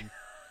 Craft time.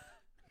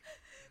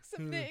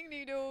 Some knitting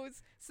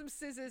needles, some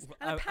scissors,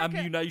 and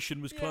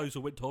ammunition was closed. I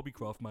went to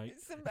Hobbycraft, mate.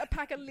 A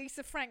pack of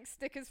Lisa Frank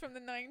stickers from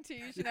the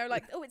 90s, you know,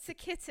 like, oh, it's a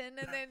kitten,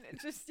 and then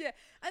just, yeah.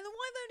 And then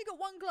why have they only got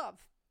one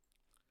glove?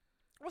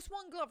 What's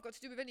one glove got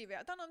to do with any of it?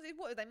 I don't know.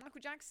 What are they,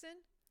 Michael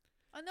Jackson?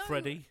 I know.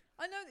 Freddie.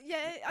 I know,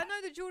 yeah, I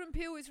know that Jordan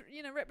Peele is,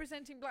 you know,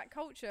 representing black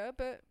culture,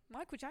 but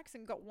Michael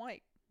Jackson got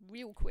white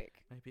real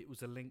quick. Maybe it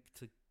was a link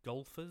to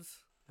golfers.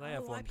 They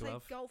have one glove. I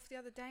played golf the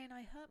other day and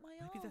I hurt my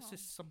arm. Maybe there's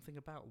just something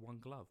about one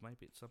glove.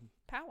 Maybe it's some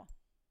power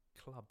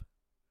club.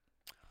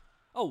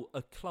 Oh,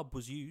 a club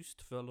was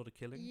used for a lot of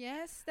killing.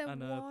 Yes, there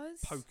and was.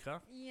 A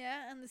poker.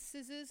 Yeah, and the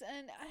scissors.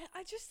 And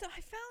I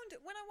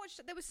found, when I watched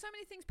it, there was so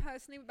many things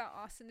personally about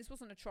us, and this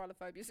wasn't a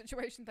trilophobia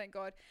situation, thank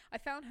God. I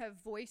found her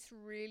voice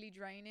really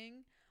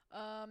draining.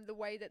 The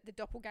way that the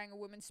doppelganger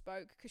woman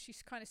spoke, because she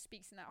kind of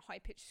speaks in that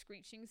high-pitched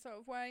screeching sort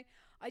of way.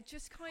 I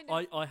just kind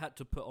of... I had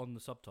to put on the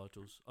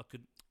subtitles. I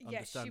couldn't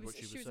understand what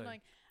she was saying.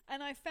 Annoying.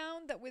 And I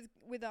found that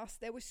with us,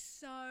 there were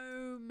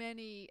so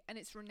many, and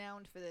it's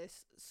renowned for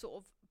this, sort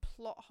of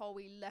plot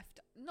hole-y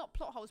not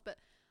plot holes, but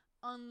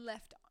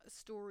unleft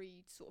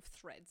story sort of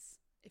threads,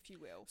 if you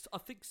will. So I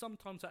think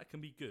sometimes that can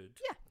be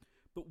good. Yeah.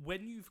 But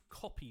when you've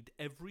copied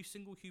every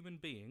single human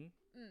being...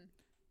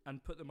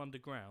 and put them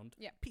underground,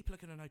 people are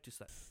going to notice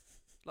that.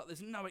 Like,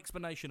 there's no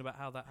explanation about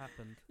how that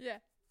happened. Yeah.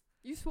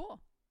 You swore.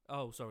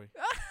 Oh, sorry.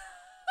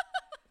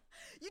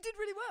 You did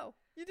really well.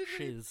 You did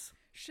really...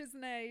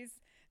 Shiznays.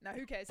 No,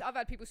 who cares? I've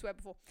had people swear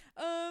before.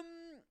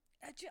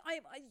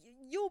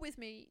 You're with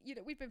me. You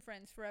know, we've been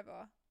friends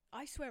forever.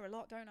 I swear a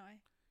lot, don't I?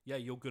 Yeah,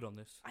 you're good on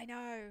this. I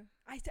know.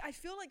 I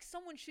feel like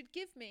someone should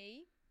give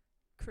me,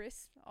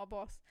 Chris, our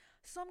boss,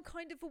 some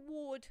kind of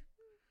award.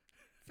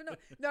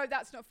 No,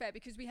 that's not fair,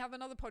 because we have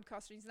another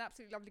podcaster. He's an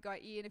absolutely lovely guy,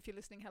 Ian. If you're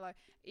listening, hello.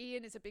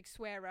 Ian is a big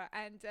swearer,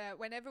 and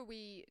whenever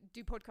we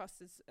do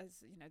podcasts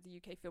as you know, the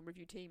UK film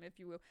review team, if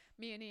you will,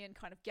 me and Ian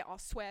kind of get our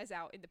swears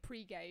out in the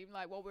pre-game,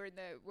 like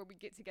when we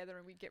get together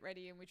and we get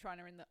ready and we're trying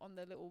to on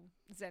the little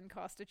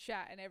Zencaster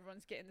chat, and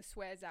everyone's getting the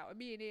swears out, and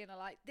me and Ian are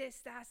like,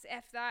 this, that's,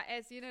 F that,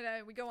 S, you know,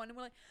 and we go on and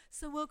we're like,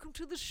 so welcome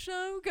to the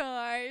show,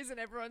 guys, and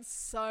everyone's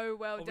so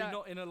well done. Are we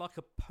not in a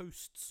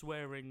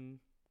post-swearing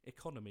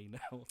economy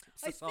now,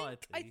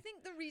 society? I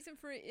think the reason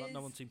for it is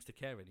no one seems to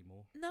care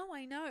anymore. No,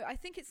 I know. I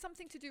think it's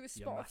something to do with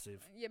Spotify.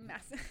 You're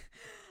massive.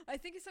 I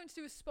think it's something to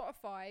do with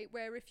Spotify,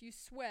 where if you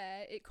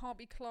swear, it can't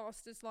be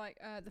classed as like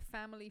the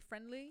family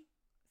friendly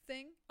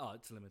thing. Oh,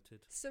 it's limited.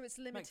 So it's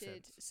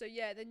limited. So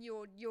yeah, then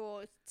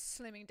you're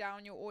slimming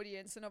down your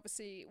audience, and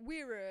obviously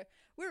we're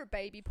a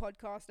baby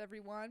podcast.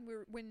 Everyone,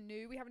 we're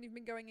new. We haven't even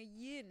been going a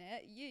year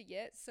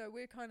yet. So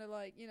we're kind of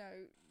like, you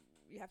know,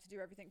 you have to do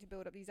everything to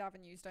build up these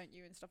avenues, don't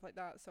you, and stuff like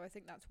that. So I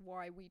think that's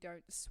why we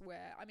don't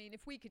swear. I mean,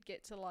 if we could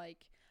get to like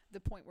the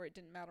point where it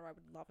didn't matter, I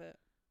would love it.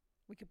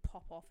 We could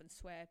pop off and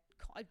swear.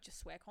 I'd just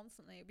swear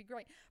constantly. It'd be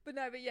great. But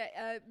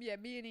yeah,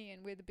 me and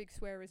Ian, we're the big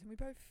swearers, and we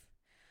both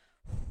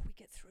we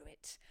get through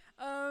it.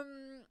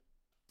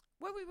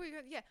 Where we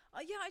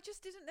I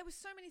just didn't. There was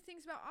so many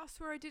things about us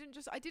where I didn't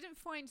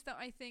find that.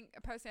 I think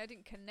personally, I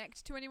didn't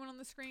connect to anyone on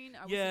the screen.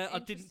 I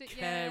didn't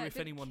care if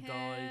anyone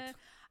died.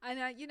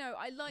 And you know,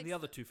 I liked the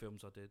other two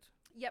films I did.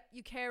 Yep,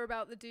 you care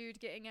about the dude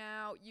getting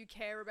out. You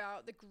care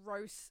about the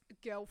gross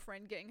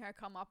girlfriend getting her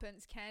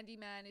comeuppance.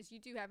 Candyman is, you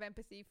do have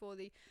empathy for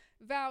the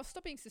Val.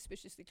 Stop being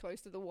suspiciously close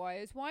to the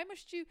wires. Why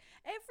must you?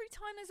 Every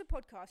time there's a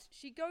podcast,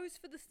 she goes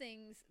for the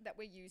things that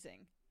we're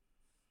using.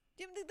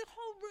 The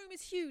whole room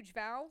is huge,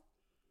 Val.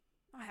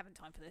 I haven't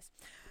time for this.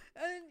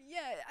 And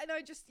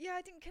I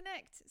didn't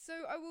connect. So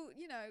I will,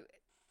 you know,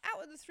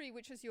 out of the three,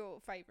 which is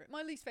your favourite?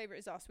 My least favourite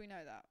is Us. We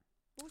know that.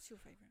 What's your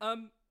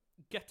favourite?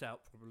 Get Out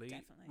probably.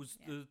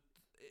 Definitely,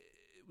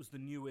 It was the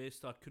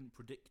newest. I couldn't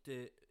predict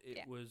it.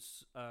 It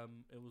was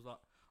like,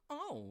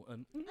 oh,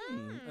 and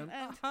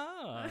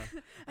aha,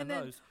 and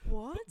then, those.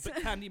 What? But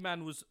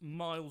Candyman was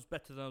miles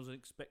better than I was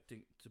expecting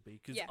it to be,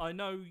 because I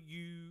know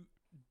you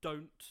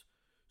don't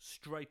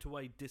straight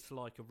away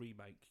dislike a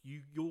remake.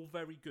 You're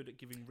very good at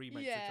giving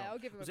remakes a chance. Yeah, I'll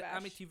give them Was a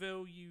bash.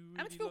 Amityville?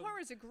 Amityville Horror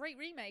is a great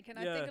remake, and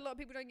I think a lot of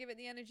people don't give it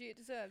the energy it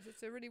deserves.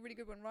 It's a really, really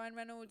good one. Ryan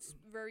Reynolds,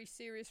 very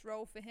serious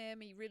role for him.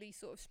 He really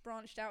sort of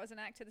branched out as an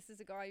actor. This is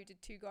a guy who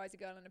did Two Guys, a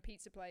Girl, and a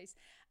Pizza Place,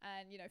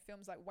 and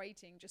films like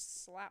Waiting,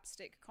 just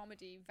slapstick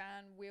comedy.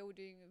 Van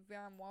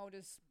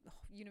Wilder's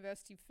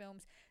university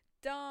films.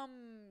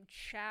 Dumb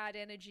Chad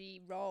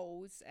energy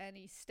roles, and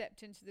he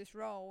stepped into this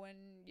role, and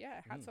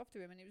hats off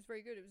to him, and it was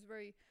very good. It was a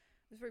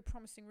very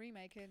promising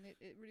remake, and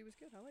it really was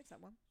good. I liked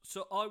that one.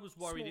 So I was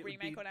worried Small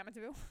remake on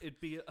Amityville. It'd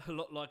be a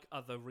lot like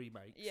other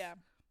remakes. Yeah.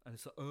 And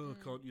it's like,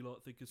 can't you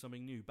think of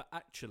something new? But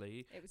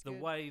actually, the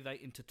good. way they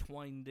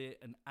intertwined it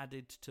and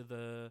added to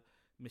the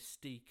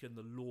mystique and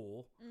the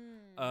lore,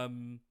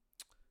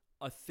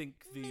 I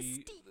think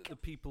the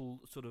people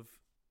sort of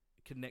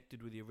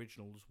connected with the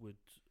originals would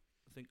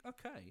think,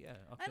 okay,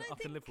 I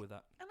can live with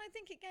that. And I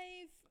think it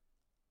gave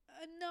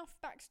enough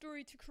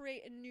backstory to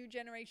create a new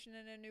generation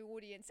and a new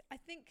audience. I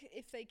think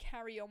if they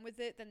carry on with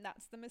it, then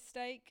that's the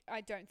mistake.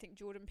 I don't think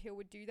Jordan Peele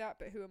would do that,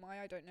 but who am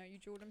I? I don't know you,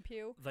 Jordan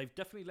Peele. They've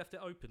definitely left it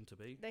open to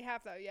be. They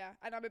have, though, yeah.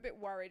 And I'm a bit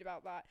worried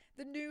about that.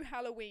 The new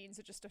Halloweens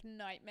are just a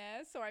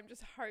nightmare, so I'm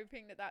just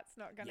hoping that that's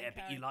not going to Yeah,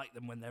 but you like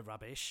them when they're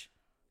rubbish.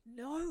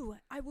 No,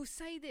 I will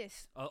say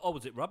this.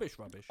 Was it rubbish?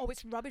 Oh,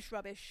 it's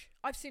rubbish.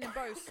 I've seen them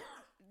both.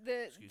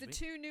 The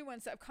two new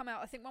ones that have come out,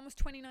 I think one was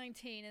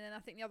 2019 and then I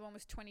think the other one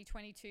was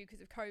 2022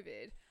 because of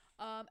COVID.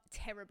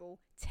 Terrible.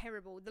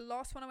 The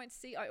last one I went to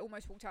see, I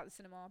almost walked out of the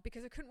cinema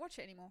because I couldn't watch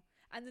it anymore.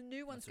 And the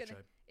new one's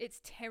it's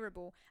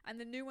terrible.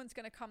 And the new one's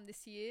going to come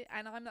this year,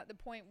 and I'm at the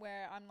point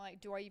where I'm like,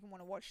 do I even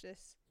want to watch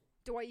this?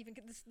 Do I even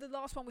get this? The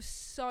last one was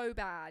so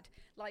bad.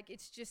 Like,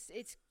 it's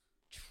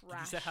trash. Did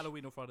you say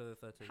Halloween or Friday the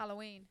 13th?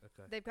 Halloween.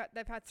 Okay.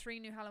 They've had 3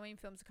 new Halloween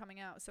films coming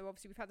out. So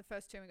obviously we've had the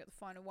first 2 and we got the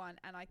final one,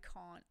 and I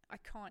can't.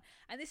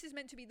 And this is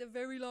meant to be the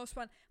very last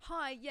one.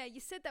 Hi, yeah, you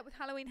said that with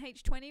Halloween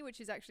H20,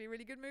 which is actually a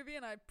really good movie,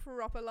 and I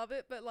proper love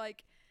it. But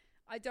like,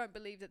 I don't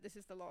believe that this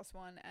is the last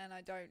one, and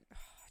I don't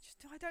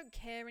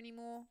care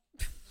anymore.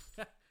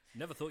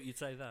 Never thought you'd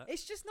say that.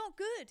 It's just not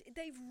good.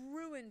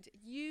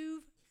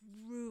 You've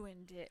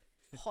ruined it,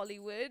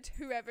 Hollywood,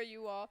 whoever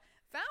you are.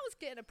 Val's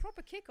getting a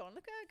proper kick on.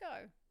 Look at her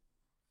go.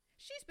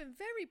 She's been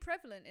very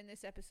prevalent in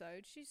this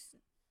episode. She's,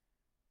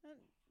 I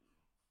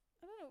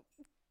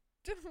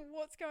don't know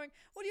what's going.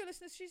 Audio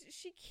listeners,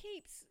 she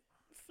keeps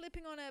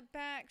flipping on her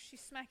back.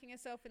 She's smacking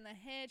herself in the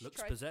head.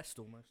 Looks possessed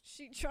almost.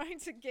 She's trying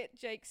to get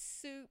Jake's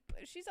soup.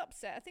 She's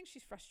upset. I think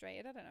she's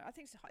frustrated. I don't know. I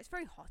think it's hot. It's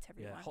very hot,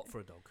 everyone. Yeah, hot for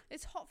a dog.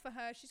 It's hot for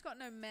her. She's got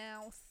no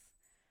mouth.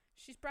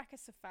 She's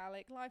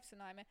brachycephalic. Life's a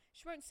nightmare.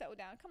 She won't settle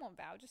down. Come on,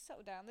 Val, just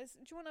settle down. Do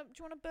you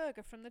want a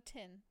burger from the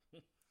tin?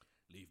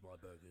 Leave my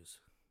burgers.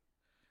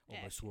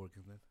 Almost swore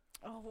again then.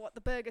 Oh, what,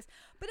 the burgers.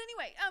 But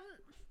anyway,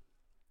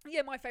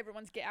 yeah, my favourite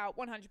one's Get Out,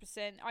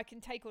 100%. I can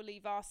take or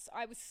leave Us.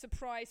 I was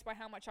surprised by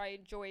how much I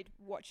enjoyed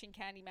watching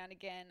Candyman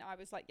again. I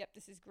was like, yep,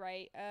 this is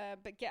great.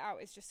 But Get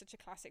Out is just such a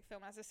classic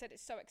film. As I said,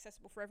 it's so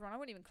accessible for everyone. I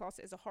wouldn't even class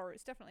it as a horror.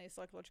 It's definitely a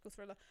psychological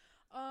thriller.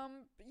 As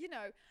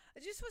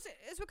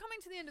we're coming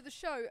to the end of the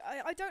show,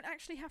 I don't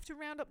actually have to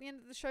round up the end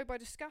of the show by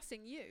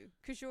discussing you,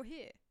 because you're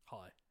here.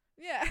 Hi.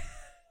 Yeah.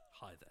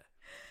 Hi there.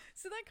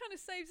 So that kind of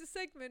saves a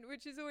segment,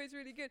 which is always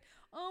really good.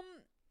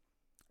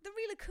 The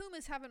Real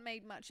Akumas haven't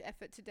made much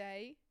effort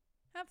today,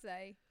 have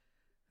they?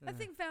 I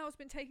think Val's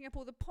been taking up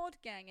all the pod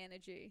gang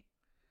energy.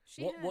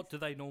 What do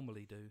they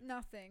normally do?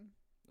 Nothing.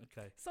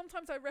 Okay.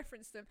 Sometimes I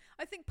reference them.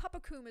 I think Papa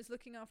Kuma's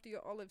looking after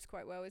your olives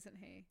quite well, isn't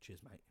he? Cheers,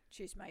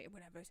 mate.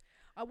 Whatever.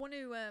 I want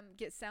to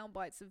get sound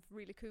bites of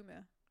Real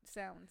Akuma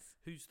sounds.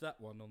 Who's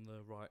that one on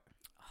the right?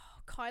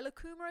 Oh, Kyla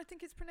Kuma, I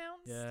think it's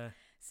pronounced. Yeah.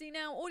 See,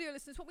 now, audio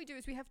listeners, what we do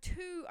is we have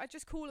 2, I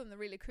just call them the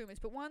Real Akumas,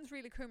 but one's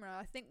Real Akuma,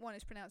 I think one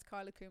is pronounced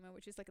Kyla Kuma,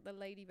 which is like the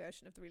lady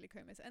version of the Real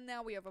Akumas. And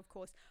now we have, of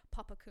course,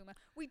 Papa Kuma.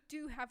 We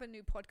do have a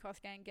new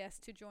podcast gang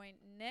guest to join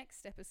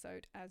next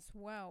episode as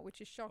well, which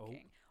is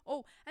shocking.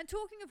 Oh, and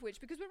talking of which,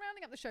 because we're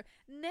rounding up the show,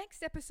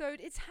 next episode,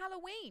 it's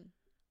Halloween.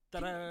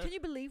 Can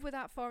you believe we're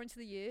that far into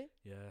the year?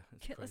 Yeah,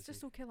 it's crazy. Let's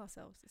just all kill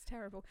ourselves. It's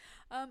terrible.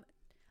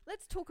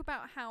 Let's talk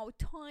about how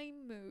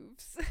time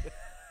moves.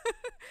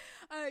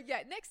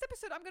 Next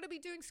episode I'm going to be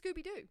doing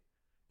Scooby-Doo.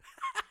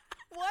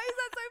 Why is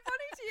that so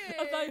funny to you?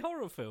 Are they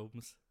horror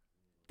films?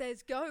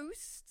 There's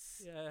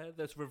ghosts. Yeah,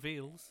 there's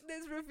reveals.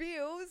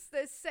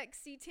 There's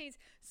sexy teens.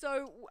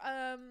 So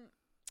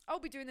I'll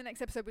be doing the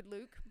next episode with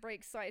Luke. Very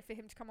excited for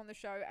him to come on the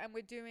show. And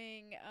we're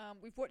doing,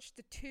 we've watched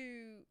the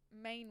 2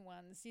 main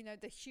ones,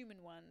 the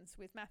human ones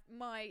with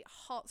my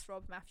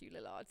heartthrob Matthew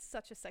Lillard,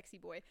 such a sexy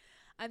boy.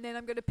 And then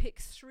I'm going to pick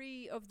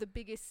 3 of the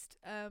biggest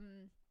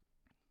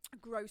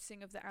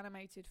grossing of the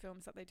animated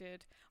films that they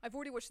did. I've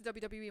already watched the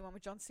WWE one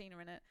with John Cena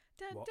in it.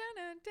 Dun, dun,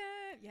 dun,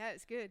 dun. Yeah,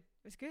 it's good.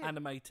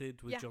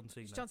 Animated with John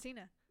Cena. John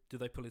Cena. Do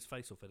they pull his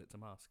face off and it's a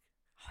mask?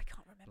 Oh, I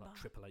can't remember. Like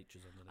Triple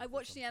H's underneath. I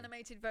watched the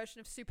animated version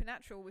of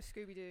Supernatural with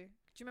Scooby-Doo. Do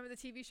you remember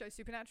the TV show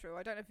Supernatural?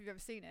 I don't know if you've ever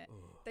seen it.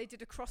 They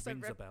did a crossover.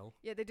 Rings a bell.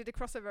 Yeah, they did a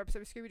crossover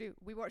episode of Scooby-Doo.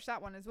 We watched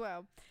that one as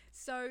well.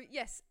 So,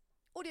 yes,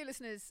 audio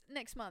listeners,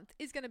 next month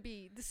is going to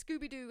be the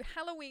Scooby-Doo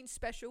Halloween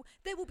special.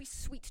 There will be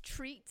sweet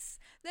treats.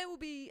 There will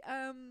be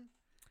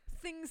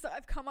things that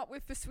I've come up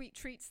with for sweet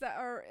treats that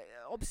are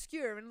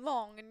obscure and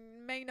long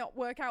and may not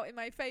work out in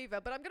my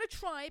favour. But I'm going to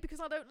try because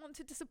I don't want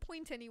to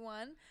disappoint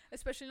anyone,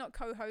 especially not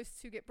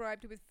co-hosts who get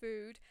bribed with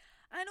food.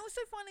 And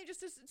also, finally, just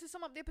to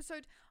sum up the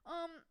episode,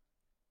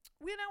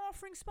 we're now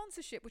offering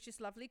sponsorship, which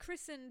is lovely.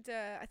 Chris and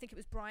I think it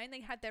was Brian,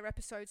 they had their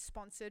episodes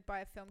sponsored by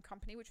a film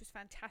company, which was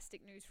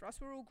fantastic news for us.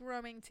 We're all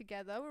growing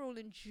together. We're all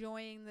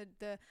enjoying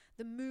the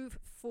move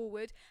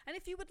forward. And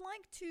if you would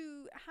like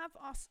to have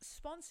us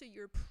sponsor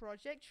your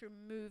project, your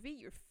movie,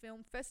 your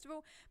film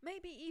festival,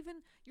 maybe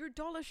even your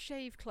Dollar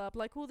Shave Club,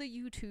 like all the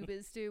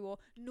YouTubers do, or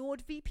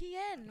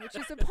NordVPN, which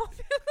is a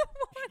popular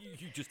one.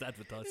 You just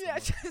advertise. Yeah,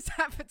 just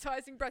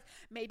advertising.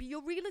 Maybe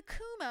your Real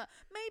Akuma.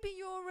 Maybe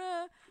your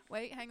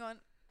wait, hang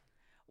on.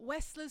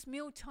 Westler's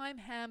Mealtime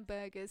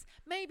Hamburgers.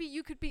 Maybe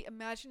you could be...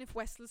 Imagine if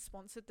Westler's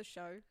sponsored the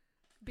show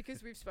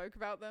because we've spoke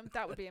about them.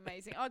 That would be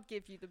amazing. I'd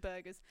give you the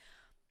burgers.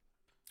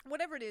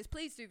 Whatever it is,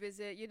 please do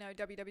visit,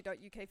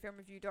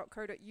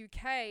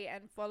 www.ukfilmreview.co.uk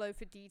and follow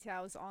for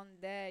details on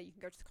there. You can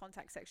go to the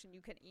contact section.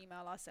 You can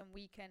email us and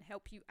we can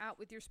help you out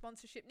with your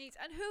sponsorship needs.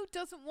 And who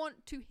doesn't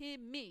want to hear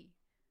me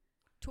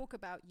talk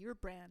about your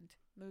brand,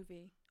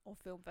 movie, or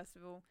film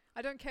festival?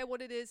 I don't care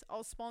what it is.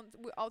 I'll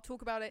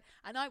talk about it,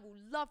 and I will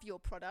love your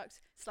product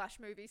 /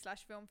 movie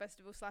 / film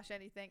festival /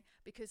 anything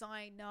because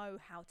I know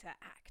how to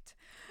act.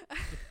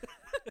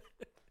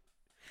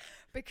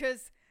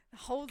 Because the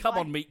whole come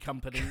on, meat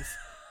companies,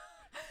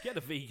 get a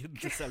vegan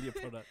to sell your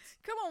products.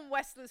 Come on,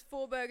 Westler's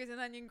 4 burgers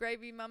and onion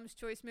gravy, Mum's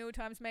Choice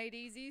Mealtimes Made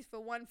Easies for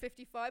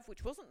 $1.55,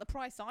 which wasn't the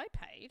price I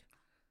paid.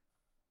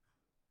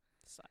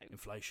 So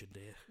inflation,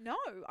 dear. No,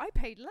 I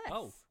paid less.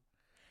 Oh.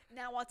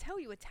 Now, I'll tell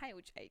you a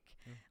tale, Jake.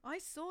 I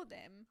saw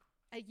them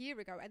a year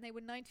ago, and they were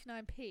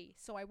 99p.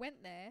 So I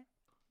went there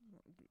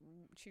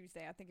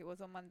Tuesday, I think it was,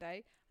 on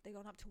Monday. They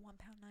gone up to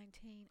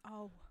 £1.19.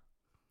 Oh.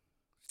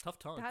 It's tough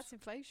times. That's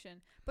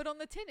inflation. But on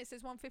the tin, it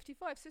says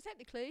 $1.55. So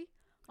technically,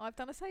 I've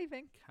done a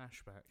saving.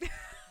 Cashback.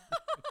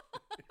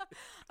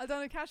 I've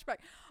done a cashback.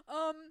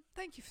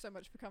 Thank you so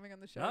much for coming on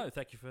the show. No,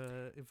 thank you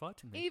for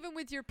inviting me. Even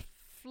with your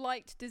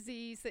flight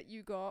disease that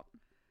you got,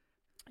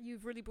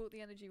 you've really brought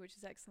the energy, which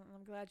is excellent, and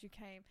I'm glad you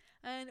came.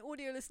 And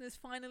audio listeners,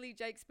 finally,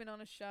 Jake's been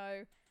on a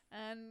show,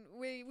 and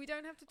we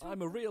don't have to talk...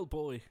 I'm a real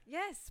boy.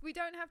 Yes, we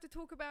don't have to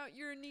talk about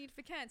your need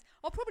for cans.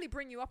 I'll probably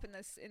bring you up in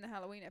the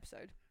Halloween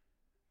episode.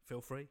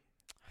 Feel free.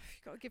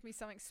 You've got to give me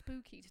something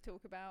spooky to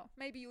talk about.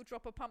 Maybe you'll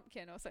drop a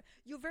pumpkin or so.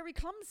 You're very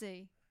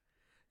clumsy.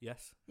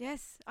 Yes.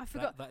 Yes, I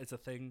forgot. That is a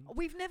thing.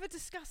 We've never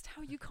discussed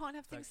how you can't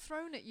have things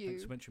thrown at you.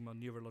 Thanks for mentioning my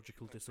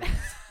neurological disorders.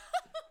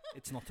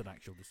 It's not an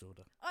actual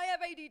disorder. I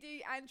have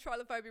ADD and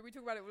trylophobia. We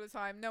talk about it all the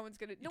time. No one's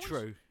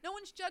True. No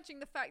one's judging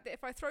the fact that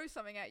if I throw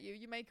something at you,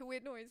 you make a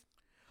weird noise.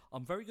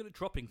 I'm very good at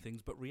dropping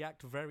things, but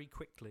react very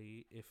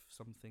quickly if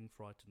something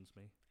frightens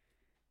me.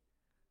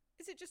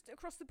 Is it just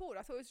across the board?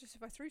 I thought it was just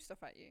if I threw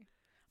stuff at you.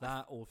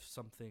 That or if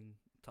something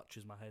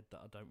touches my head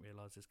that I don't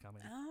realise is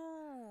coming.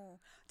 Oh.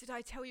 Did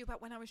I tell you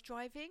about when I was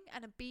driving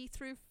and a bee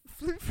flew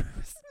through?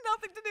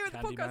 Nothing to do with the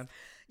podcast. Man.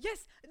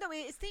 Yes. No,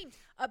 it's themed.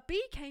 A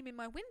bee came in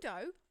my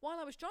window while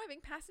I was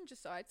driving, passenger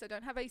side, so I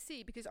don't have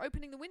AC because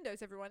opening the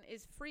windows, everyone,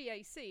 is free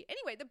AC.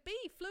 Anyway, the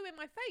bee flew in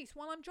my face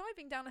while I'm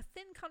driving down a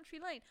thin country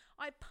lane.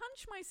 I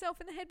punched myself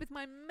in the head with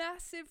my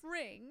massive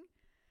ring,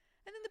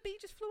 and then the bee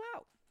just flew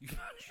out. You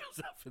punched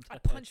yourself in the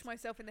head? I punched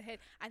myself in the head,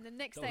 and the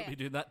next day... Don't be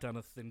doing that down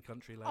a thin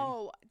country lane.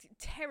 Oh,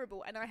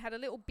 terrible. And I had a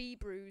little bee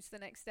bruise the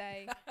next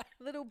day.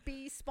 Little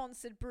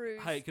bee-sponsored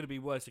bruise. Hey, it could have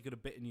been worse. It could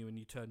have bitten you and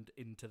you turned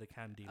into the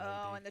candy lady.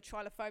 Oh, and the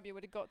trylophobia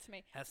would have got to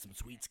me. Have some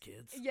sweets,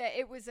 kids. Yeah,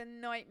 it was a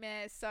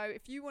nightmare. So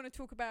if you want to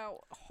talk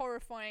about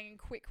horrifying,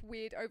 quick,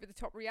 weird,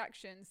 over-the-top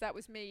reactions, that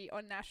was me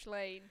on Nash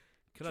Lane,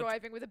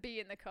 driving with a bee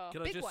in the car.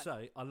 Can I just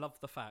say, I love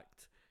the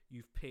fact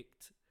you've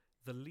picked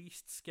the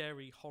least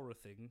scary horror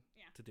thing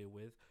to deal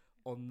with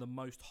on the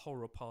most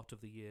horror part of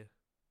the year.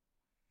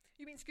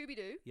 You mean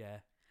Scooby-Doo?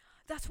 Yeah.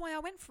 That's why I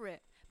went for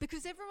it.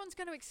 Because everyone's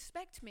going to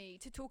expect me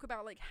to talk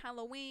about like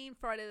Halloween,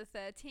 Friday the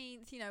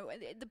 13th, you know,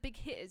 the big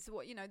hitters,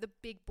 the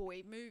big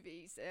boy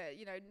movies,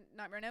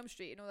 Nightmare on Elm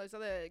Street and all those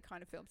other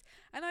kind of films.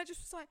 And I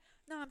just was like,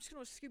 no, I'm just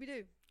going to watch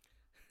Scooby-Doo.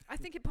 I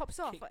think it pops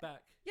off. Kick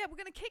back. Yeah, we're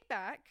going to kick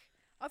back.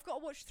 I've got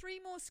to watch 3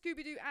 more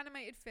Scooby-Doo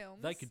animated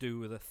films. They could do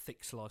with a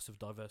thick slice of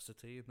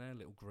diversity in their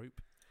little group.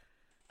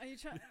 Are you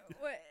trying...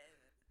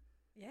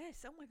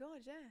 Yes, oh my god,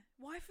 yeah.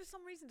 Why for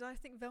some reason did I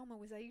think Velma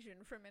was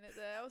Asian for a minute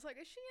there? I was like,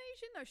 is she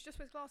Asian? No, she just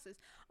wears glasses.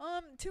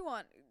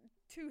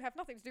 Two have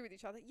nothing to do with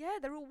each other. Yeah,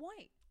 they're all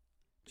white.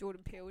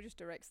 Jordan Peele just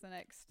directs the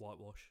next.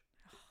 Whitewash.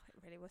 Oh,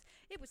 it really was.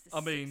 It was the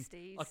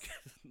 60s.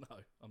 No,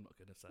 I'm not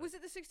going to say. Was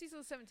it the 60s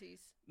or 70s?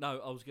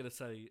 No, I was going to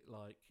say,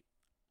 like,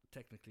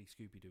 technically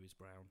Scooby-Doo is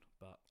brown,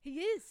 but...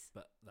 He is.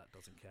 But that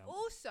doesn't count.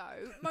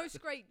 Also,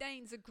 most Great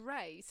Danes are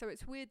grey, so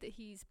it's weird that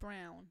he's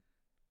brown.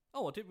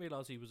 Oh, I didn't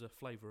realise he was a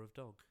flavour of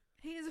dog.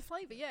 He is a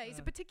flavour, yeah. He's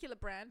a particular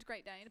brand,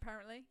 Great Dane,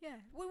 apparently. Yeah.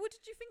 Well, what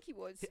did you think he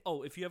was?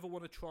 If you ever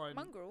want to try and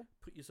mongrel,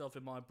 put yourself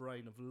in my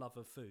brain of love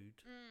of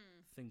food,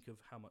 think of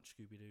how much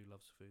Scooby-Doo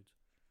loves food.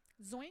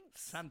 Zoinks.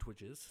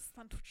 Sandwiches.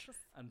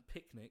 And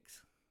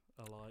picnics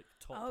are like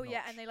top notch. Oh,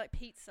 yeah, and they like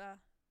pizza.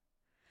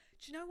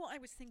 Do you know what I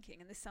was thinking?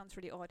 And this sounds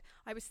really odd.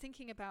 I was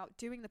thinking about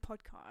doing the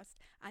podcast,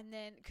 and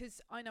then, because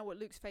I know what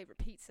Luke's favourite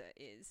pizza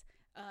is,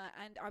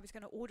 and I was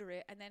going to order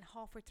it, and then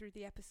halfway through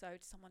the episode,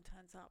 someone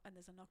turns up, and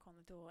there's a knock on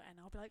the door, and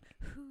I'll be like,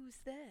 who's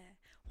there?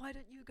 Why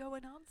don't you go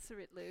and answer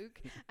it,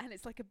 Luke? And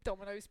it's like a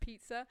Domino's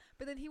pizza.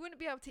 But then he wouldn't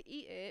be able to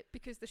eat it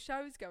because the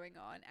show's going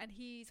on, and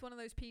he's one of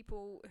those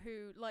people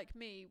who, like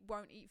me,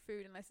 won't eat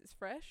food unless it's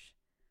fresh.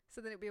 So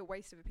then it'd be a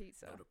waste of a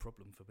pizza. Not a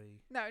problem for me.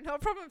 No, not a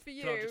problem for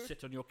you. Can I just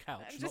sit on your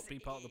couch, not be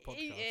part of the podcast?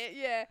 Eat it,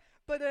 yeah.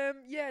 But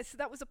yeah, so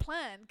that was a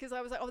plan, because I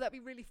was like, oh, that'd be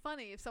really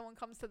funny if someone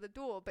comes to the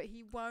door, but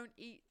he won't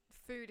eat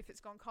food if it's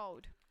gone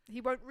cold.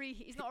 He won't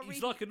reheat. He's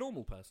like a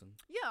normal person.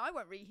 Yeah, I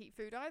won't reheat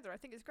food either. I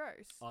think it's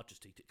gross. I'll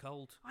just eat it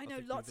cold. I know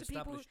lots of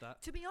people.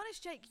 To be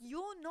honest, Jake,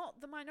 you're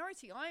not the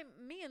minority.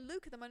 Me and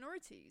Luke are the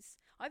minorities.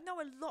 I know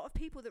a lot of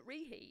people that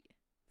reheat.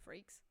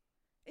 Freaks.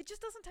 It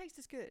just doesn't taste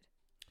as good.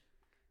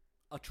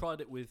 I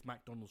tried it with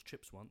McDonald's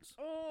chips once.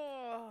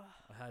 Oh,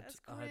 I had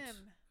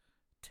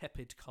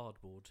tepid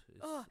cardboard.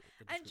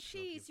 And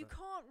cheese. You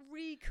can't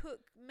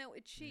recook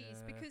melted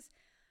cheese because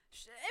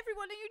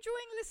everyone, are you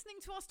enjoying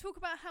listening to us talk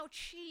about how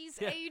cheese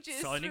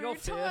ages through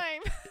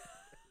time?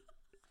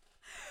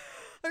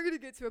 I'm going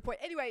to get to a point.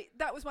 Anyway,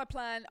 that was my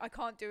plan. I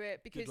can't do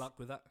it because... Good luck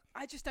with that.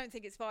 I just don't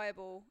think it's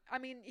viable. I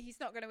mean, he's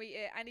not going to eat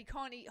it, and he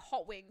can't eat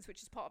hot wings,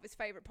 which is part of his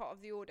favourite part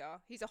of the order.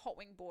 He's a hot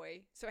wing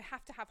boy, so I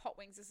have to have hot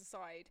wings as a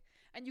side.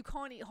 And you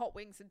can't eat hot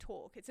wings and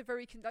talk. It's a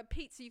very... like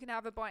pizza, you can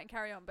have a bite and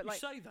carry on, but you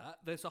say that,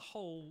 there's a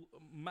whole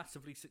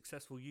massively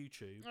successful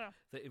YouTube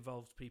that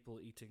involves people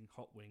eating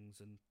hot wings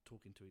and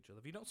talking to each other.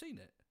 Have you not seen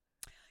it?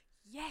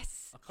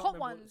 Yes, Hot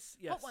Ones.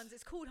 Yes. Hot Ones.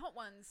 It's called Hot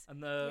Ones.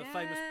 And the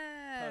famous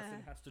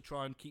person has to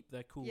try and keep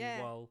their cool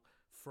while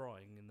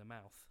frying in the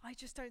mouth. I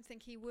just don't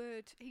think he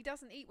would. He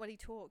doesn't eat while he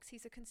talks.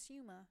 He's a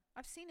consumer.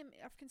 I've seen him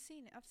eat.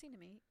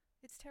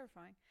 It's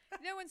terrifying.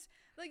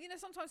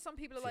 Sometimes some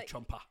people are like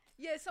chomper.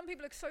 Yeah, some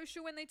people are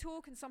social when they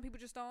talk, and some people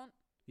just aren't.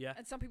 Yeah.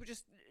 And some people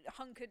just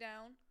hunker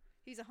down.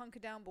 He's a hunker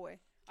down boy.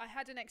 I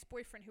had an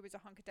ex-boyfriend who was a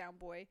hunker down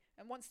boy,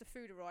 and once the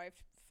food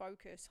arrived,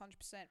 focus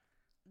 100%.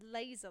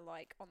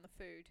 Laser-like on the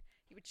food.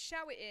 He would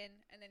shout it in,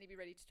 and then he'd be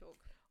ready to talk.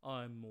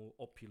 I'm more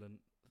opulent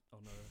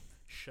on a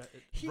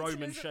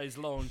Roman chaise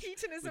lounge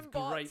with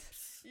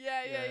grapes.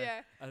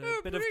 Yeah. And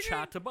a bit of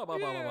chat. Blah, blah,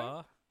 blah,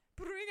 blah.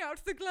 Bring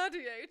out the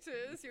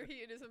gladiators. Your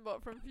hedonism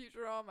bot from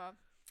Futurama.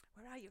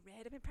 Where are you,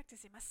 Red? I've been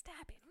practicing my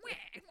stabbing.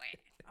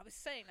 I was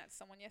saying that to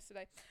someone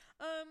yesterday.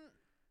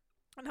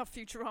 Enough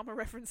Futurama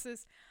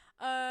references.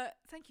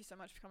 Thank you so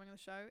much for coming on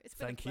the show. It's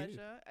been a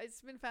pleasure. It's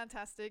been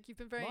fantastic. You've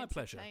been very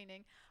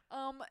entertaining.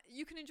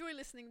 You can enjoy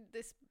listening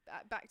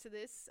back to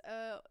this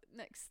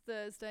next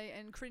Thursday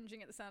and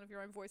cringing at the sound of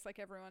your own voice like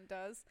everyone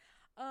does.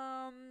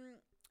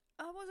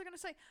 What was I going to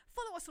say?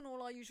 Follow us on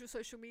all our usual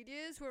social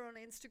medias. We're on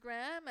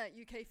Instagram at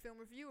UK Film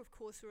Review. Of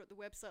course, we're at the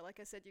website, like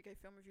I said,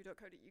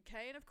 ukfilmreview.co.uk.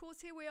 And of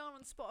course, here we are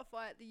on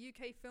Spotify at the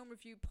UK Film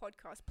Review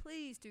podcast.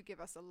 Please do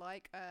give us a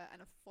like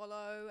and a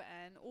follow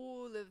and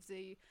all of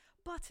the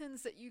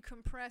buttons that you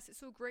can press.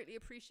 It's all greatly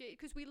appreciated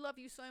because we love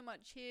you so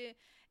much here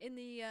in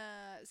the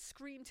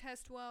Screen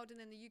Test world and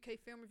in the UK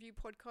Film Review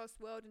podcast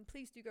world. And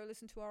please do go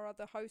listen to our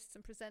other hosts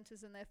and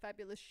presenters and their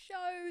fabulous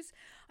shows.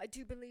 I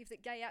do believe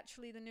that Gay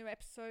Actually, the new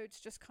episodes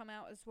just come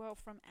out as well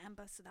from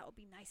Amber, so that will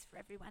be nice for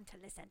everyone to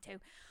listen to.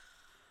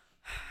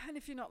 And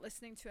if you're not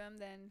listening to them,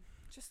 then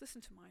just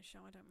listen to my show.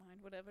 I don't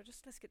mind, whatever.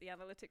 Just let's get the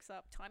analytics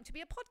up. Time to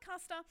be a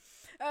podcaster.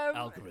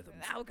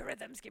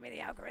 Algorithms. Give me the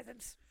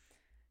algorithms.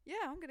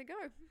 Yeah, I'm going to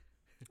go.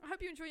 I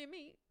hope you enjoy your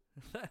meat.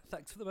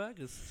 Thanks for the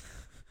burgers.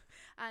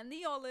 And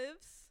the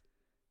olives.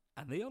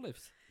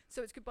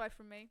 So it's goodbye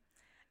from me.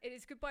 It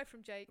is goodbye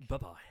from Jake.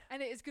 Bye-bye.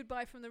 And it is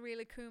goodbye from the Real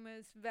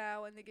Akumas,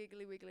 Val, and the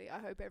Giggly Wiggly. I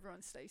hope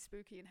everyone stays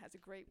spooky and has a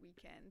great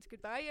weekend.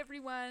 Goodbye,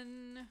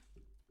 everyone.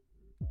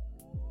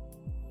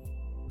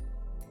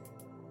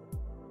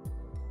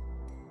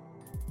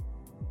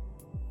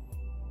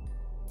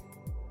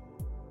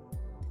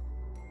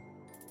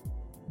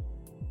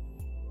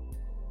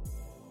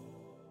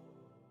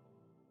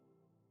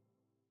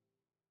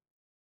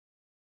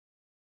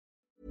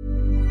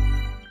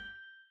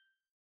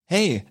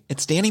 Hey,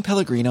 it's Danny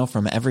Pellegrino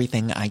from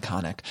Everything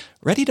Iconic.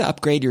 Ready to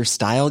upgrade your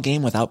style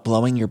game without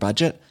blowing your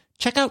budget?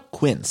 Check out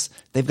Quince.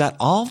 They've got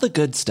all the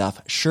good stuff,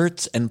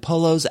 shirts and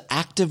polos,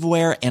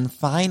 activewear, and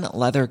fine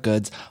leather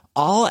goods,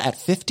 all at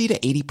 50 to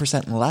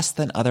 80% less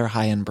than other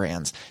high-end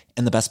brands.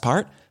 And the best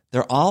part?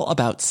 They're all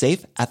about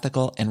safe,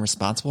 ethical, and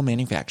responsible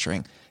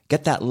manufacturing.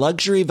 Get that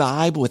luxury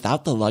vibe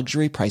without the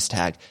luxury price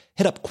tag.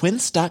 Hit up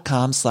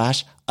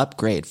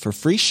quince.com/upgrade for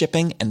free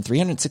shipping and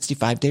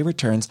 365-day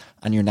returns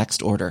on your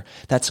next order.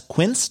 That's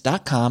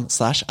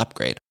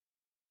quince.com/upgrade.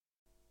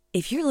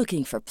 If you're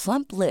looking for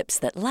plump lips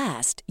that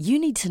last, you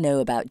need to know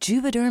about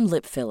Juvederm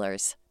lip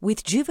fillers.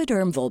 With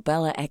Juvederm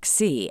Volbella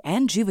XC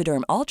and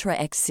Juvederm Ultra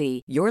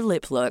XC, your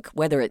lip look,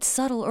 whether it's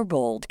subtle or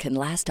bold, can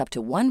last up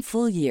to 1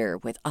 full year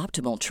with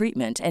optimal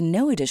treatment and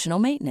no additional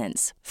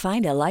maintenance.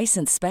 Find a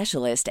licensed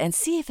specialist and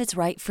see if it's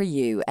right for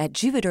you at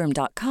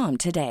Juvederm.com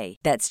today.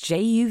 That's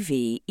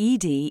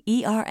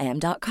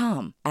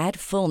JUVEDERM.com. Add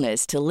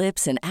fullness to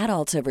lips in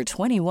adults over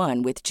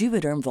 21 with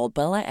Juvederm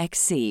Volbella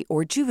XC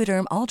or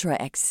Juvederm Ultra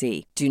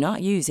XC. Do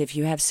not use if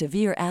you have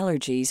severe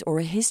allergies or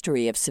a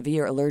history of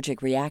severe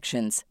allergic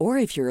reactions, or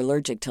if you're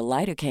allergic to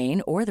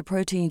lidocaine or the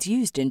proteins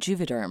used in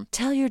Juvederm.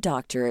 Tell your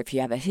doctor if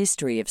you have a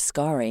history of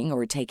scarring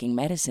or taking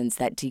medicines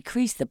that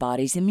decrease the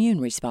body's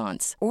immune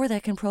response or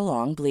that can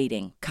prolong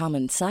bleeding.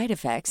 Common side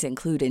effects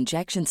include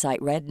injection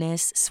site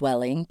redness,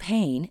 swelling,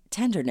 pain,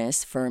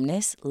 tenderness,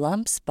 firmness,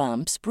 lumps,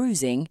 bumps,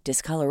 bruising,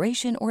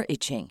 discoloration, or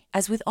itching.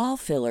 As with all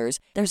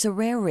fillers, there's a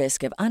rare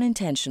risk of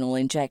unintentional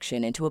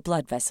injection into a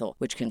blood vessel,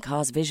 which can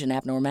cause vision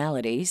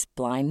abnormalities,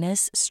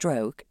 blindness,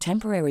 stroke,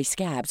 temporary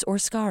scabs, or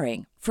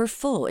scarring. For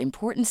full,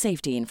 important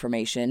safety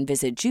information,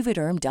 visit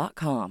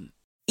Juvederm.com.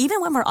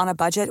 Even when we're on a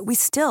budget, we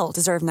still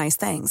deserve nice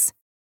things.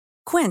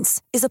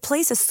 Quince is a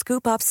place to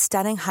scoop up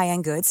stunning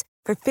high-end goods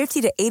for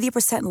 50 to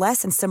 80%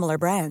 less than similar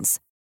brands.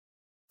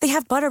 They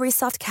have buttery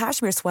soft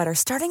cashmere sweaters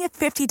starting at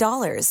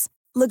 $50,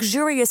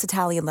 luxurious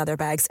Italian leather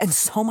bags, and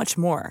so much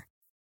more.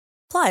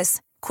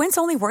 Plus, Quince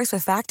only works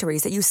with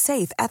factories that use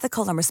safe,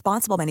 ethical, and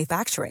responsible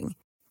manufacturing.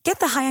 Get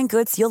the high-end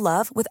goods you'll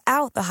love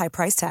without the high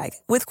price tag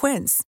with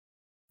Quince.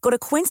 Go to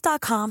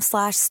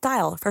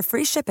quince.com/style for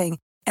free shipping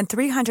and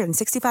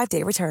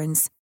 365-day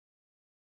returns.